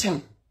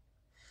everything.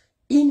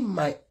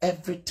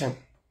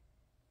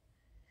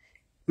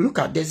 Look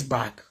at this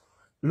bag.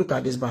 Look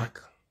at this bag.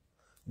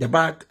 The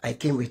bag I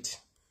came with.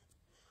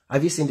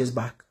 Have you seen this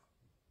bag?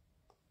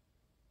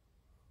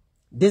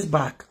 This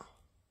bag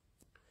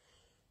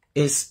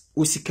is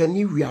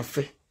Osikani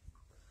Riafe.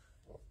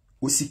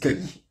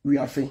 Osikani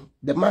Riafe.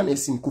 The man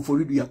is in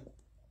Kuforiduya.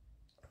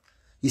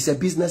 He's a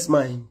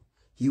businessman.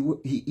 He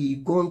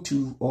going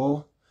to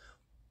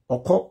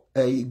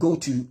he go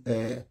to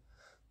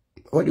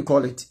what do you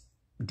call it?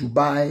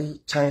 Dubai,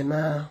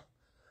 China,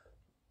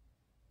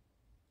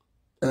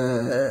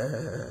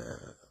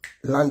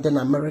 London,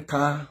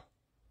 America,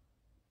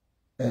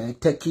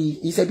 Turkey.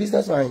 He's a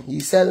businessman.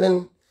 He's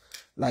selling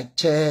like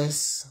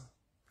chairs,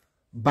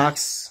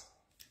 bags,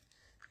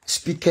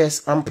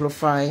 speakers,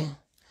 amplify,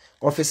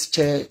 office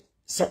chair,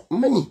 so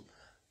many.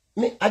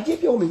 I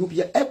give you all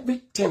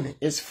everything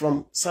is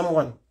from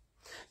someone.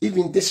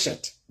 Even this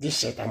shirt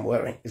I'm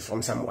wearing is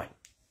from someone.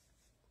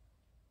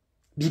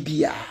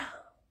 BBR.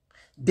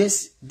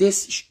 This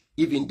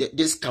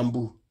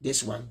Kambu,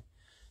 this one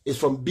is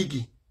from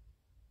Biggie.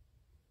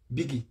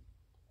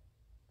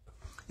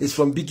 It's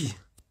from Biggie.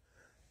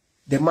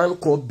 The man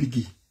called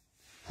Biggie,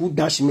 who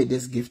dashed me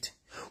this gift.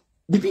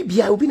 The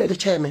BBR will be at the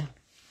chairman.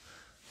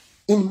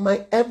 In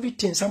my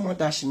everything, someone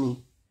dashed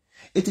me.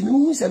 It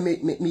means that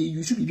me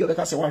you should be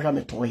because I want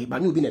to toy,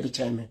 but you be at the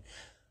chairman.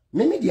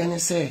 Maybe the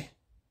NSA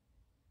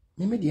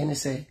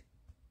say,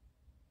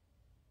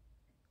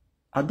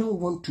 I don't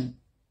want to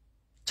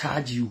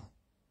charge you,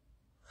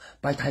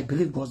 but I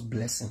believe God's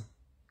blessing.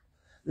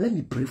 Let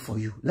me pray for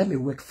you. Let me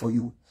work for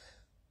you.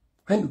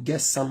 When you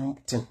get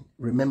something,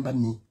 remember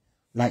me.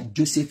 Like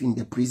Joseph in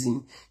the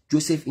prison,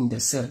 Joseph in the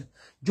cell.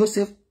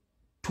 Joseph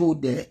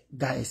told the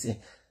guy,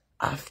 say,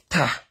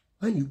 after,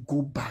 when you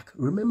go back,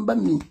 remember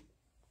me.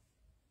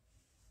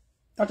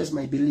 That is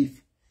my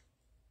belief.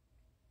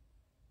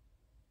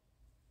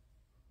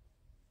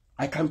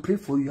 I can pray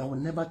for you. I will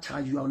never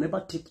charge you. I will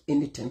never take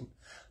anything.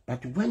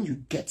 But when you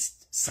get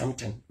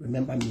something,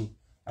 remember me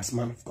as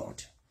man of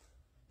God.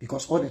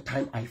 Because all the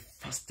time I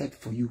fasted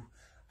for you.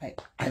 I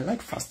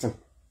like fasting.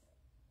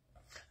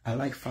 I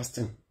like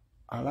fasting.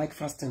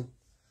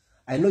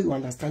 I know you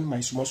understand my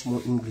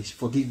small English.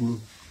 Forgive me.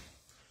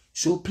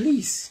 So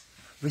please,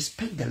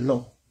 respect the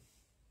law.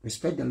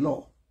 Respect the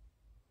law.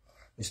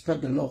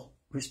 Respect the law.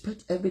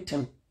 Respect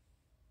everything.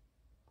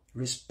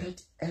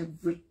 Respect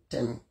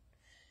everything.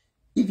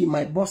 Even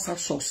my boxer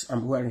socks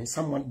I'm wearing,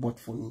 someone bought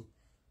for me.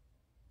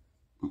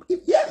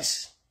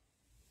 Yes.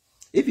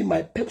 Even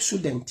my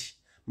Pepsodent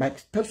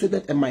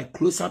and my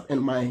close-up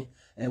and my,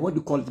 what do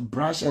you call it,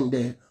 brush and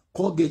the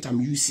Colgate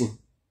I'm using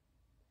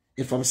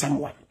is from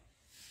someone.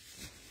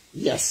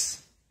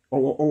 Yes.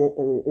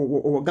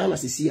 Or Ghana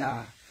is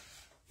here.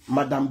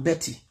 Madam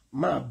Betty.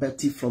 Ma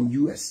Betty from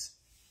US.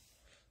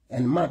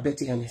 And Ma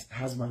Betty and his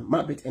husband.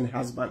 Ma Betty and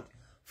husband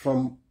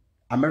from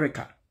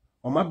America.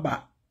 Or Ma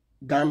Ba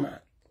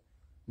Ghana.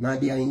 Now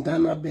they are in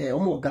Ghana be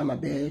almost Ghana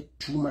be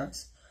 2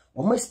 months.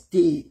 Almost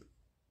stay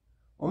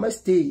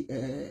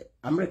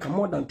America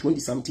more than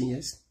 20-something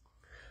years.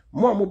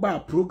 More mobile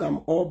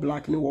program all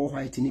black and all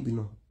white in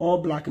Ibino.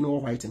 All black and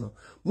all white no.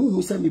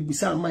 Who say me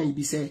bisa mind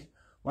be say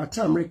what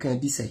American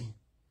be say.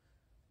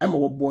 I'm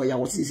a boy I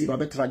was see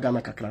better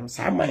Ghana kakran.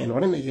 Sa mind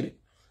on na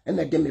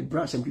and I get me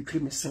brush and be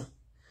cream son.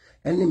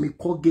 And then me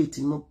Colgate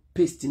no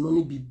paste no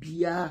ni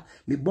bibia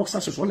me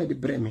boxer so one the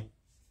breme.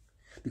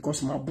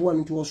 Because my boy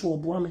into also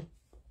boy me.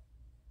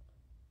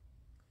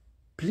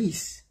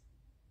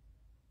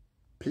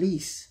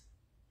 Please.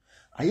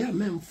 I am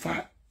men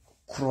far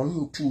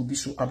crawling to be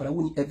so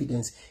abrawuni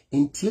evidence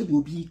until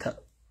you be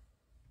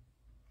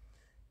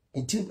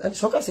until and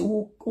so I say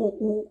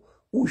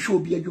who show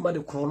be a juma de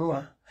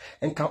chronoa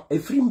and can a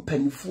free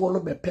penny for no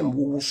be pen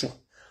wo so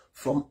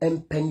from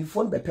penny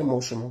for be pen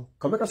motion no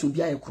come back so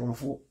be a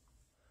chronfo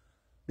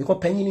because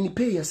penny in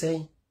pay you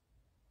say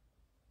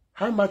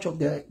how much of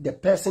the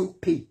person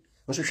pay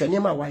so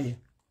shaniama why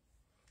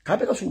come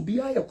back so be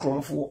a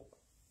chronfo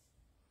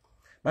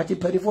but the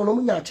penny for no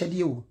nya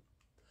chede o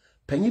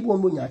penny bo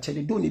no nya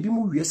chede do ne bi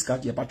mu wie ska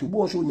je but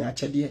bo so nya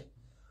chede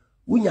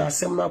wunya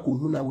asem na ko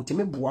hu na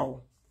woteme boa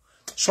wo.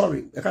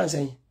 Sorry, I can't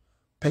say.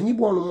 Penny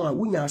born one,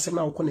 we are some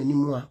now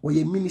anymore. Or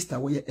ye minister,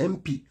 or ye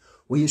MP,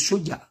 or ye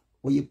soldier,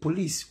 or ye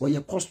police, or ye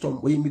custom,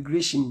 or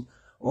immigration,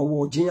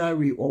 or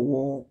general,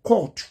 or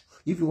court,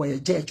 even were a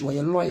judge, or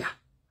a lawyer,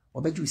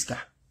 or bejuiska.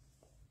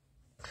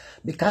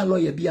 Because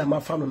lawyer be a ma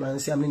fan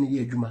and say I'm in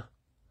the juma.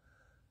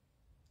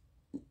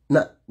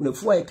 Na,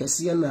 before I can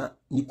see na,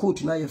 ni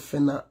court na ye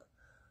fena,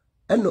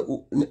 and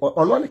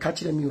on one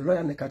catcher me, lawyer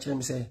and catcher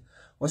me say,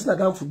 was not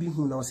down for being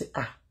who now say,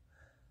 ah.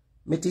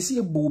 Metesi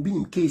a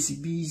Obinim case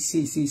be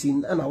say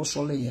and I was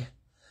solely here.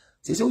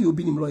 Say so you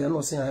Obinim lawyer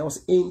not saying I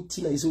was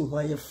 18 is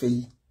why you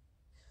fee.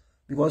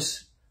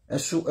 Because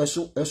so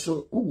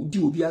who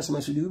do be as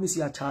much do we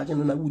see a charge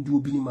and I would do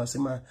Obinim as a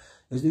man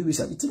as do we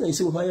say it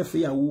is why you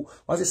fee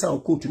was a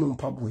sound coach no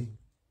pubway.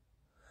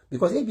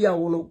 Because if you are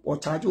or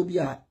charge will be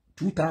a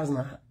 2,000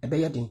 a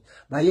bayading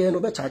by year no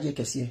better charge a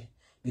case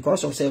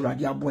because of say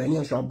radio boy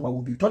and your boy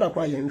will be told up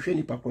by your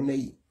infinity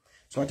papone.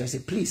 So I say,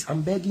 please,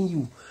 I'm begging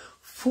you,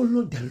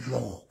 follow the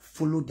law.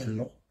 Follow the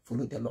law.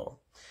 Follow the law.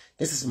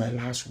 This is my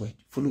last word.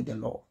 Follow the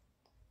law.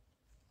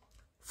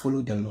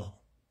 Follow the law.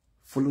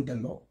 Follow the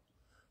law.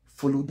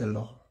 Follow the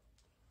law.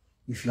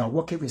 If you are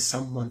working with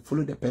someone,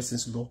 follow the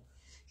person's law.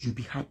 You'll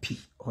be happy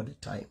all the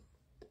time.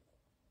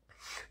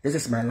 This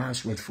is my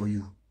last word for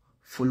you.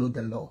 Follow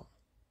the law.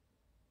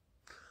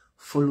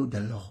 Follow the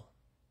law.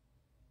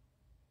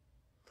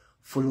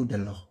 Follow the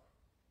law.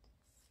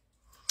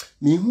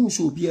 Me who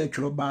should be a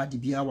trouble the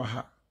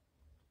biawaha.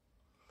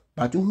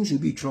 But who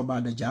should be trouble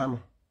the jano?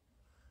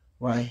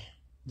 Why,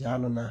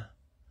 jano na.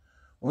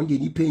 On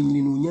the pain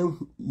in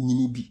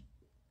Yinibi.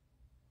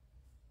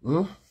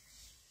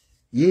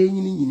 Ye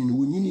yini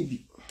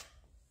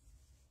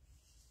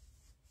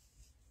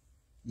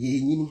Ye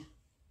yini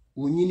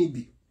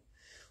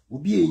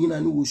Ubi a yin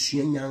and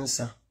wushian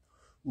yansa.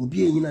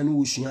 Ubi a yin and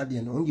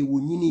wushiadian. Only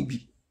wunini bi.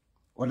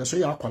 Or the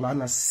soya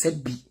colana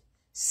sebi.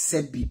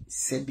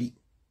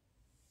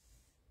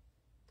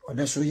 Or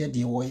that's why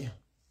the way.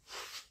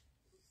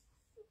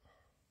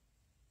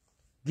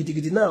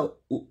 Giddy now,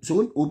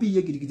 so Obi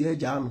ye giddy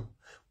jam.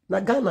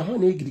 Nagana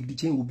honey giddy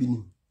chain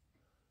Obinim.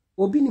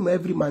 Obinim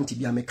every month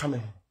be a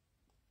mechanic.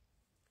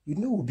 You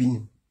know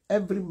Obinim.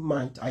 Every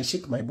month I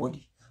shake my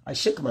body. I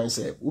shake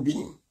myself.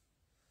 Obinim.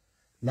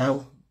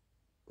 Now,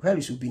 where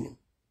is Obinim?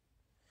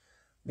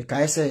 Because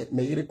I said,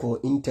 may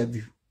record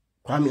interview.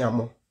 Kwame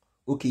Amo.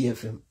 Okay,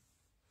 FM.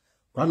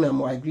 Kwame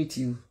Amo, I greet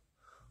you.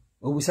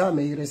 Obusa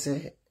may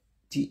say,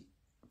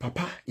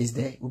 Paaa is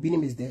there.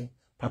 Obinim is there.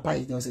 Paaa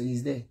is there. So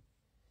he's there.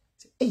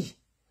 Say, hey,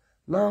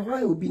 now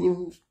why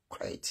Obinim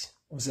quiet?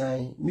 Was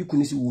I me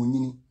kunisi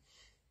wonyini?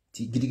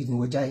 Ti gidigidi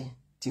wajai.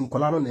 Ti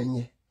nkolano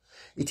nenye.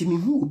 Iti mi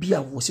hu obi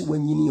a wose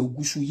wanyini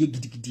ogusu ye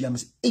gidigidi am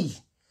say, hey.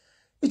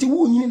 Iti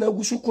wonyini na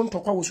ogusu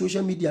kontokwa wo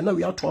social media na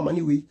we ato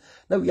amani we.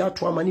 Na we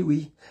ato amani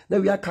we. Na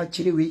we aka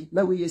kire we.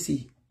 Na we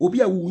yesi.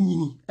 Obi a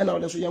wonyini e na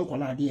odeso ye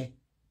nkola ade.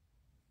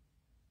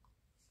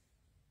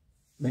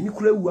 Mani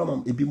kura wu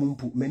amam ebi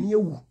mumpu. Mani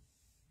ewu.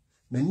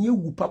 Many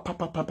you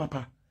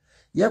papa.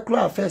 Ya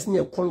kura first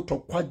near conto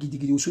kwa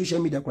gidigidi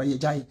social media kwa ye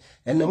jai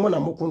and the mona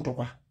mo conto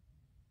kwa.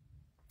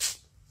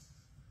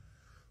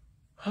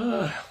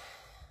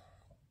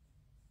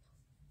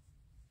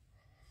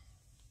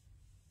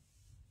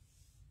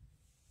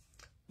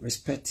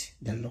 Respect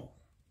the law.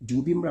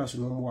 Do be mras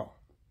no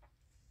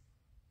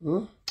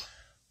more.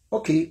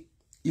 Okay,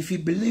 if you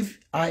believe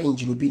I in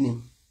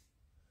Obinim,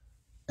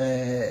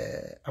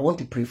 I want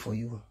to pray for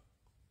you.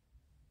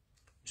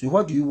 So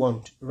what do you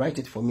want? Write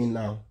it for me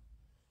now.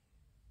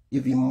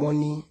 If you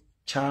money,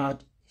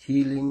 child,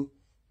 healing,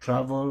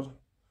 travel,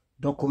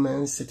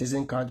 documents,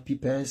 citizen card,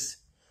 papers,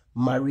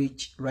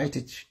 marriage, write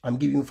it. I'm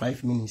giving you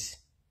 5 minutes.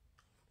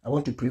 I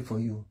want to pray for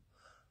you.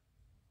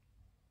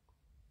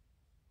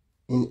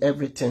 In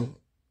everything,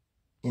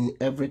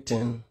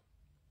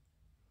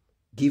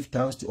 give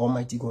thanks to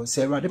Almighty God.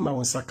 Say, Radima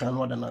was second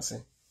more than I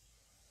say.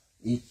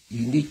 If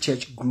you need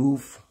church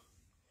groove,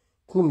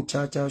 Kum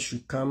Chacha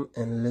should come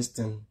and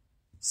listen.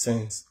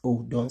 Sense.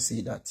 Oh, don't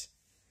say that.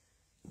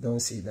 Don't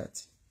say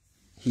that.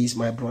 He is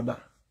my brother.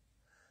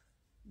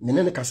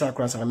 Menene Akasa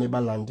across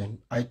Ameba London.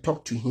 I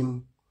talked to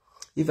him.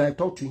 If I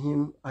talk to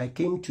him, I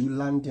came to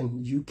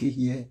London, UK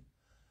here,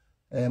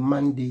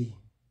 Monday.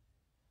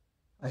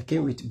 I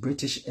came with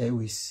British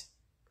Airways.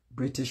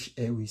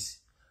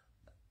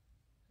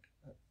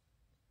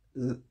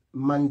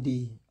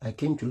 Monday, I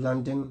came to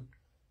London.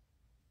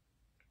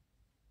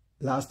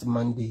 last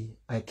Monday.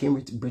 I came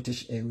with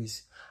British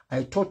Airways.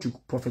 I talked to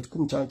Prophet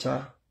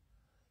Kumchacha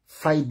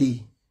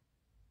Friday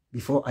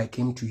before I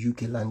came to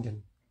UK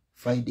London.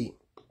 Friday.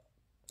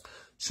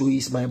 So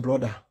he's my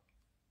brother.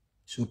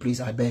 So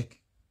please, I beg,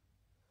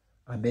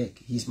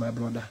 he's my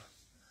brother.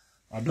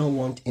 I don't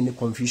want any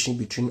confusion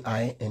between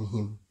I and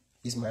him.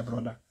 He's my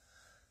brother.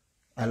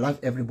 I love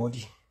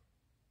everybody.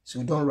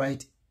 So don't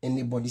write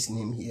anybody's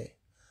name here.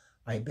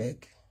 I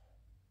beg.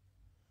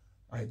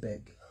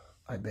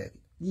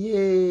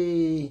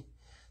 Yay!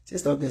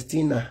 Sister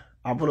Augustina,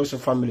 Apollos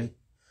family.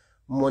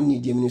 Money,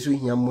 the ministry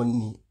here,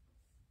 money.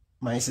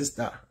 My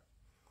sister.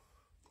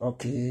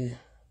 Okay,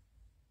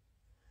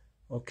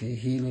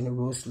 healing,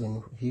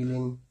 Rosalind,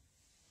 healing.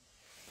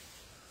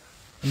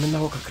 I'm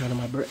now walking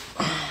my breath.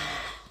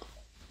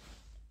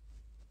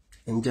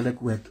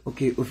 Angelic work.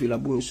 Okay,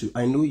 Ophilabunsu,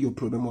 I know your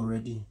problem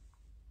already.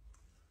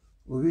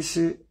 We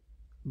say,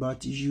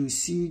 but you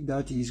see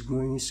that he's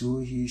growing, so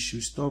he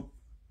should stop.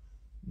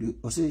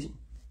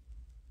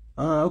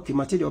 Okay,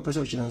 material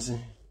person should say.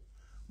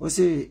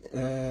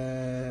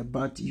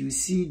 But you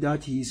see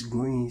that he's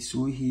growing,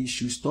 so he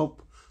should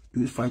stop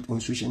to fight on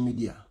social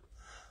media.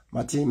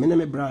 Mate,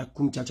 meneme bra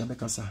kum chacha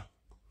bekasa.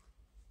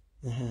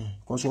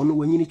 Cause onu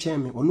when you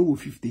chairman, onu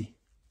 50.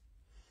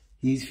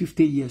 He is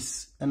 50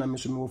 years, and I'm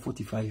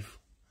 45.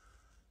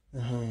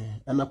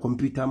 And a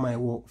computer my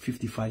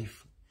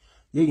 55.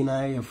 Ye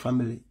ina a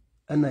family,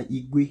 and a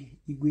igwe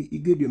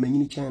do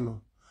many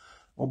channel.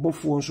 Or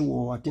bofo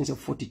so I think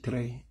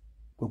 43.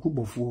 Koku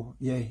bofo,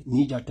 ye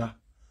ni jata.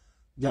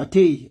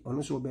 Jate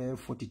also be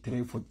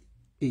 43,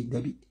 48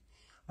 Debbie.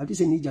 I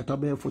just need jata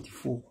be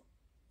 44.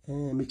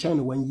 Me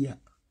channel 1 year.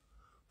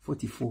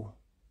 44.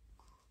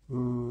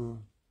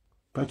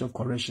 Point of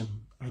correction.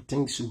 I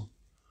think so.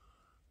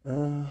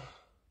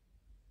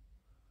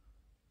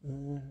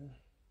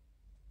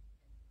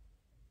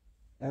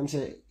 I'm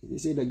say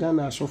the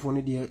Ghana so for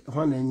the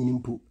one and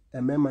input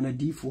a member na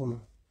D4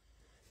 no.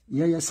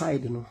 Yeah,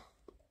 side no.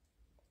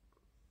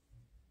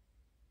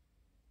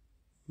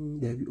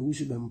 There be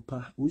who's been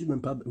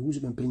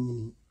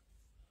penny.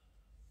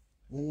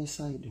 Yeah,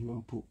 side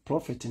no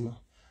prophet no.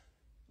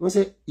 One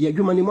say yeah,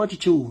 you money much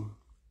chu.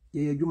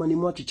 Yeah, you money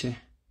much che.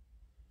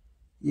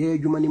 Yeah,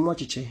 you money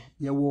much che.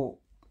 Yeah, wo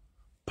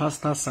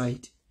pastor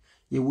side.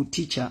 Yeah, wo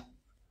teacher.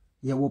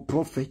 Yeah, wo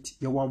prophet.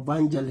 Yeah, wo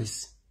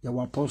evangelist. Yeah,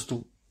 wo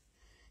apostle.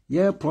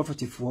 Yeah,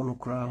 prophet if one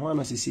cry. One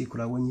as say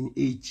cry when you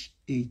age.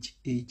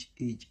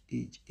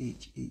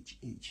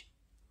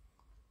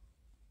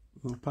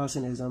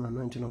 Passing exam,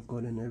 anointing of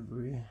God in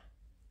every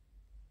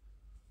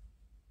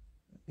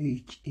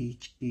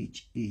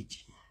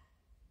age.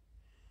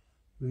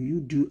 Will you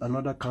do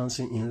another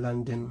council in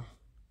London?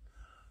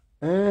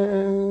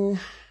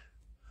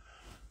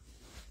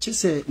 She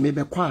say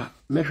maybe kwa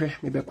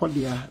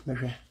dia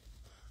mehe.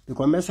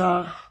 Because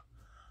mesa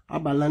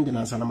aba London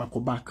and Sanamako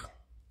back.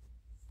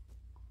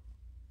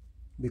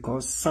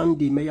 Because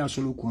Sunday may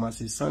also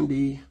Kumasi.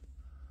 Sunday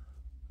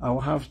I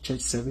will have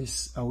church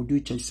service. I will do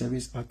church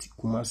service at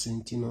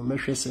Kumasi. You know,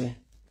 mehe say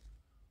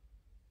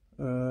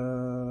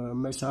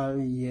mesa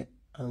ye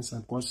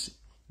answer because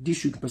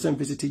this week person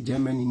visited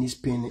Germany in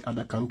Spain and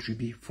other country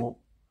before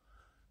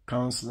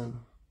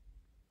counseling.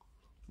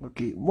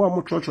 Okay, one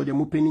more church or the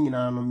opening in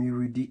our me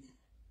ready.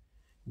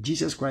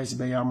 Jesus Christ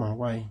by Yama,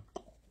 why?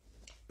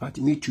 But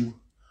me too.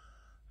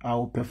 I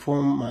will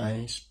perform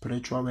my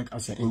spiritual work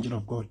as an angel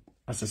of God,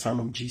 as a son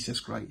of Jesus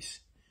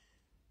Christ.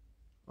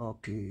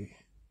 Okay.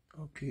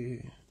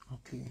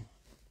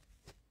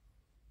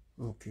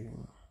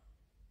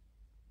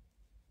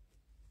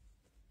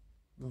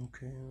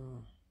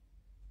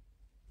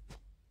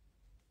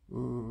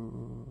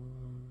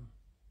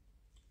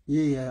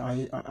 Yeah,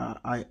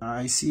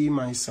 I see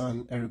my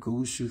son Eric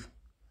Owusu.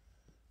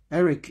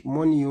 Eric,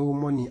 money.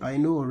 I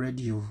know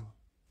already.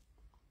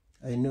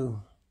 I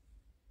know.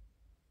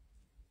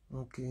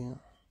 Okay.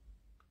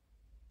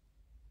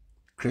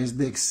 Chris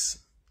Dix.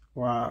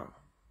 Wow.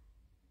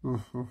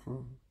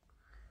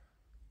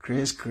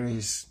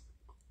 Chris.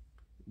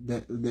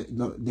 The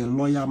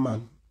lawyer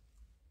man.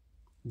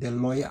 The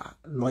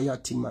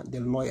loyalty man. The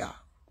lawyer.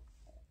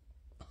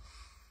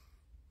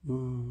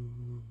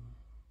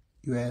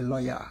 You are a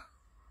lawyer.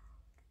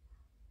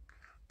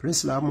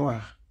 Prince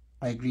Lamoa,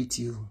 I greet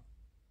you.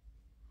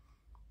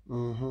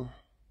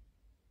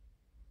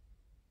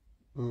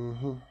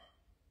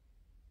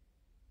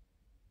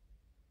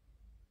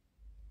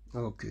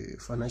 Okay,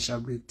 financial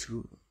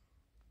breakthrough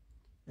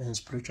and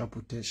spiritual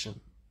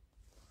protection.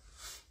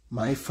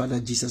 My Father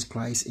Jesus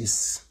Christ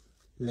is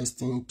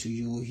listening to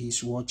you.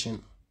 He's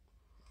watching.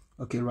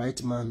 Okay,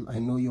 right, man. I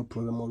know your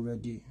problem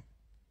already.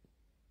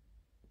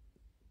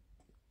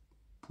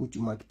 Put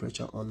too much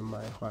pressure on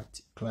my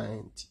heart,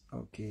 client.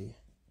 Okay.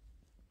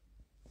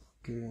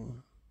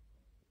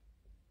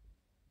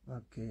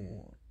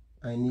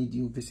 I need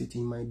you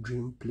visiting my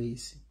dream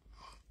place.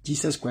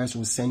 Jesus Christ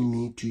will send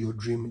me to your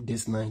dream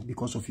this night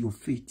because of your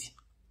faith.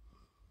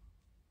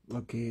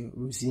 Okay,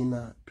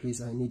 Rosina,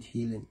 please, I need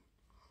healing.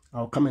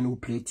 I'll come and will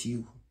pray to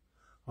you.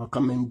 I'll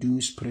come and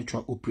do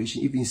spiritual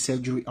operation. Even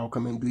surgery, I'll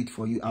come and do it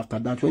for you. After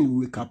that, when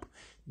you wake up,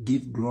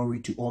 give glory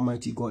to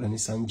Almighty God and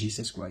His Son,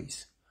 Jesus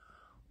Christ.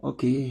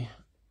 Okay,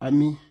 I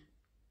mean,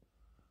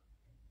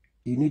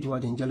 you need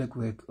what angelic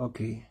work.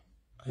 Okay,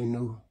 I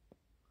know.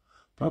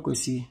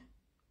 Prophecy,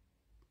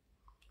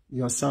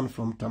 your son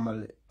from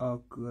Tamale.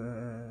 Okay.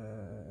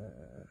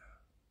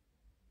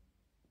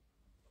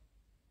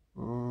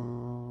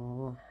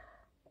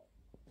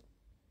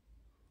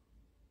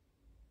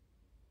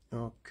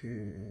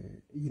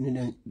 Okay, you need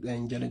an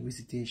angelic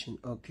visitation.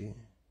 Okay,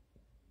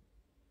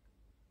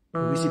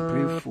 we should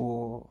pray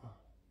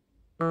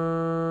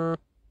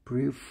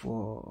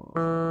for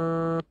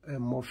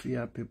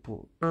mafia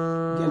people.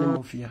 Jenny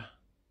mafia.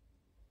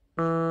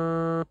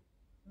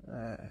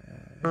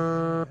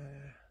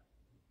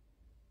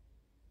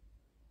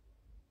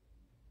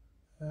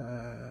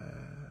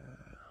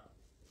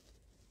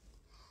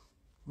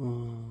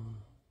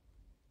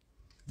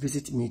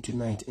 Visit me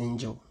tonight,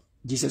 angel.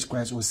 Jesus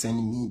Christ will send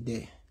me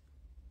there.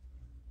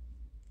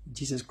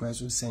 Jesus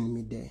Christ will send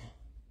me there.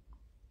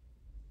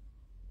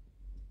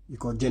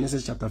 Because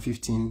Genesis chapter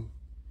 15,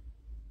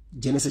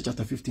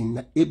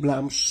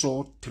 Abraham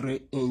saw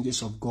 3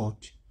 angels of God,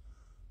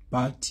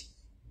 but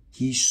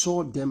he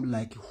saw them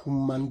like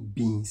human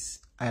beings.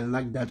 I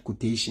like that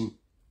quotation.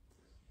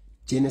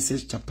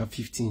 Genesis chapter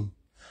 15.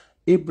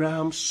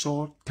 Abraham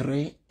saw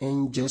 3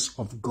 angels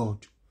of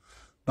God,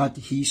 but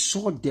he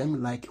saw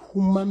them like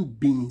human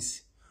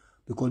beings,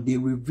 because they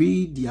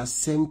revealed their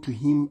self to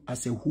him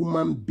as a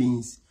human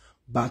beings,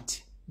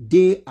 but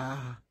they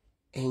are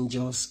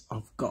angels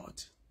of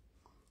God.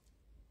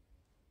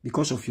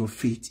 Because of your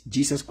faith,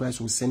 Jesus Christ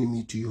will send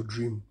me to your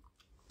dream.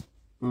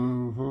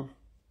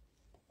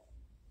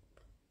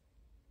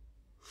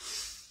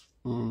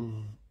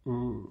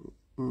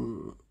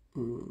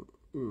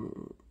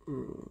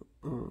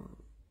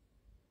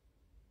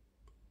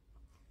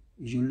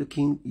 You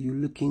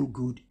looking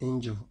good,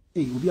 angel.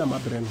 Hey, you be a my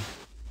brain.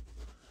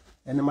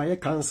 And my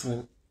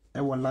council,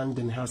 I will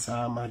London has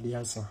a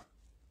Madiasa.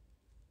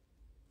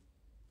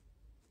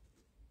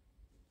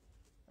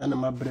 And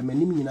my brain,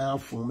 many mina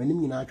for many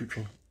mina to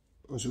train.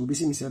 So we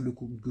see me say look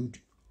good.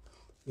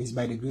 It's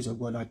by the grace of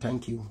God. I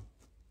thank you.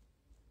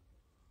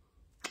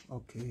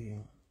 Okay.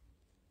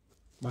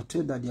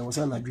 Matilda, there was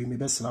an dream.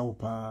 Maybe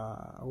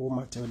Slaupa. Oh,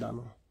 Matilda,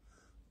 no.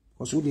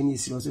 Because who need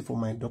seriously for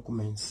my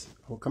documents.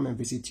 I will come and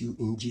visit you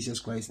in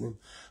Jesus Christ's name.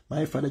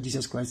 My Father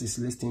Jesus Christ is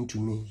listening to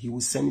me. He will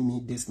send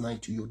me this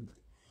night to your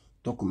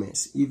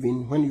documents.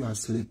 Even when you are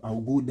asleep, I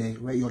will go there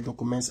where your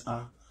documents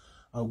are.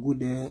 I'll go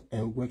there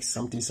and work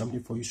something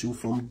for you. So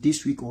from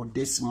this week or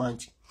this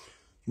month,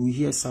 you will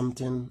hear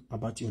something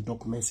about your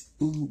documents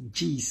in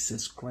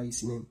Jesus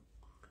Christ's name.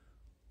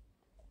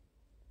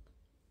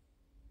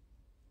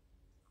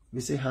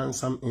 We say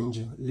handsome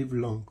angel, live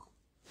long.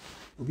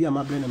 We are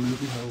my brain, I'm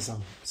looking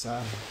handsome.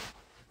 Sir,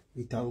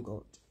 we thank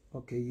God.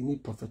 Okay, you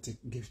need prophetic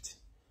gift.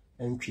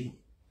 Entry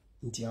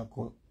into your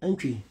account.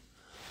 Entry.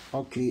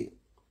 Okay,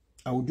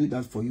 I will do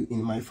that for you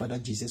in my Father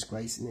Jesus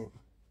Christ's name.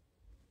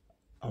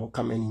 I will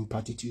come and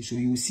impart it to you. So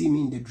you will see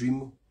me in the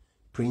dream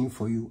praying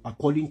for you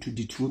according to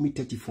Deuteronomy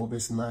 34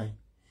 verse 9.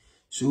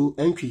 So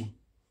entry.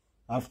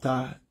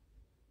 After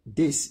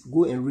this,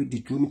 go and read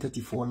Deuteronomy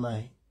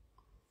 34:9.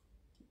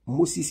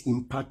 Moses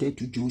imparted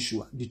to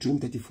Joshua,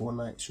 Deuteronomy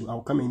 34:9. So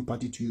I'll come and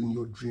impart it to you in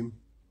your dream.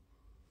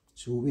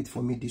 So wait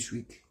for me this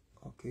week.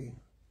 Okay.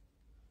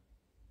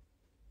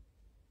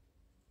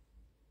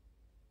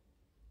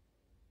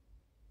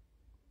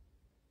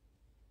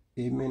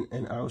 Amen.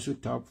 And I also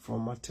tap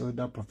from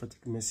Matilda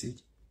prophetic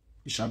message.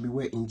 It shall be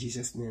well in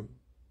Jesus' name.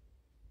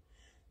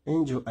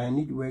 Angel, I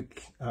need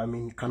work. I'm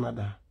in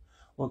Canada.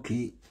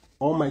 Okay.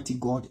 Almighty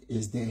God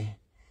is there.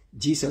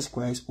 Jesus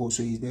Christ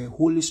also is there.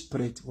 Holy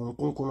Spirit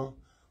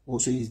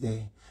also is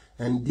there.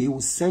 And they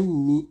will send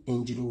me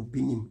Angel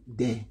Obinim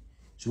there.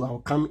 So I'll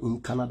come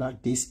in Canada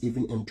this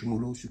evening and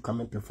tomorrow to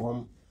come and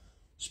perform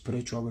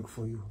spiritual work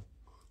for you.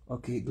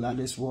 Okay.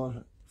 Gladys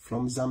Wall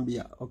from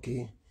Zambia.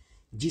 Okay.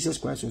 Jesus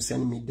Christ will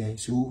send me there.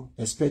 So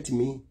expect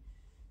me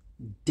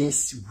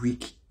this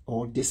week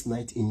or this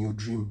night in your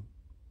dream.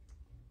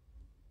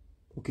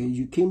 Okay,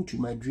 you came to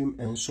my dream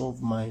and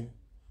solved my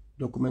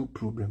document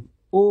problem.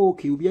 Oh,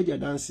 okay, we are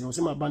dancing. I was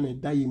my banner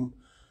dying.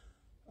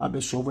 I'll be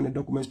solving the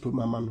documents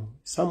problem.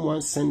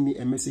 Someone sent me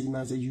a message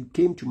and said you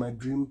came to my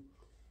dream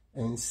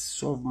and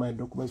solved my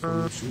documents for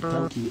me. So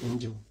thank you,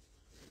 angel.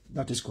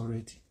 That is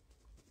correct.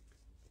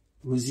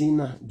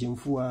 Rosina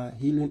Jemfua,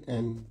 healing,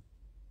 and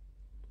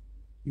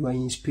you are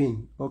in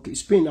Spain. Okay,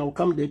 Spain, I'll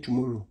come there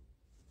tomorrow.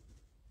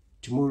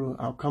 Tomorrow,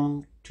 I'll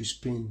come to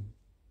Spain.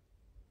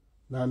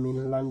 Now I'm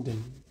in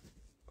London.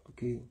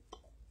 Okay.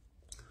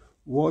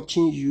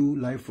 Watching you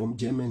live from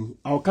Germany.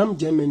 I'll come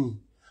Germany.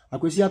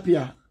 Akwesi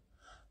apia.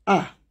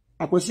 Ah,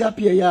 akwesi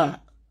apia ya.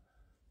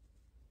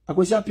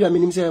 Akwesi apia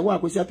minim say wa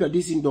akwesi apia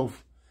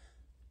Düsseldorf.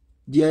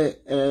 The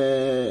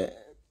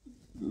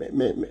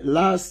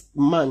last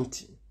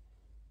month,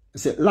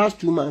 last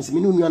 2 months, me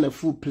no on a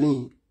full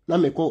plane. Na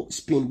me call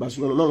Spain,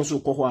 Barcelona, no so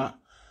ko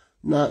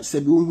na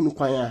sebi unhunu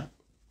kwan a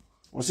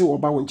Ose wo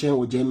ba wo nchen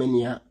wo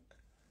Germany a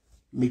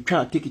me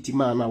twa ticket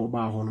ma na wo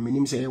ba ho no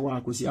menim say wa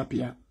Akosi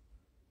apia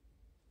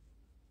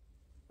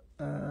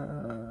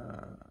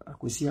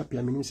Akosi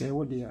apia menim say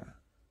wo there.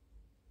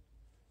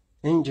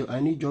 Angel, I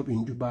need job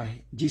in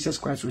Dubai. Jesus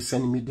Christ will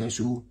send me there,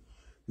 so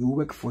we will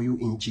work for you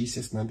in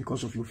Jesus' name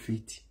because of your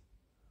faith.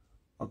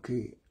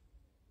 Okay.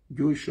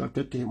 Joshua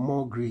Tete,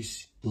 more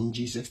grace in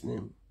Jesus'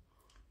 name.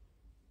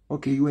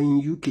 Okay, you are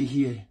in UK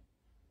here.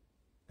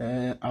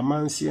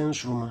 Amansian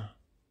Roma.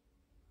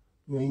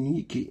 You are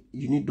in UK.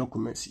 You need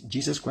documents.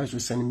 Jesus Christ will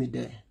send me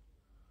there.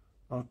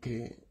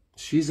 Okay.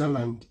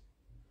 Switzerland.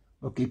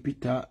 Okay,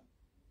 Peter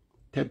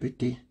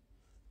Tepete.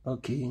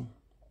 Okay.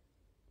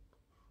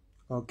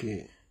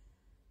 Okay.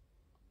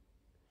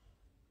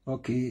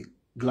 Okay.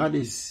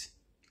 Gladys,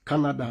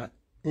 Canada.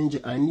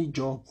 Angel, I need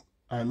job.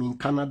 I'm in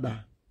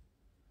Canada.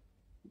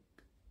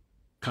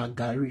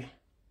 Calgary,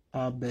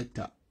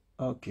 Alberta.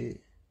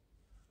 Okay.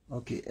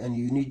 Okay, and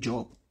you need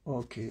job.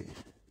 Okay.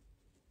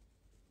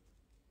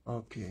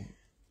 Okay.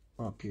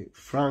 Okay.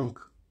 Frank,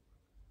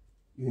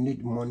 you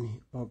need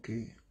money.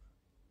 Okay.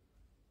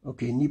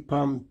 Okay,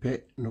 Nipam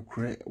Pe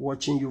Nokre,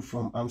 watching you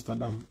from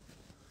Amsterdam.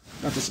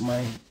 That is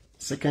my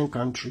second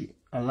country.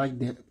 I like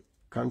the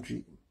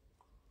country.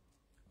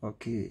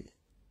 Okay.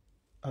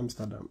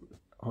 Amsterdam,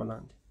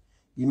 Holland.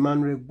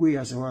 Emmanuel Gui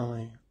as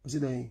one. Was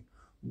it a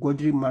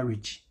godly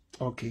marriage?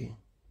 Okay.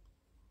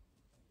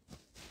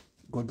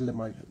 Godly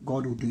marriage.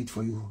 God will do it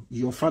for you.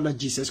 Your father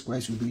Jesus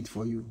Christ will do it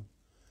for you.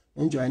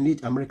 Angel, I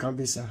need American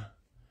visa.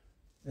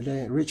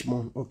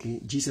 Richmond. Okay.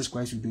 Jesus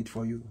Christ will do it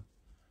for you.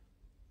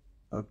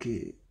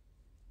 Okay.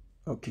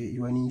 Okay.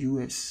 You are in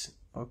US.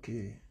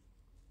 Okay.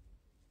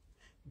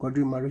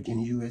 Godly marriage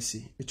in USA.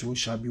 It will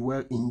shall be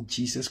well in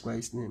Jesus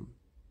Christ's name.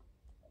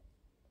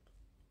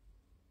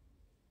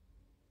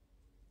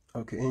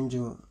 Okay,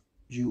 Angel,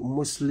 you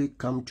mostly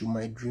come to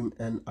my dream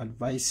and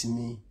advise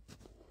me.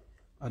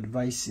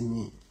 Advise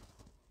me.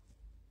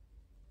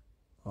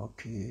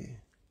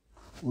 Okay.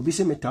 Obi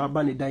se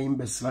metaba ne dan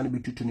besra ne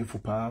betutu ne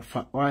fopa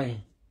fa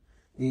why?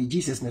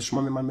 Jesus ne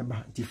soma me ma me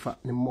ba ti fa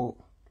ne mo.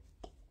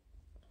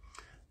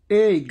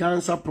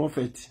 Gansa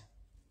prophet.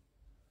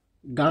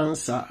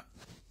 Gansa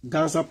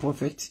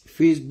prophet.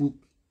 Facebook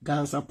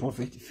Gansa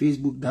prophet.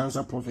 Facebook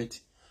Gansa prophet.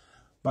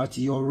 But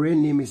your real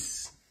name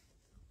is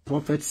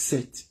Prophet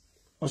Seth.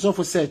 Also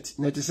for Seth,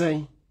 net to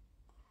say.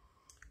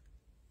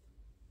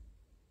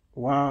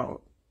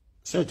 Wow.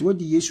 Seth, what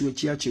do you issue a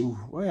church?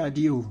 Why are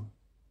you?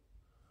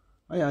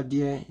 Why are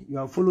dear? You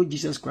have followed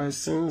Jesus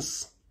Christ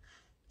since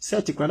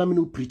Seth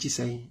Kradamino preach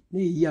say,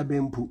 ne ya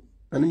bempu,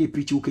 and then you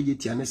preach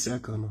ukejeti ane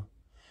circle no.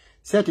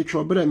 Seth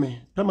trouble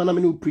me,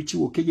 Tamanamino preach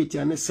ukejeti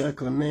ane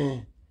circle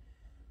ne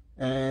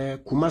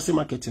Kumasi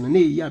market ne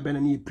ya ben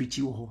and you preach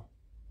ho.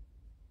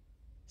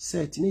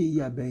 Seth ne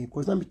ya ben,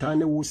 because na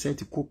mitane wo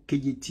Seth cook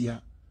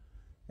kejetia.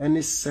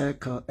 Any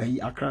circle,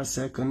 Accra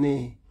circle,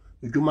 ne,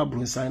 Juma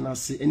Brunsan, I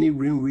say any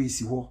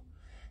railways ho,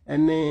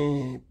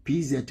 any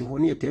PZ to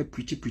one year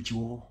preachy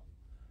ho.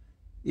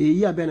 A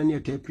year ben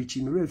near te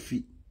preaching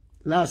refi.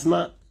 Last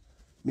night,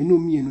 me no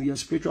me no your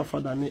spiritual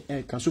father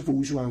ne can so for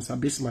which ones a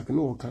Bismarck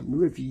no can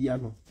refi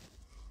yano.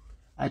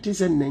 I think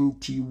say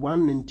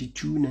 91,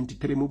 92,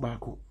 93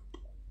 mobako.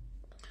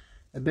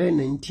 About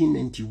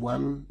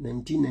 1991,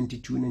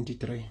 1992,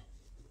 93.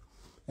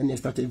 And they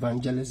started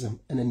evangelism,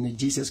 and then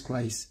Jesus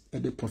Christ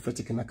at the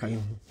prophetic in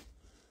Akayo.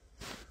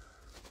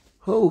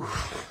 Oh,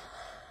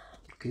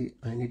 okay,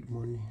 I need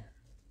money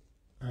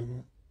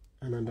and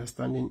an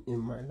understanding in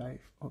my life.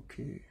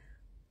 Okay.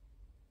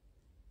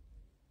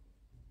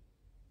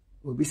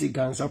 Obisi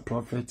Gansa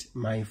prophet,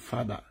 my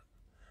father.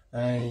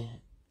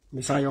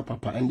 Messiah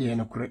papa, and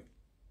the correct.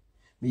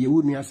 Me you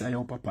would me as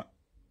your papa.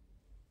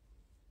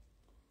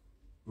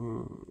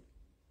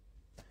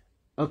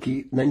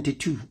 Okay,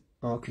 92.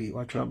 Okay,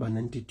 what about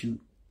 92?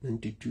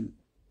 92.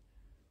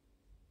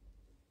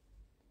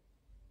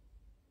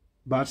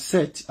 But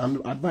Seth,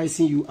 I'm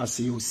advising you as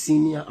your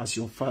senior, as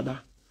your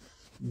father,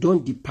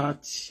 don't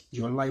depart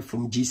your life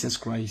from Jesus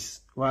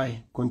Christ.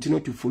 Why? Continue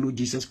to follow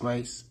Jesus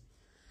Christ.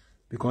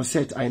 Because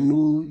Seth, I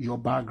know your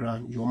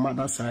background, your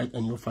mother's side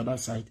and your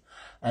father's side.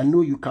 I know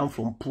you come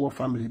from poor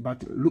family,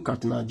 but look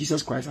at now,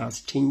 Jesus Christ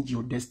has changed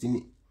your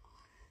destiny.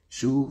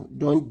 So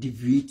don't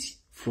deviate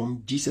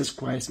from Jesus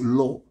Christ's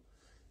law.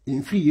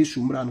 In free years,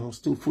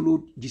 still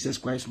follow Jesus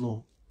Christ's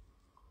law.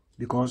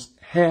 Because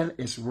hell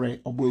is rare.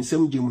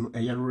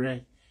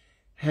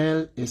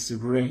 Hell is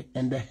rare.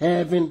 And the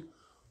heaven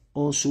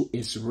also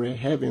is rare.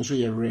 Heaven so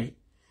rare.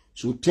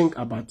 So think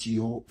about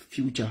your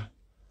future.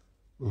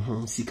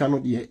 Sikano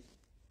de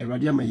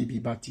eradia may be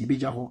but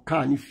ibijaho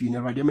can if you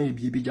never may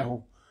be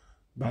ibijaho.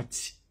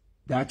 But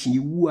that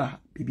you are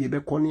be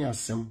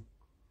asem.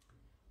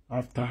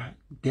 After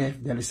death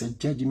there is a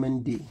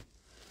judgment day.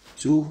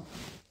 So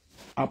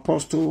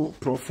Apostle,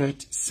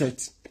 prophet,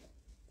 Seth,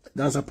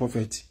 that's a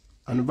prophet,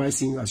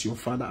 advising you as your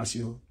father, as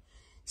your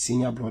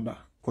senior brother.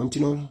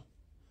 Continue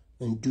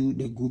and do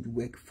the good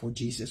work for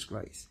Jesus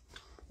Christ.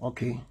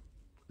 Okay,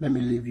 let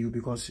me leave you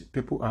because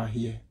people are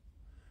here.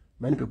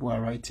 Many people are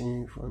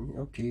writing for me.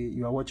 Okay,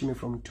 you are watching me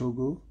from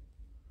Togo.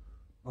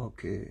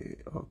 Okay.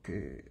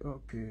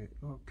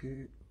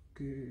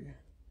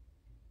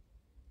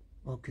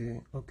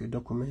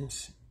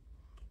 Documents,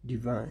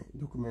 divine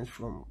documents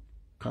from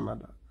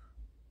Canada.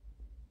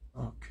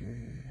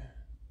 Okay.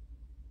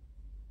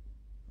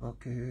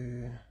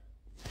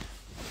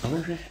 I'm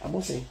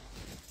gonna say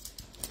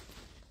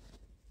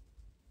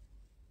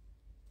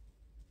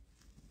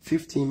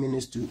 15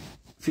 minutes to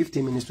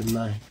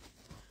 9.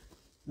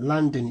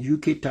 London,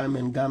 UK time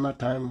and Ghana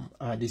time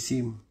are the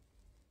same.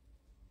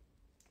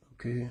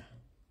 Okay.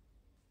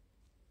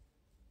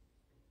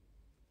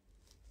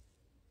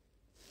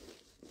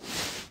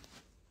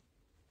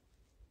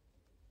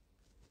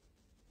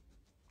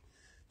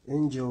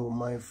 Angel,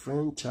 my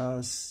friend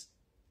Charles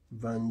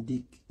Van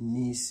Dyck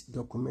needs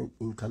document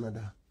in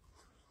Canada.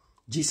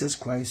 Jesus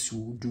Christ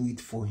will do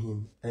it for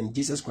him, and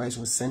Jesus Christ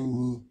will send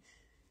me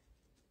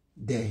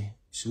there.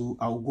 So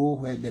I'll go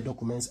where the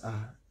documents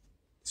are.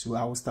 So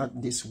I will start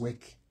this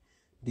work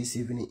this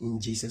evening in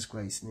Jesus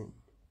Christ's name.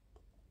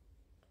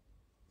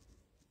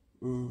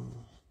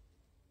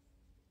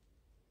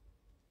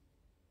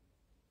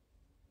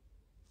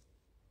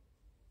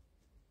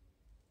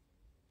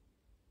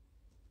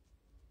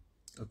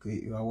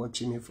 Okay, you are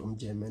watching me from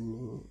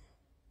Germany.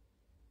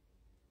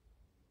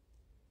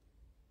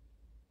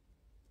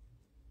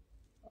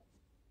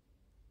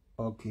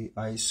 Okay,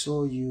 I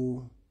saw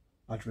you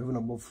at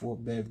Reverend 4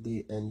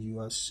 birthday and you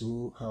are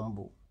so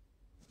humble.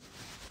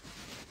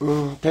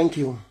 Thank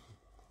you.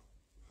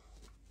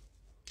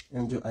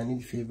 Angel, I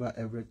need favor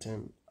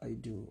everything I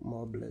do.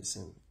 More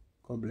blessing.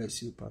 God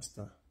bless you,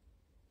 Pastor.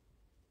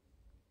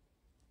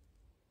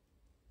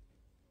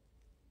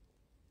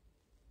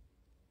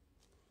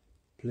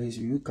 Please,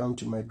 will you come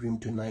to my dream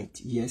tonight?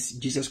 Yes,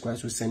 Jesus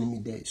Christ will send me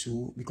there.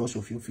 So, because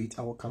of your faith,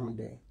 I will come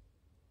there.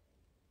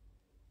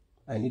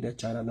 I need a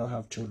child. I don't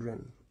have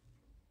children.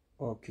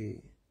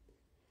 Okay.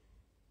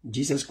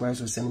 Jesus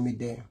Christ will send me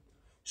there.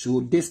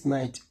 So, this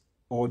night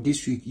or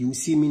this week, you will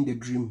see me in the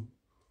dream,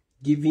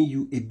 giving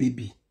you a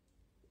baby.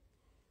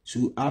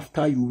 So,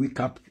 after you wake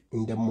up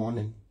in the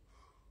morning,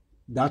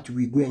 that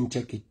we go and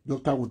check it.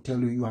 Doctor will tell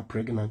you you are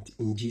pregnant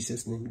in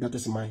Jesus' name. That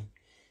is my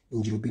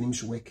Angel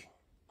Obinim's work.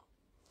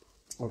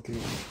 Okay,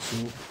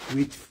 so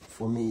wait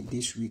for me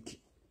this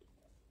week.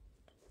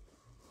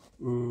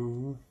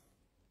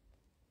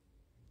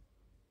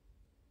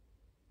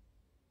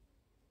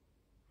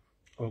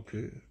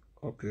 Okay.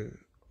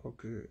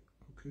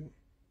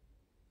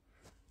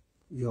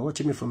 You're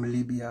watching me from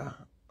Libya.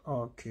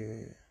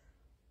 Okay.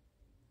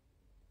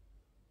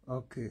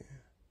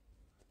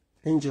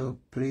 Angel,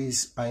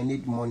 please, I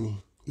need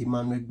money.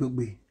 Emmanuel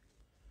Dobe,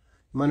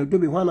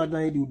 why not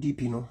I do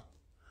deep, you know?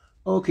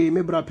 Okay,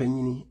 me bra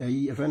penini,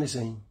 a friend is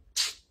saying.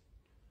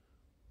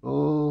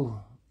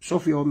 Oh,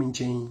 Sophie Omin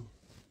chain.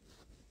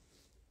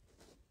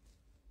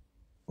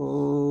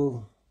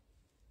 Oh.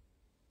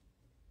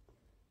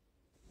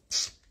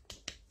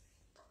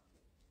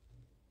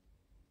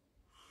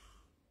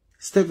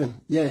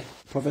 Stephen, yeah,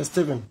 Prophet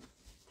Stephen.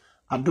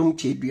 Adum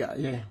Chebia,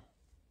 yeah.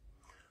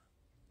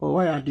 Oh,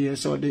 why are there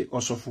so they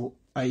also for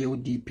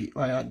IODP?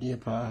 Why are there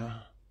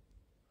Paaa?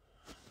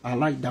 I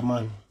like the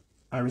man.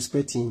 I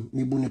respect him.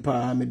 Me buni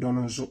Paaa me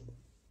don't so.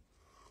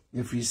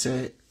 If he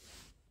say,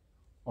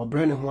 or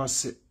Brennan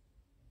was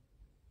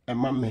a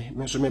mammy,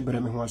 me so me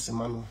Brennan was a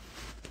man.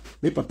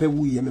 Me papa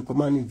we me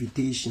command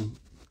invitation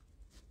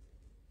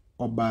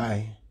or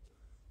buy.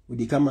 We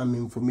the come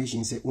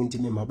information say unti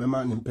me ma be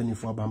man penny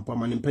for bampo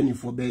man penny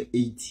for be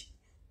 8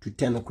 to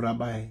 10 okra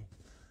buy.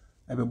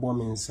 Ebe bo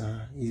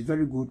mensa. He's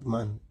very good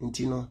man.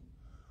 Unti no.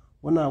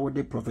 When I would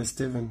the Prophet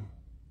Stephen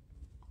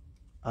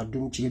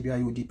Adum Chebia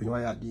you deep in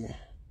why are there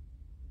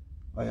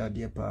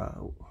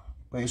Paaa.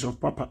 Why is of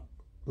Papa?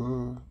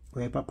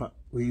 Why Papa?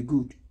 We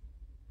good.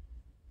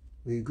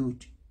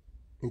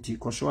 Unti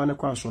kosoane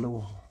kwa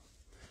solo.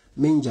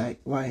 Minjai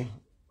why?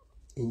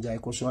 Injai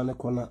kosoane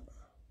kona.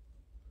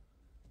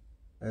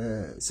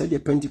 Said the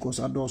Pentecost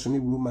adults only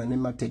woman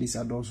named Matedis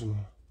adults.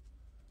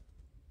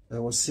 I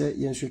was said,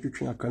 yes, you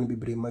can be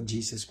brave,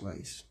 Jesus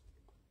Christ.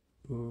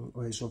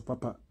 Or so,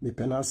 Papa, me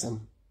penasem.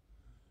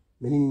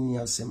 Many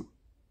niasem.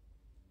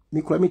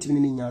 Me quite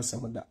many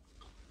niasem that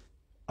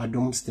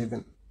Adum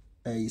Stephen,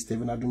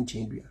 Stephen Adum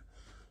Chandria.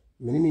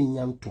 Many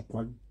young to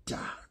quad da.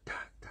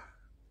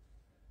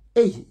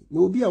 Hey,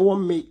 no be a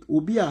one make,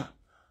 be a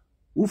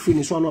who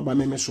finish one by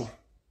me so.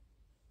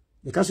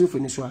 Because you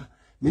finish one,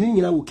 many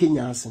you know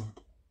Kenya asem.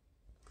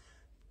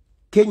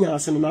 Kenya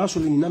asem na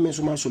asoli ni na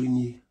menso masoli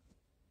ni.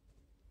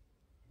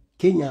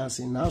 Kenya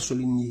asem na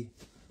asoli ni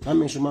na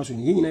menso masoli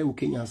ni. Nyina wo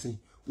Kenya asem.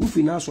 Wo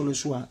fi na asoli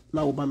so a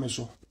na wo ba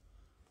meso.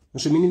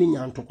 Nso mini ni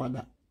nya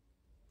ntokwada.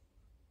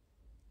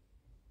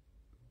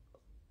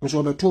 Nso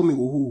obeto me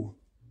wo hu.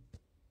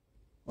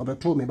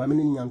 Obeto me ba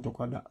mini nya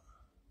ntokwada.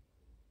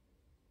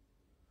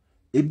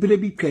 Ebire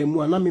bi twa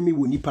mu ana memi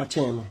wo nipa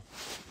chen no.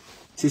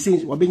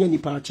 Sisi wabenya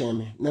nipa chen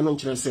me. Na no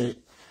nkire se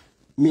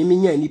memi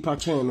nya nipa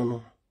chen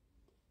no.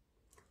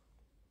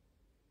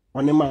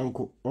 One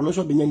manko, ono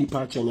so benya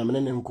nipa chen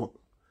nyamene ne nko.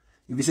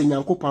 if you say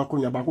Nyankopon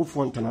akonya ba ko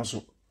fo ntena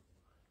so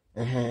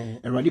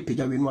Eradi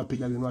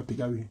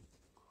pega we.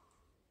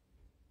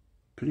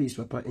 Please,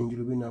 Papa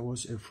Angelina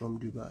was from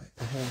Dubai.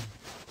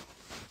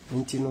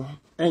 Intino,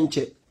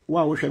 enche,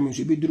 why we shall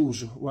be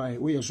druso? Why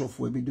we are so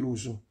for be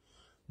druso?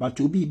 But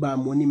to be by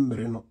money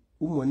breno,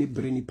 money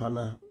brainy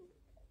pana,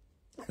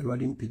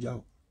 Eradi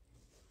pijao.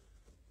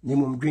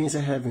 Nemum dreams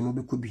of heaven will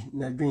be could be,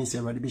 na dreams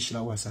of the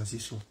bishop was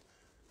as so.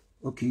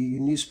 Okay, you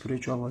need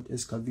spiritual what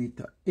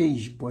excavator.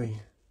 Age boy.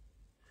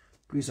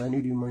 Please, I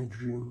need you in my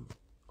dream.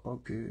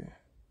 Okay.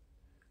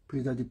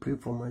 Please that you pray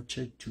for my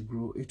church to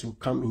grow. It will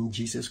come in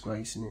Jesus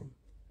Christ's name.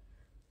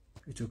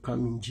 It will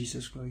come in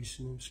Jesus Christ's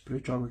name.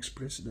 Spiritual works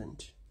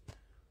president.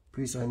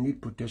 Please, I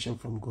need protection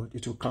from God.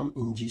 It will come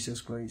in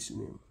Jesus Christ's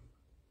name.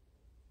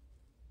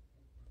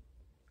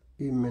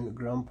 Amen.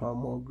 Grandpa,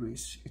 more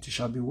grace. It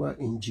shall be well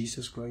in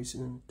Jesus Christ's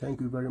name.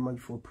 Thank you very much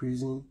for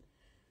praising.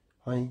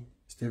 Hi,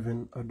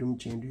 Stephen Adum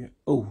Chendia.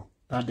 Oh,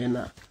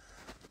 Adena.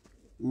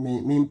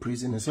 Me in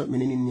prison.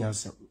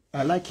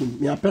 I like him.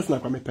 Me a person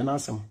like me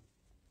penasam.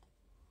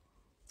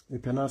 Me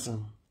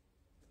penasam.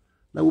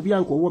 Na ubi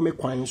anko wo me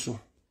kwan so.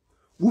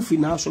 Wufi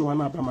na asolo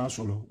wana abama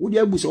asolo. Wodi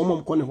abuse wo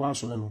mom kone ho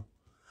asolo no.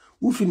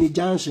 Wufi ni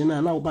junction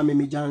na wo ba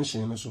me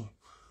junction no so.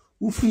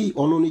 Wufi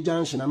ono ni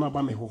junction na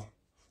ba me ho.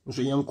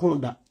 Nso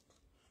yenkon da.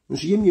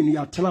 Nso yemienu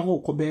ya tena ho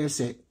ko be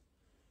se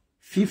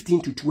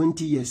 15 to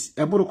 20 years.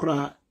 Eboro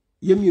kra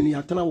yemienu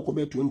ya tena ho ko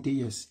be 20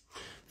 years.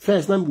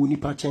 First na mbu ni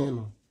pa chen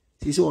no.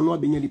 Sisi ono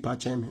abenya ni pa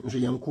chen me. Nso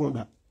yenkon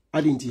da.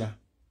 Adintia.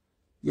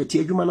 Ye ti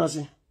adwuma na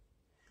se.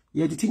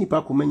 Ye di tini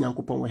pa ko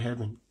Nyankopon we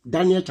heaven.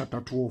 Daniel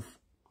chapter 12.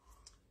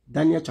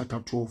 Daniel chapter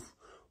 12.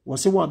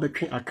 Was wa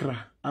betwe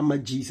akra ama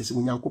Jesus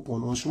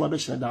Nyankopon no so wa be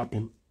hyena da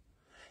apem.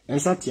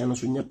 Ensatia no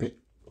so nyepe.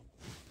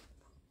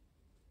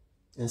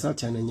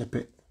 Ensatia na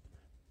nyepe.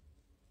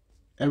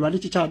 Erade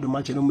chicha do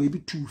ma cheno maybe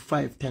 2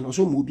 5 10 or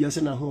so mo bia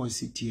se na ho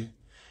asitie.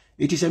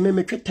 It is a me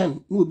metwe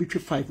 10 no obi twe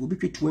 5 obi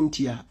twe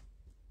 20 a.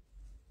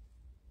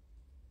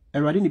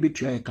 Erade ni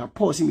betwa ka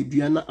Paul se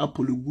medua na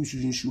Apollo gusu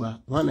nsu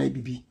a ho na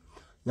bibi.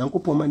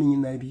 Nyankopon ma ni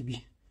nyina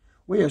bibi.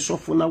 We are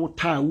suffer now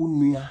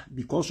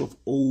because of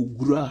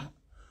ogura.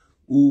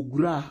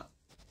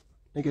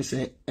 Like I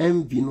say,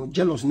 envy no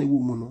jealous ne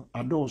woman no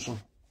adorso.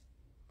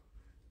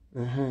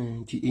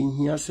 Ti in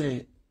here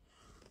say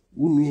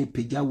unu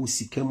peja wo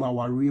sikema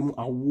awarem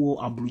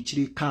awo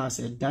abruchiri cars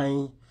e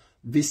dan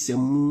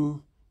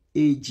vesemu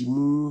age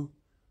mu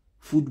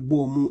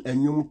football mu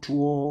enyom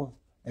to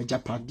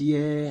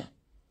ejapade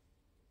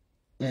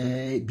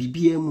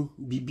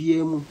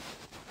BBM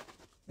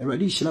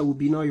already shall will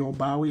be no your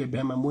bow ye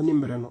bema money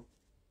mereno.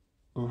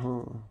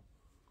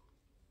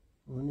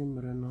 Money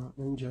mereno,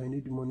 enjoy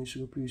need money,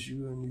 so please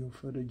you and your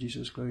father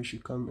Jesus Christ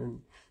should come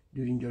and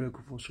during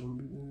Jericho for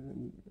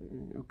some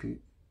okay.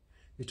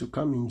 It will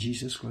come in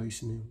Jesus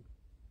Christ's name.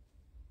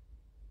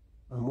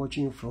 I'm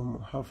watching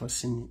from half a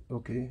sin,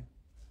 okay.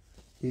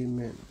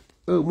 Amen.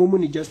 Oh,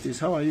 Momoni Justice,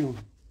 how are you?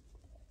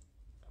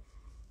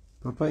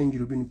 Papa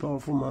Angel, been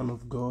powerful man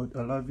of God.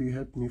 I love you,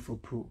 help me for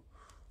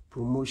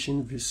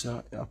promotion,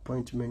 visa,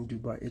 appointment,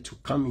 Dubai. It will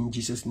come in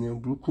Jesus' name.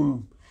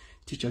 Brooklyn,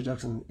 Teacher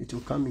Jackson, it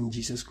will come in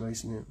Jesus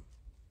Christ's name.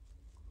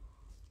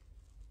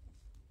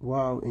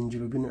 Wow,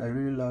 Angel, I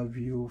really love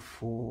you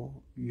for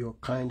your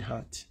kind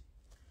heart.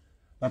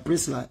 My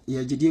praise la,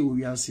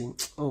 we are saying,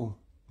 oh,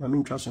 my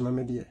main trust on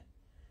my dear.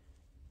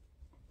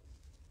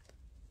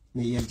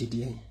 Me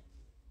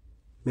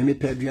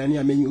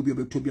Pedriania, many will be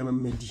able to be a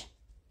medi.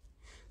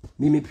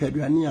 Me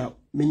Pedriania,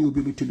 many will be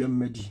able to be a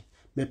medi.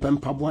 Me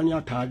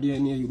Pampabuania tardy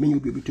and you, many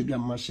will be able to be a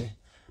mashe.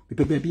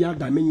 Me baby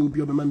ada, many will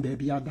be a man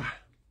baby ada.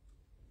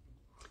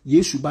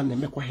 Yes, you ban the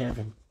make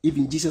heaven.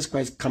 Even Jesus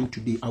Christ come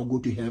today, I'll go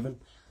to heaven.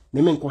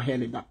 Me men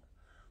hell that.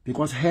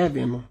 Because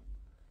heaven,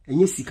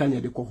 and yes, you can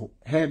near the coho.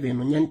 Heaven,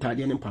 and yen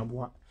tardy and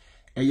pabua.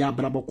 A ya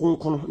brabo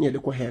concon near the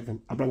co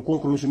heaven. A brabo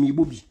concon to me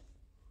booby.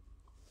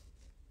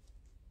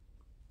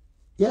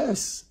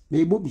 Yes,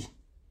 me booby.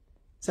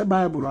 Say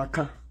Bible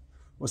aka.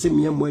 Or say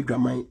me and my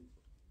grammy.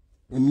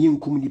 And me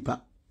and Kumunipa.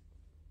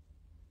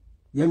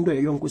 Yendo a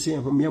young say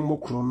and me and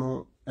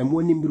Mokrono. And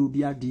one in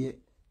Brubia dear.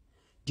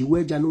 The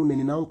way Janon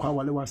and now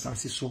Kawale was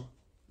so.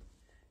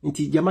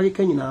 Inti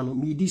Jamaican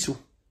me diso.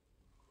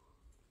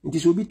 It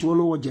is will be to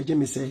one what Judge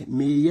me say,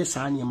 may yes,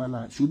 Anya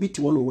mana. Should be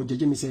to one what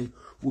Judge me say,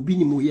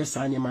 Obinim yes,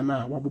 Anya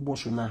mana,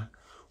 Wabosona.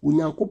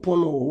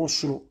 Unyankopono or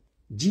Wasro.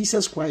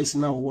 Jesus Christ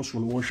now was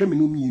one, wash me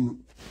no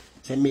mean.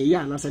 Say, may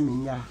ya, na say,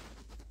 me ya.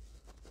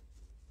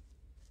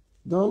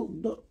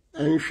 Don't,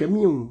 and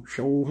Shemium,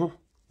 show,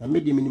 and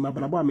made him in my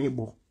braba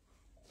mebo.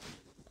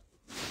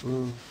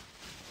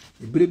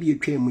 A baby a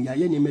trim, ya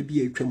may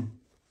be a trim.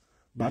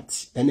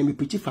 But enemy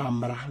pretty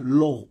farmer,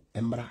 law,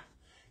 embra.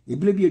 A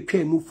baby a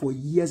trim move for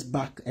years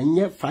back, and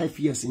yet 5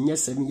 years, and yet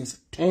 7 years,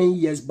 10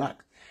 years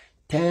back,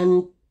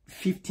 10,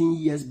 15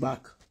 years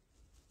back.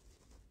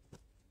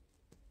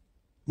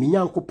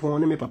 Minyanko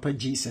pon me papa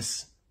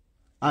Jesus.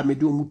 A me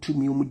do mutu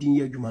mi umudin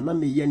ye adwuma na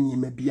me ye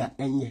niema bia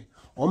enye.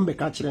 Ombe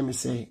ka kire me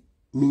se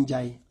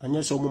minjai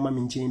anya so moma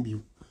me nchen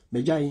biu.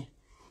 Mejai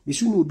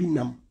bisu no obi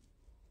nam.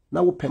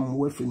 na wo pem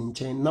wo afri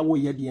nchen na wo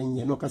ye de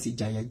enye no ka se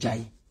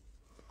jai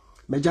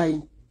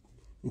mejai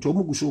nti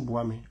omugu so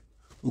boa me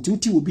nti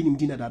uti Obinim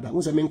di na dada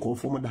wo se me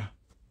nkofo mo da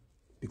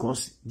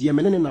because die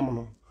menene nam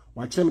no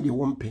wa kire me de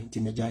wo mpe nti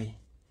mejai.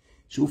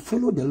 So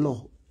follow the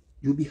law,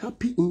 you'll be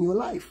happy in your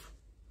life.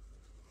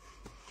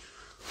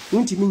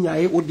 Unti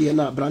minyae ode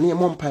na brane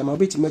mo mpai ma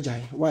beti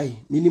mejai. Why?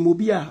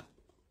 Minimobia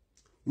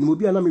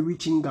na me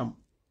reaching gam.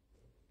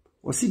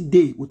 Osi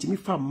day otimi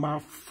fa ma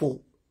 4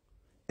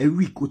 a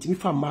week, otimi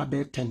fa ma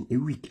be 10 a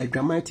week.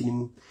 Adwamati ni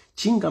mu.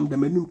 Chingam da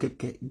manum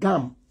keke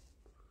gam.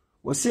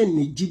 Wose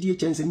ni gidie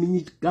chense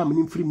minyi gam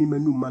ni mfiri mi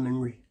manum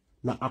manenwe.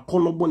 Na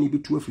akono boni bi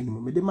tu afiri ni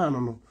mu. Me de man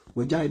no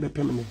wajai be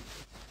pemene.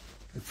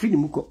 Afiri ni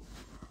mu ko.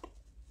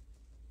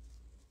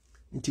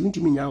 No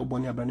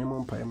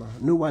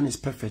one is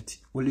perfect,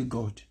 only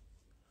God.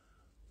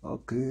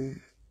 Okay.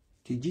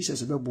 To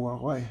Jesus be boa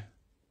why?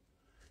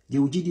 Je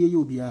ujidie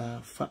you be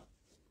a fa.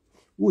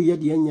 Wo ye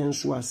de enyen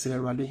so asere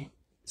Awurade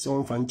se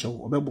won fa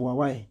nchew obeboa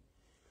why?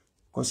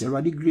 Cause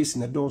Awurade grace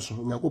na dose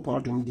Yakopon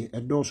adom de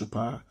dose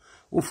pa.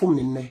 Wo fom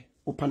ne nne,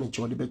 wo pa ne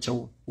chew de be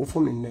chew. Wo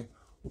fom ne nne,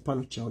 wo pa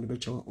no chew de be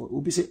chew.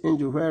 Obi say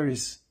angel where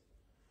is?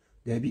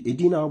 There be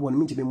edina won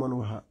minti be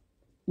mono ha.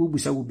 Wo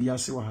bisa wo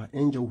biase wa ha.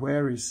 Angel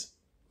where is?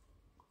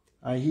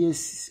 I hear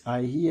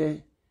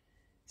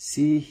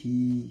say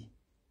he's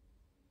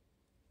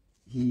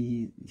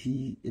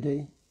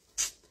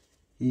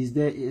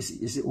there is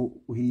he's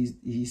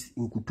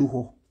in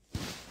Kutuho.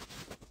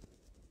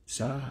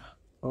 Sir,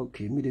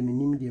 okay, me the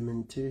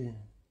mente.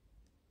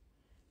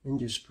 And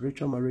the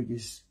spiritual marriage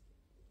is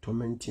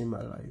tormenting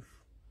my life.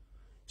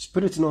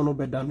 Spirit no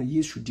better than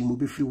yes should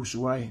be free also.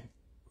 Why?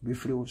 Be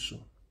free also.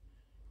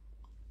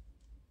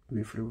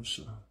 Be free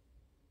also.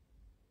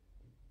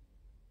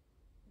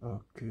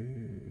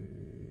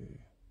 Okay.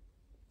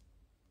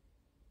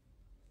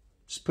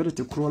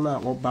 Spirit corona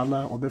or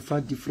banner or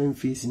befa different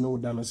face no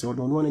dana say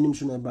don't want any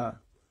soon about.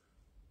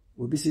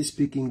 Will be say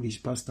speak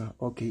English, Pastor.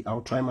 Okay, I'll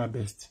try my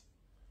best.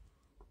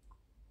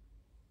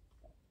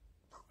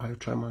 I'll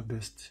try my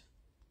best.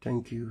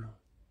 Thank you.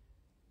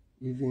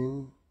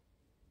 Even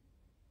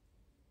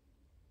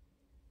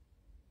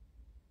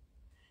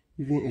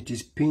it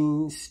is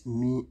pains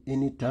me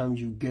anytime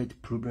you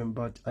get problem,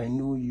 but I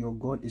know your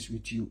God is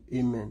with you.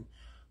 Amen.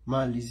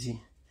 My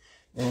Lizzie,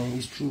 and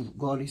it's true.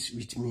 God is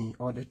with me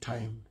all the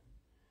time.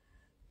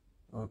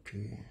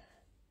 Okay.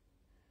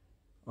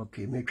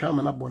 Me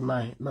come na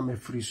bonai na me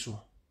free so.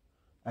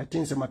 I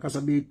think say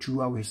Akasa be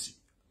 2 hours.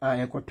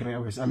 I got 3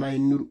 hours, and I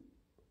knew.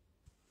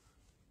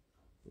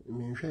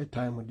 Me share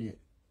time with it.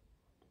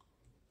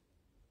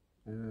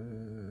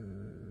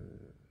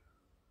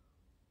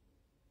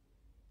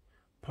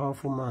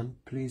 Powerful man,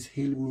 please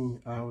heal me.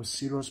 I have a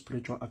serious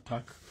spiritual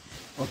attack.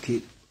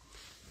 Okay.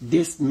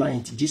 This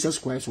night, Jesus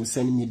Christ will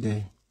send me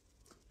there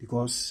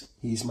because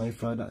he is my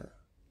father.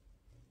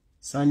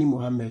 Sani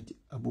Mohammed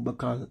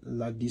Abubakar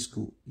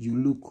Ladisco, you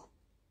look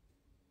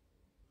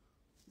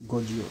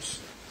gorgeous.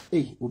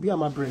 Hey, Obi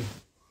my brain.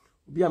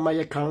 Obi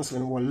my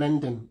counseling in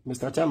London,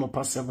 Mr. Chano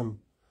past 7.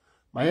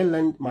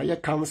 My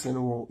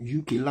counseling in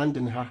UK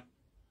London ha.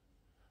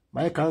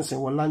 My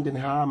counseling in London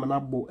ha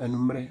manabo and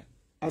umre.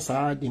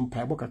 Asa dim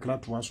paibo kakra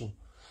tuaso.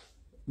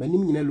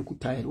 Manim nyina look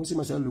tired. Won't see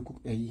myself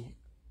look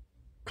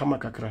Kama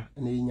kakra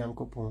and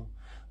Yankopon.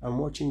 I'm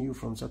watching you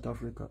from South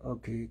Africa.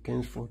 Okay,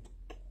 Kensford.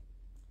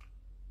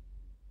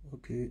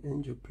 Okay,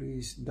 Angel,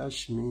 please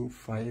dash me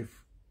 5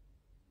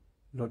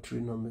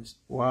 lottery numbers.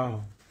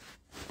 Wow.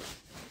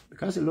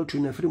 Because the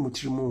lottery na free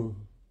mutrimo.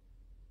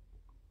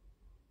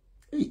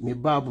 Hey, me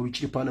babu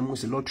chiripa na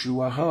muse lottery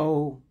wa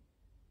how.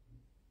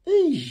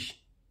 Hey.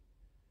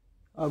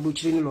 Abu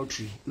chiri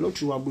lottery.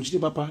 Lottery wa abu chiri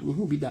papa ni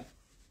hu bi da.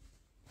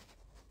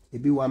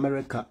 Ebi wa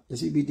America,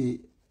 esi bi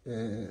the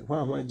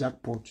one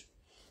jackpot.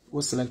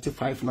 We select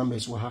 5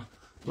 numbers wa ha.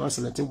 We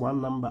select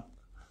 1 number.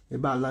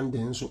 Eba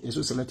London so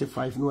select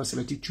 5 no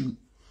select 2.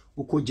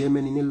 Oko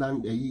Germany ni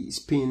land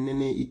Spain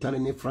ni Italy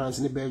ni France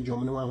ni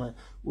Belgium ni wa.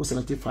 We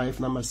select 5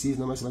 number 6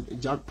 number select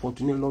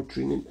jackpot ni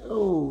lottery ni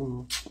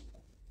oh.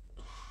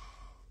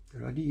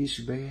 Ready is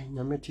be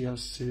nyameti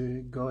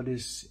say God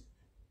is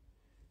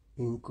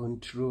in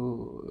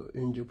control.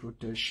 Angel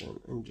protection.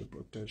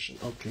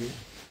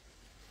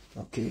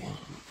 Okay.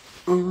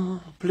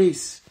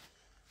 Please,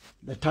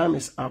 the time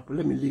is up.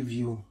 Let me leave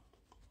you.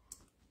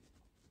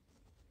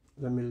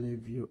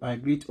 I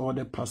greet all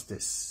the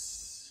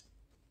pastors.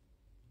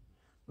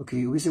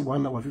 Okay, we say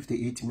 1 hour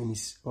 58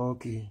 minutes.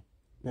 Okay.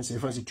 Let's say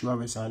 2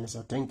 hours.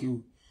 Sir. Thank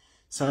you.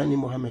 Sani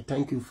Mohammed,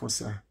 thank you for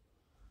sir.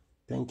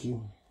 Thank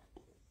you.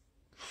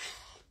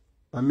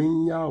 Let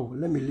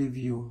me leave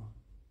you.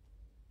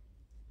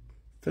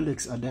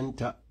 Felix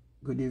Adenta.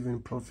 Good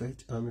evening,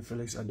 Prophet. I'm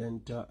Felix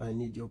Adenta. I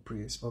need your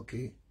prayers.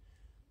 Okay.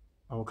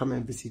 I will come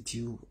and visit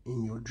you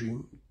in your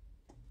dream.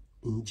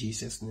 In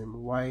Jesus'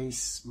 name.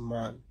 Wise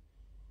man.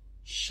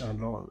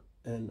 Shalom.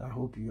 And I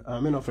hope you.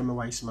 I'm not from a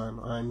wise man.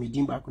 I'm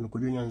meeting back on the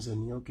Korean.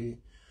 Okay.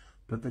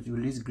 Prophet, you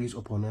release grace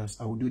upon us.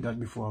 I will do that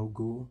before I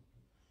go.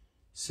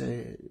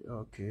 Say,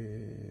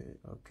 okay.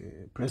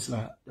 Press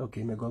la.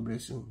 Okay. May God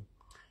bless you.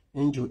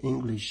 Angel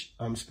English,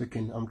 I'm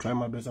speaking. I'm trying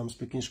my best. I'm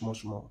speaking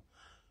small.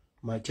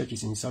 My church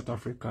is in South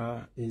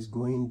Africa. It's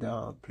going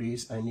down.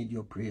 Please, I need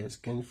your prayers.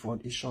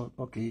 Kenford Ishon.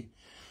 Okay.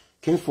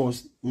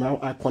 Kenford, now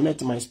I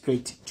connect my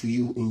spirit to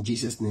you in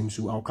Jesus' name.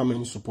 So I'll come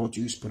and support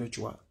you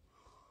spiritual.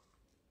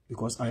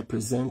 Because I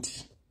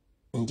present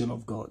Angel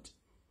of God.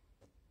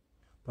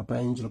 Papa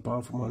Angel,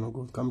 powerful man of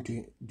God, come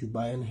to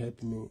Dubai and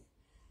help me.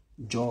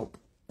 Job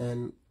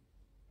and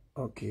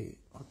okay.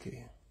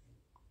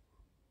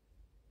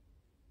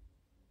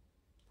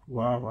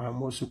 Wow,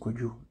 I'm also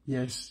Koju.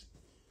 Yes,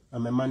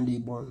 I'm a Monday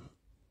born.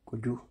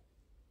 Koju.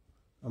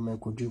 I'm a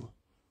Koju.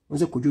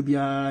 Once a Koju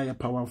bia ya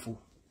powerful.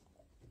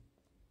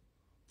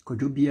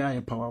 Koju bia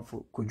ya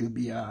powerful. Koju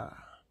bia.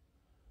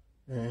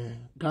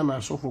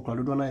 Ghana so for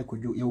Koju na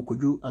Koju. Ye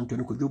Koju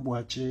Anthony Koju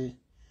Boache.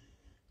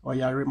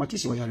 Oyare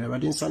matisi oyare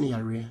radin sani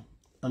yare.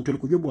 Anthony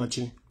Koju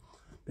Boache.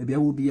 Baby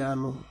awu bia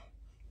no.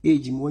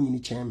 Age mo nyini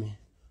cheme.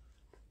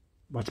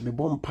 But me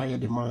bomb pie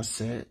the man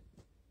say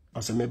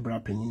as a member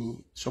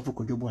penini so for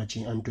Koju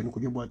Boache Anthony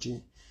Koju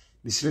Boache.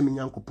 Bisire mi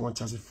nyankopon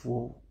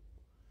tasefo.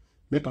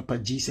 Me Papa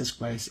Jesus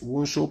Christ.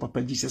 Won show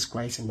Papa Jesus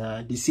Christ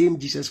na the same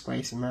Jesus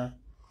Christ na.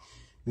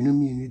 You know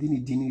me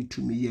didn't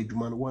to me ye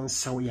man one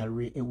saw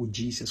yare e wo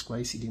Jesus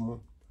Christ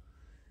demo.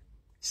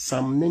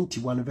 Psalm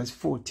 91 verse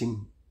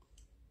 14.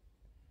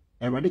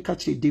 Erade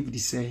catch David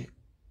say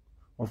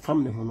or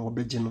family ho no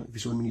obeje no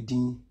if so many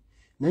din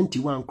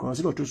 91 cross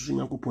it to so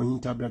nyankopon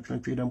hinta bra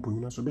trade am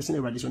ponina so be se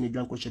erade so ne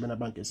dwan ko shebe na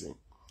bank ese.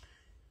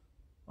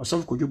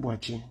 Osof Koju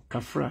Boache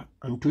Kafra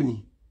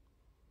Anthony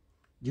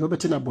the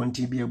obete na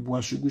bonti bi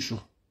abua suguso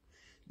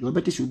the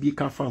obete so bi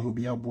kafa ho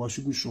bi abua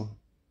suguso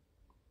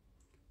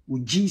wo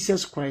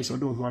Jesus Christ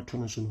odon ho ato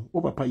no so no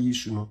wo papa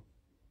Yesu no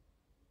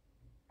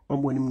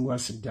ombo ni mu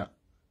aseda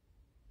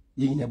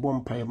ye nyina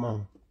bompa ye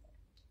ma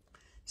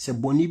se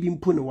boni bi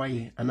mpo ne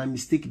waye ana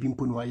mistake bi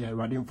mpo ne waye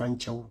awade mfa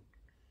nchewo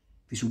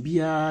fiso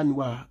bia ni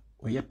wa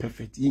oye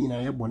perfect ye nyina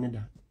ye boni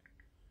da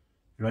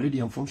awade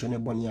de function e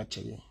boni a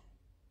cheye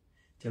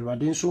te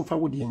awade nso fa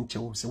wo de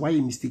nchewo se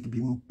waye mistake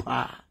bi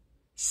mpa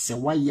se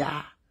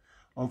waya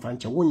onfa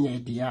nchewo nye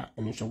dia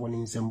ene so woni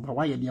nsem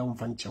waye dia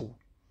onfa nchewo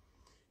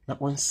na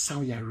on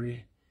saw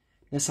yare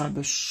na sa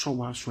be so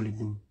wa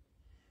solidim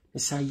na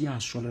sa ya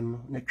sole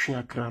no na twe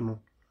akra no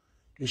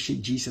e she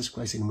Jesus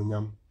Christ ni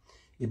munyam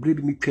e bre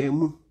bi mitwa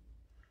mu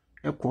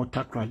e ko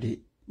takrade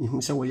ni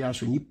hu se wo ya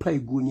so nipa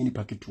egu nyi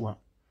nipa ketua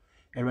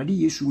erade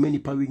Yesu mani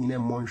pa we nyina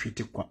mo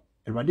nhwete kwa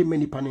erade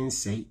mani pa ne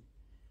nsei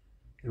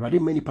erade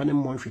mani pa ne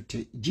mo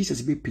nhwete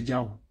Jesus be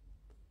pejao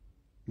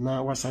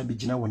na wasa be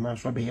gina wona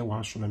so be ye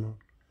wa sole no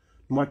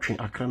mo atwe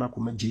akra na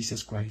koma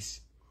Jesus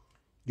Christ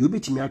de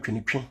obetimi atwe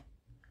ne twe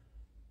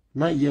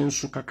na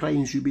yensu kakra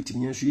yensu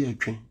betimi yensu ye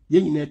atwen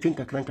ye nyina atwen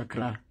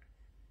kakra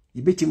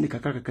ye betimi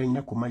kakra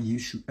nyina koma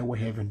Yesu ewo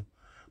heaven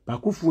ba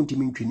kofu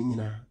ntimi ntweni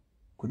nyina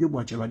Koju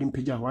Boache wade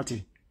mpega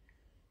wate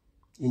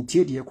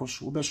entie de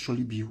yekoso wo be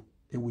soli bio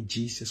ewo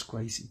Jesus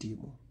Christ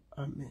demo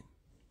amen.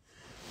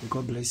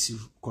 God bless you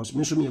cause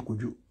me so me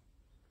Koju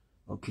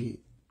okay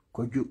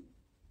Koju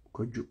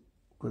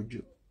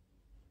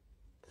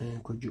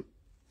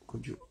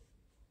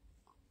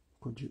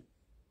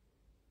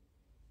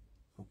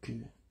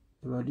okay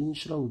Radin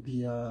shira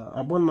obi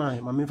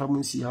abona ma memfa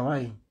munsi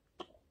Hawaii.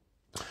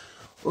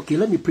 Okay,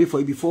 let me pray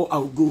for you before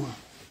I'll go.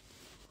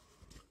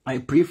 I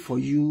pray for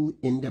you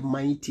in the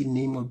mighty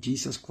name of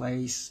Jesus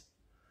Christ.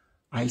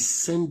 I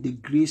send the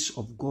grace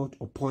of God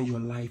upon your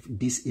life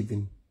this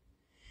evening.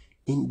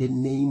 In the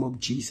name of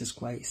Jesus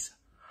Christ.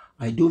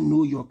 I don't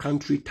know your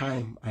country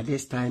time. At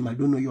this time, I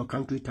don't know your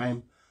country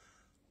time.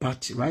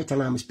 But right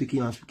now I'm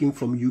speaking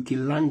from UK,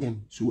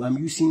 London. So I'm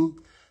using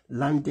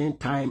London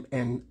time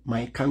and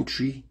my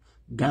country,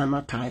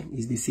 Ghana time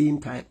is the same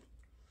time.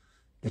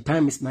 The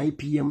time is 9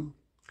 p.m.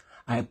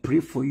 I pray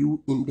for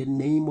you in the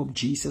name of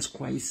Jesus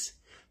Christ.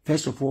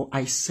 First of all,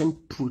 I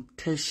send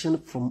protection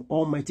from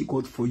Almighty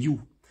God for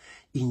you.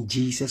 In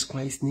Jesus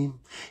Christ's name.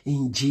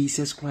 In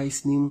Jesus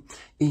Christ's name.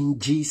 In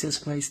Jesus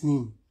Christ's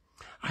name.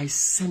 I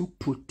send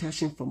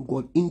protection from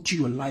God into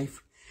your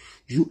life.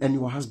 You and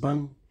your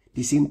husband.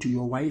 The same to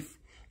your wife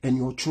and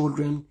your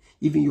children.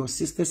 Even your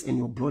sisters and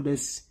your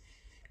brothers.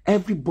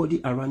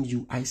 Everybody around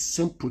you. I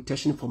send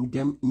protection from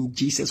them in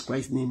Jesus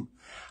Christ's name.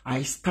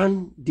 I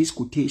stand this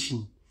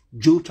quotation.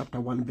 Job chapter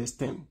 1 verse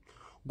 10.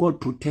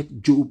 God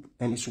protect Job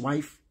and his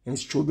wife and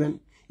his children,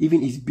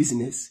 even his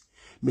business.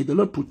 May the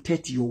Lord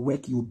protect your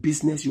work, your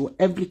business, your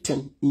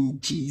everything in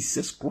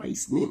Jesus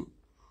Christ's name.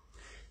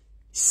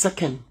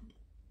 Second,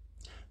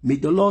 may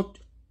the Lord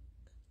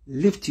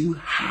lift you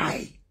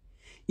high.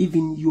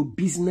 Even your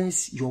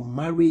business, your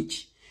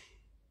marriage,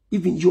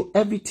 even your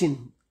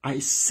everything. I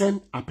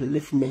send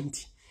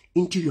upliftment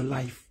into your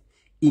life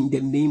in the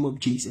name of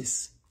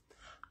Jesus.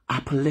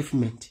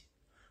 Upliftment.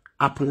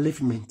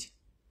 Upliftment.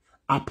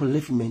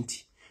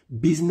 Upliftment.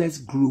 Business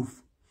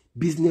growth.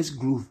 Business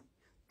growth.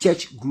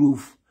 Church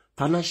growth.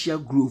 Financial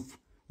growth.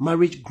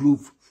 Marriage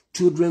growth.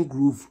 Children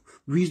growth.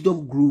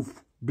 Wisdom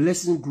growth.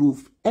 Blessing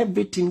growth.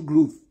 Everything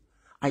growth.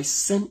 I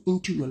send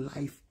into your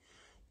life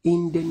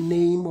in the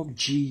name of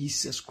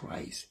Jesus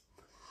Christ.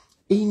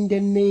 In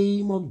the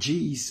name of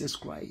Jesus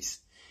Christ.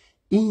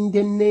 In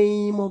the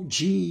name of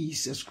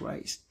Jesus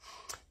Christ.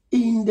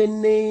 In the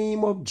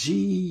name of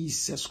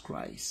Jesus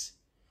Christ.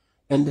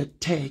 And the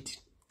third,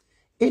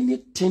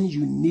 anything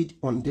you need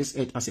on this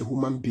earth as a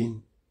human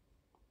being.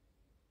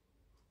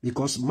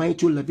 Because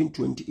Matthew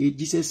 11:28,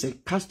 Jesus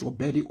said, cast your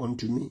burden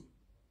unto me.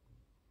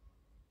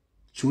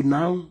 So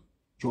now,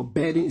 your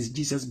burden is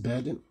Jesus'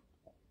 burden.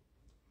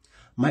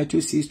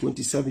 Matthew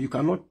 6:27, you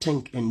cannot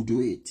think and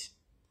do it.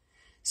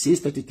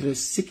 6:33,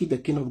 seek the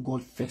kingdom of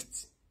God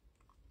first.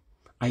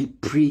 I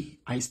pray,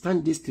 I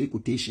stand this three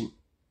quotation.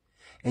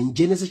 And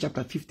Genesis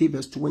chapter 50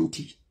 verse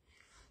 20,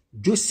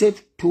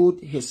 Joseph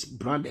told his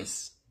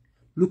brothers,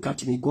 look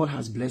at me, God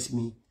has blessed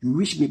me. You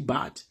wish me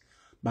bad,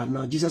 but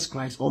now Jesus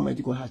Christ,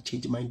 Almighty God, has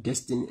changed my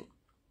destiny.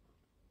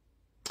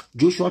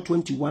 Joshua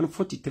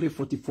 21:43,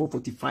 44,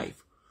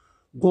 45,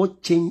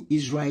 God changed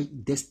Israel's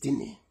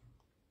destiny.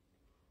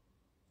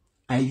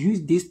 I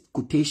use this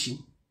quotation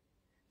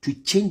to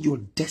change your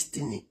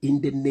destiny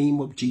in the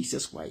name of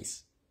Jesus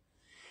Christ.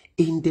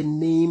 In the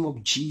name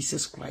of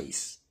Jesus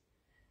Christ.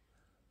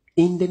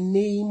 In the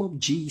name of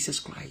Jesus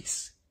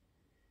Christ.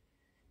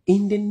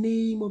 In the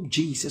name of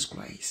Jesus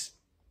Christ.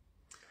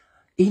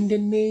 In the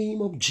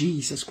name of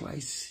Jesus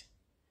Christ.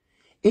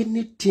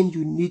 Anything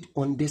you need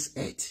on this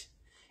earth,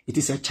 it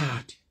is a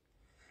child.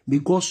 May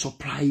God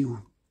supply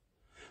you.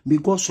 May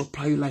God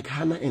supply you like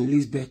Hannah and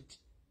Elizabeth.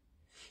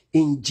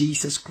 In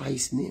Jesus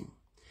Christ's name.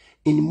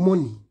 In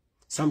money,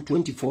 Psalm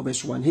 24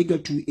 verse 1, Haggai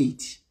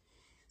 2:8.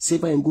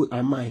 Silver and gold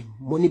are mine.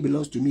 Money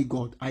belongs to me,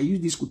 God. I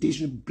use this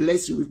quotation to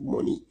bless you with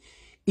money.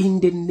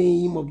 In the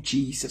name of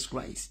Jesus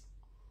Christ.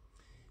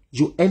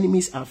 Your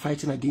enemies are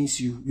fighting against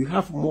you. You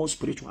have more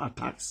spiritual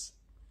attacks.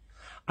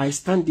 I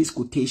stand this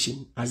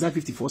quotation, Isaiah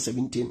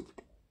 54:17.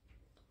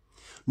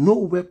 No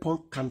weapon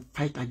can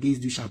fight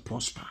against you shall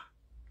prosper.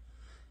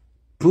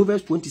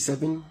 Proverbs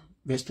 27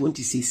 verse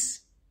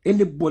 26.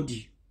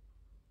 Anybody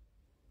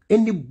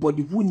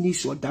who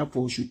needs your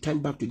downfall should turn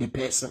back to the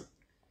person.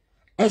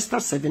 Esther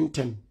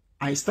 7:10.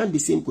 I stand the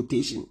same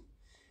quotation.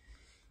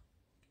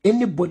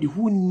 Anybody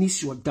who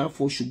needs your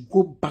downfall should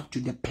go back to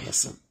the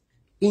person.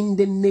 In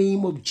the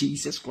name of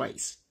Jesus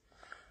Christ.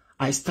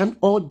 I stand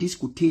all this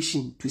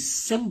quotation to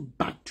send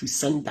back to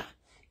sender.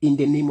 In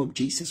the name of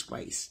Jesus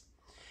Christ.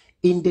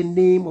 In the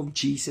name of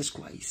Jesus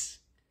Christ.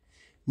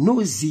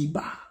 No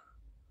Ziba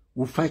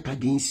will fight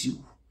against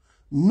you.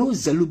 No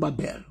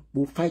Zerubbabel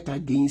will fight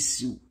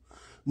against you.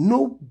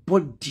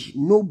 Nobody,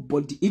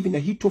 even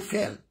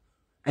Ahithophel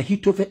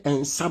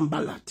and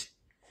Sanballat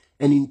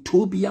and in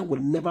Tobiah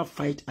will never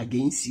fight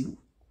against you.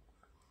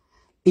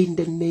 In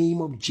the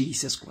name of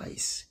Jesus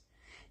Christ.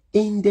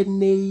 In the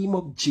name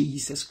of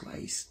Jesus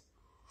Christ.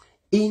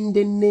 In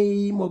the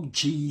name of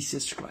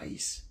Jesus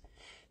Christ.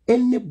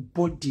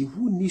 Anybody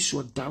who needs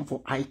your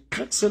downfall, I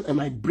cancel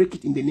and I break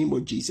it in the name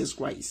of Jesus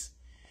Christ.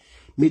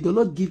 May the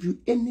Lord give you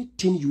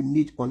anything you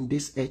need on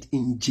this earth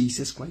in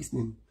Jesus Christ's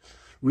name.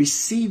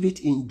 Receive it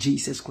in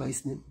Jesus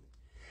Christ's name.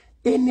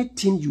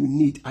 Anything you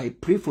need, I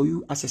pray for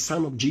you as a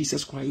son of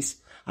Jesus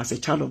Christ, as a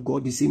child of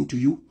God, the same to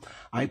you.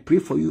 I pray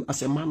for you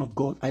as a man of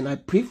God, and I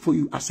pray for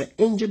you as an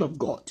angel of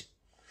God.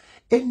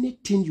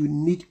 Anything you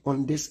need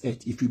on this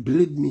earth, if you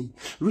believe me,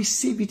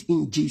 receive it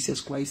in Jesus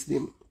Christ's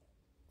name.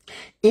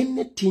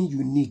 Anything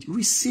you need,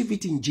 receive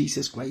it in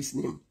Jesus Christ's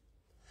name.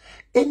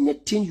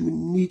 Anything you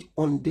need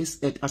on this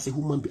earth as a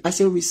human being, I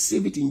say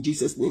receive it in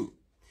Jesus' name.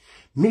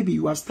 Maybe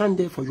you are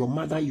standing for your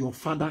mother, your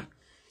father,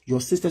 your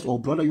sisters or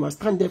brother. You are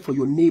standing for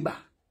your neighbor,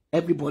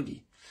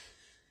 everybody.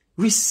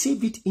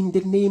 Receive it in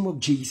the name of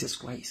Jesus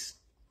Christ.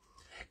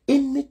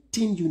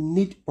 Anything you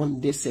need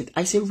on this earth,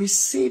 I say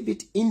receive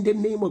it in the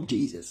name of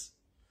Jesus.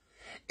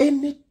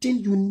 Anything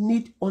you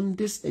need on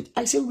this earth,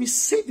 I say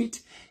receive it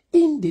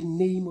in the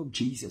name of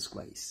Jesus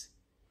Christ.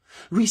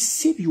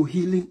 Receive your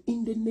healing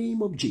in the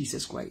name of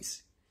Jesus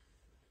Christ.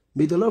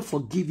 May the Lord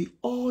forgive you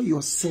all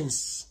your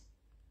sins.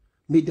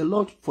 May the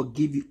Lord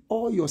forgive you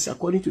all your sins,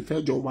 according to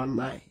 1 John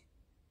 1:9.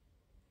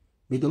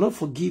 May the Lord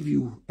forgive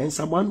you, and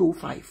Psalm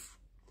 105,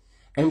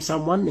 and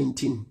Psalm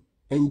 119,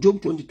 and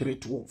Job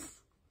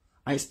 23:12.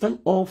 I stand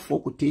all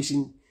four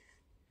quotations.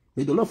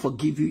 May the Lord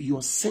forgive you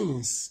your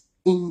sins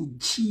in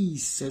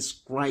Jesus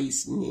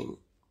Christ's name.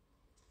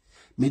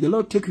 May the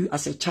Lord take you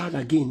as a child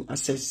again,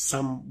 as a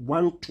Psalm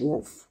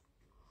 112,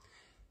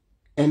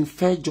 and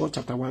 1 John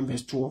chapter 1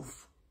 verse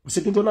 12.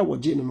 May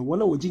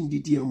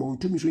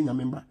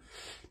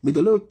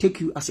the Lord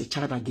take you as a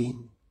child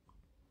again.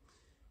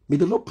 May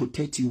the Lord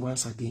protect you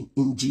once again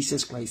in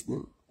Jesus Christ's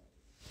name.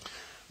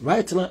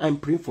 Right now, I'm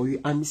praying for you.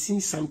 I'm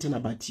seeing something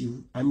about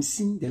you. I'm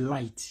seeing the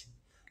light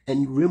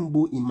and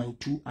rainbow in my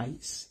two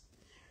eyes.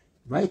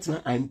 Right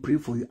now, I'm praying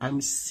for you.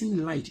 I'm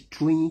seeing light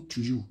throwing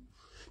to you.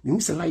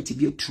 Means the light to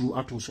be true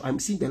at all. So I'm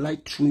seeing the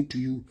light throwing to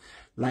you,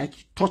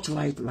 like torch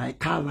light, like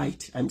car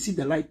light. I'm seeing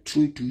the light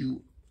throwing to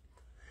you,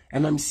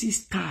 and I'm seeing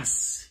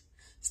stars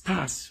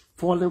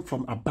falling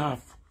from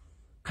above,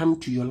 come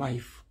to your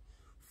life,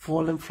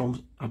 falling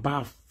from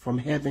above, from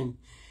heaven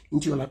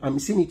into your life. I'm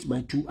seeing it with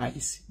my two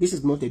eyes. This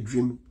is not a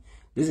dream.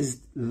 This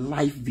is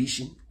life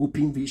vision,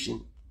 open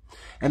vision.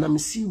 And I'm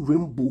seeing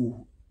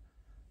rainbow.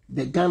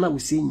 The Ghana will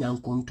say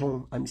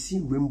Nyankonton. I'm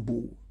seeing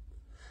rainbow.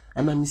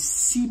 And I'm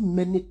seeing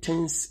many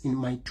things in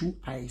my 2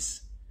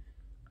 eyes.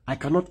 I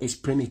cannot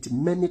explain it.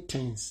 Many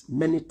things.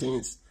 Many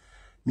things.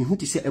 Me who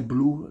to say a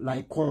blue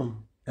like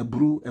corn. A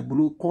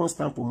blue corn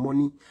stand for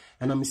money.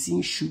 And I'm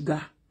seeing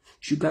sugar.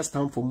 Sugar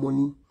stand for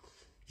money.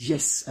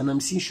 Yes. And I'm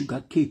seeing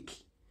sugar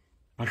cake.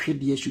 I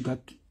heard here sugar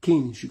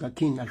cane.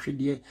 I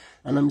heard here.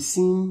 And I'm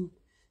seeing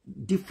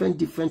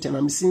different. And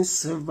I'm seeing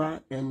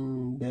silver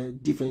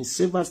and different.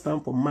 Silver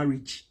stand for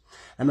marriage.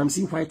 And I'm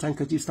seeing white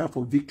handkerchief stand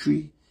for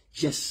victory.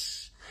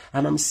 Yes.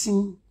 And I'm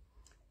seeing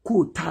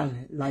kotal,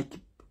 like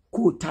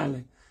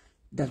kotal.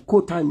 That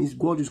kotal means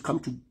God has come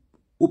to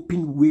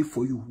open way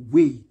for you.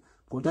 Way.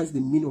 Because that's the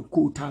meaning of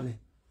kotal.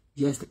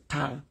 Yes, the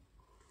tal.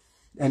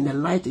 And the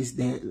light is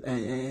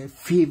the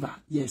favor.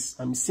 Yes,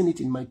 I'm seeing it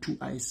in my 2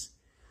 eyes.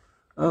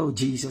 Oh,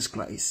 Jesus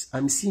Christ.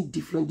 I'm seeing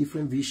different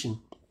vision.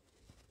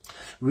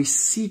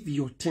 Receive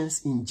your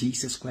things in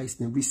Jesus Christ's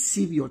name.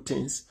 Receive your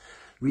things.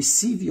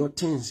 Receive your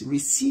things.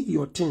 Receive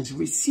your things.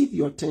 Receive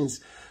your things.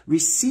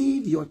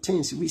 Receive your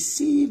things.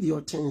 Receive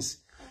your things.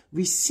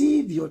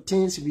 Receive your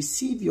things.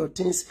 Receive your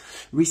things.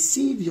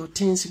 Receive your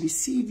things.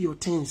 Receive your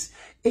things.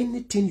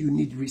 Anything you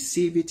need,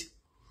 receive it.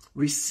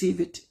 Receive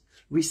it.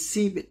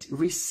 Receive it.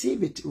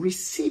 Receive it.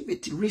 Receive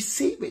it.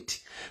 Receive it.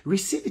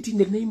 Receive it in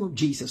the name of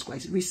Jesus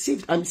Christ.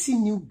 Receive it. I'm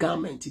seeing new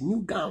garment,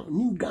 new gown.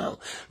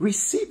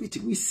 Receive it.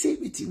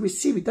 Receive it.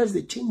 Receive it. That's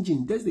the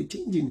changing. That's the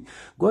changing.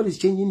 God is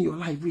changing your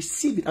life.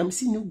 Receive it. I'm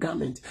seeing new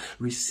garment.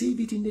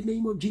 Receive it in the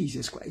name of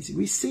Jesus Christ.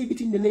 Receive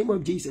it in the name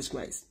of Jesus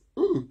Christ.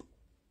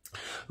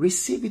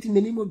 Receive it in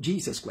the name of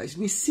Jesus Christ.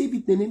 Receive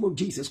it in the name of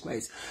Jesus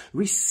Christ.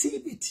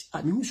 Receive it.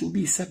 I mean, should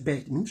be a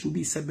bed.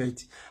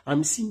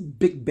 I'm seeing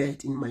big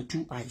bed in my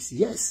 2 eyes.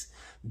 Yes,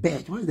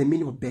 bed. What is the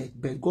meaning of bed?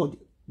 Bed. God,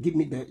 give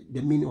me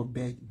the meaning of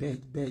bed.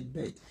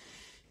 Bed.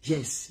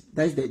 Yes,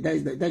 that's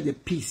the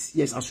peace.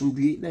 Yes,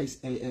 asumbi. That is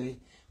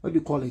what do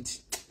you call it?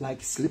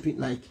 Like sleeping,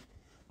 like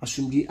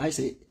asumbi. I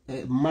say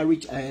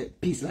marriage,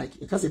 peace. Like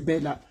it has a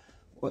bed. Like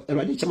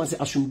already, Chama say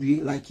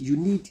asumbi. Like you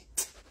need.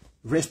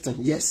 Resting,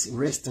 yes,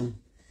 resting,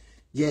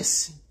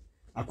 yes.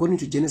 According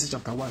to Genesis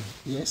chapter 1,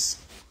 yes.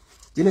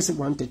 Genesis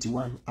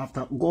 1:31,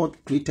 after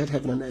God created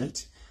heaven and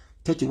earth,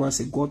 31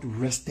 said God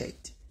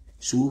rested.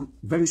 So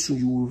very soon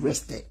you will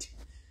rested.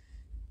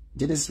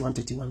 Genesis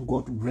 1:31,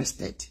 God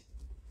rested.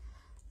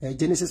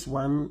 Genesis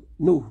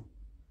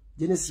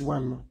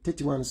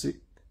 1:31 say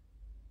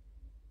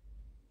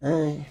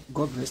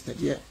God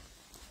rested. Yeah.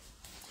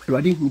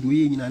 God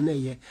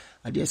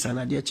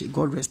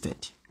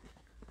rested.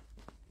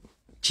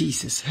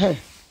 Jesus, hey,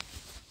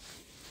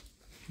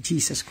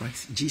 Jesus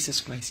Christ.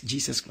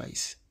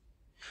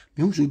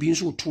 I'm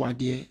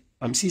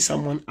seeing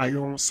someone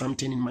iron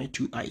something in my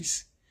 2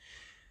 eyes.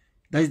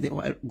 That is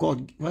the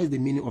God. What is the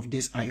meaning of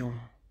this iron?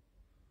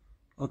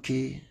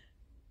 Okay,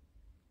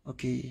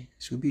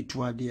 so be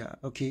two idea.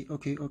 Okay.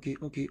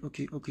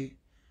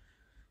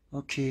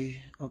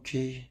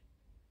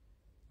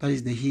 That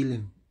is the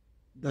healing.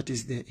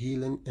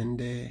 And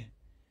the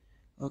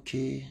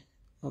okay.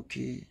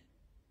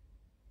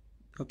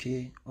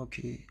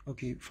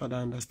 Father,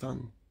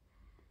 understand.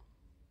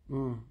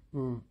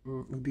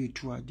 Ubi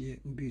two idea.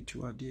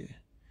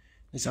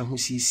 As I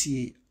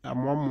see,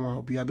 I'm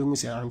one be able to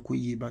say uncle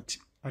ye, but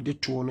I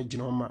did 2 on a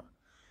genoma.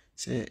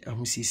 Say,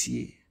 I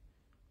see.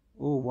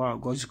 Oh wow,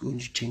 God's going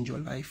to change your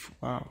life.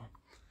 Wow.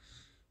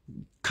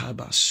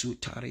 Kaba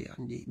sutari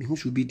and who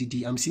should be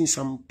the I'm seeing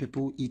some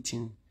people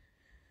eating.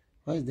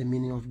 What is the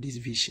meaning of this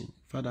vision?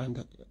 Father,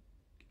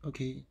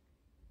 okay.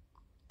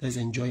 There's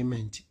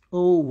enjoyment.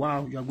 Oh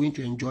wow, you are going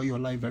to enjoy your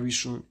life very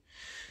soon.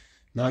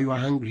 Now you are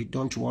hungry,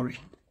 don't worry.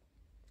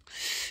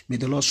 May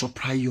the Lord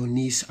supply your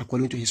needs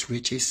according to his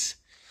riches.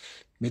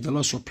 May the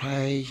Lord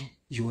supply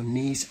your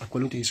needs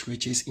according to his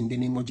riches in the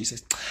name of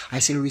Jesus. I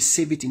say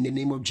receive it in the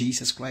name of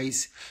Jesus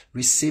Christ.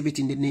 Receive it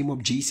in the name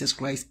of Jesus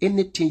Christ.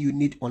 Anything you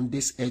need on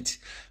this earth,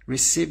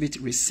 receive it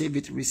in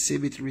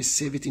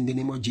the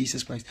name of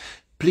Jesus Christ.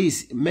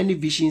 Please, many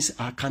visions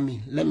are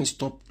coming. Let me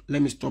stop.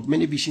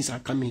 Many visions are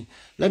coming.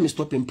 Let me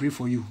stop and pray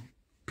for you.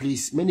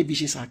 Please, many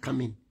visions are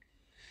coming.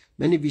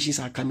 Let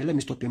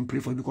me stop and pray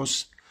for you,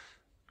 because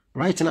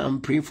right now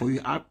I'm praying for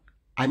you.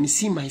 I'm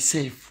seeing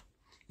myself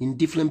in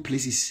different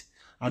places.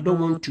 I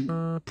don't want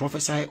to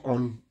prophesy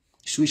on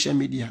social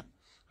media.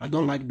 I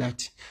don't like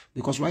that,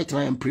 because right now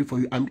I'm praying for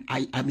you.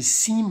 I'm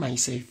seeing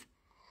myself.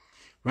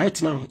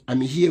 Right now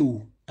I'm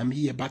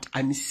here, but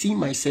I'm seeing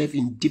myself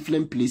in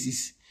different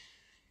places.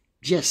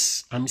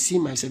 Yes, I'm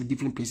seeing myself in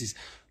different places,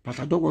 but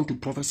I don't want to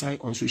prophesy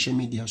on social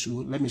media. So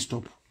let me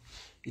stop.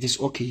 It is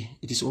okay.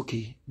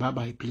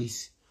 Bye,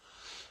 please.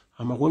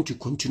 I want to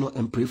continue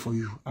and pray for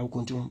you. I will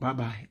continue.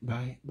 Bye.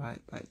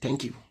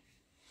 Thank you.